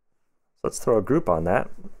 Let's throw a group on that.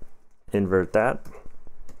 Invert that.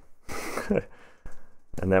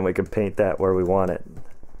 And then we can paint that where we want it.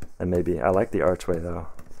 And maybe, I like the archway though.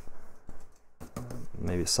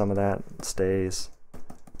 Maybe some of that stays.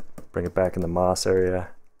 Bring it back in the moss area.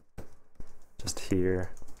 Just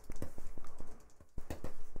here.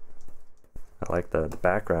 I like the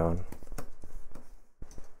background.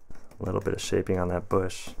 A little bit of shaping on that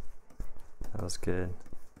bush. That was good.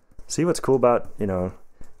 See what's cool about, you know,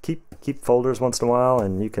 keep folders once in a while,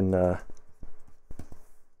 and you can do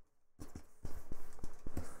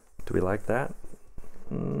we like that?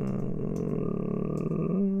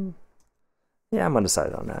 Yeah, I'm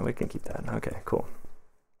undecided on that. We can keep that. Okay, cool.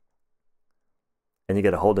 And you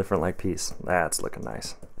get a whole different like piece. That's looking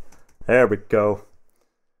nice. There we go.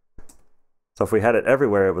 So if we had it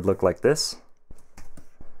everywhere, it would look like this.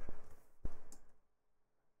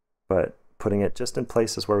 But putting it just in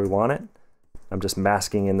places where we want it, I'm just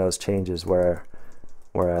masking in those changes where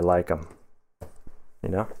I like them. you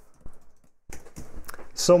know?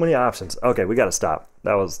 So many options. Okay, we got to stop.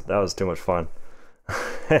 That was too much fun.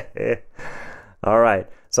 All right,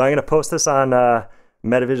 so I'm going to post this on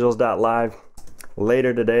metavisuals.live.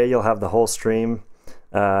 Later today, you'll have the whole stream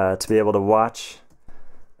to be able to watch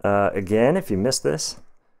again if you missed this.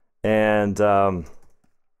 And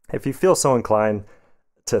if you feel so inclined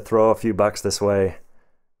to throw a few bucks this way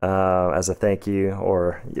as a thank you,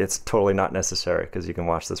 or it's totally not necessary because you can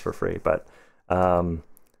watch this for free. But I'm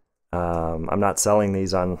not selling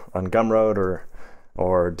these on Gumroad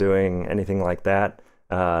or doing anything like that.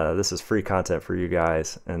 This is free content for you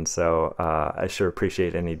guys, and so I sure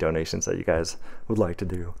appreciate any donations that you guys would like to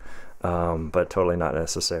do, but totally not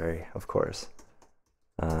necessary, of course.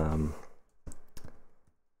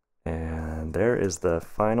 And there is the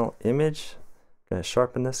final image. Gonna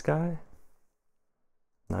sharpen this guy.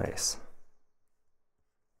 Nice.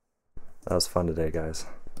 That was fun today, guys.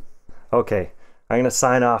 Okay, I'm gonna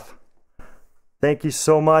sign off. Thank you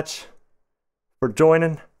so much for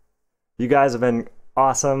joining. You guys have been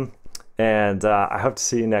awesome, and I hope to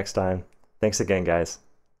see you next time. Thanks again, guys.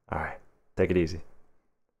 All right, take it easy.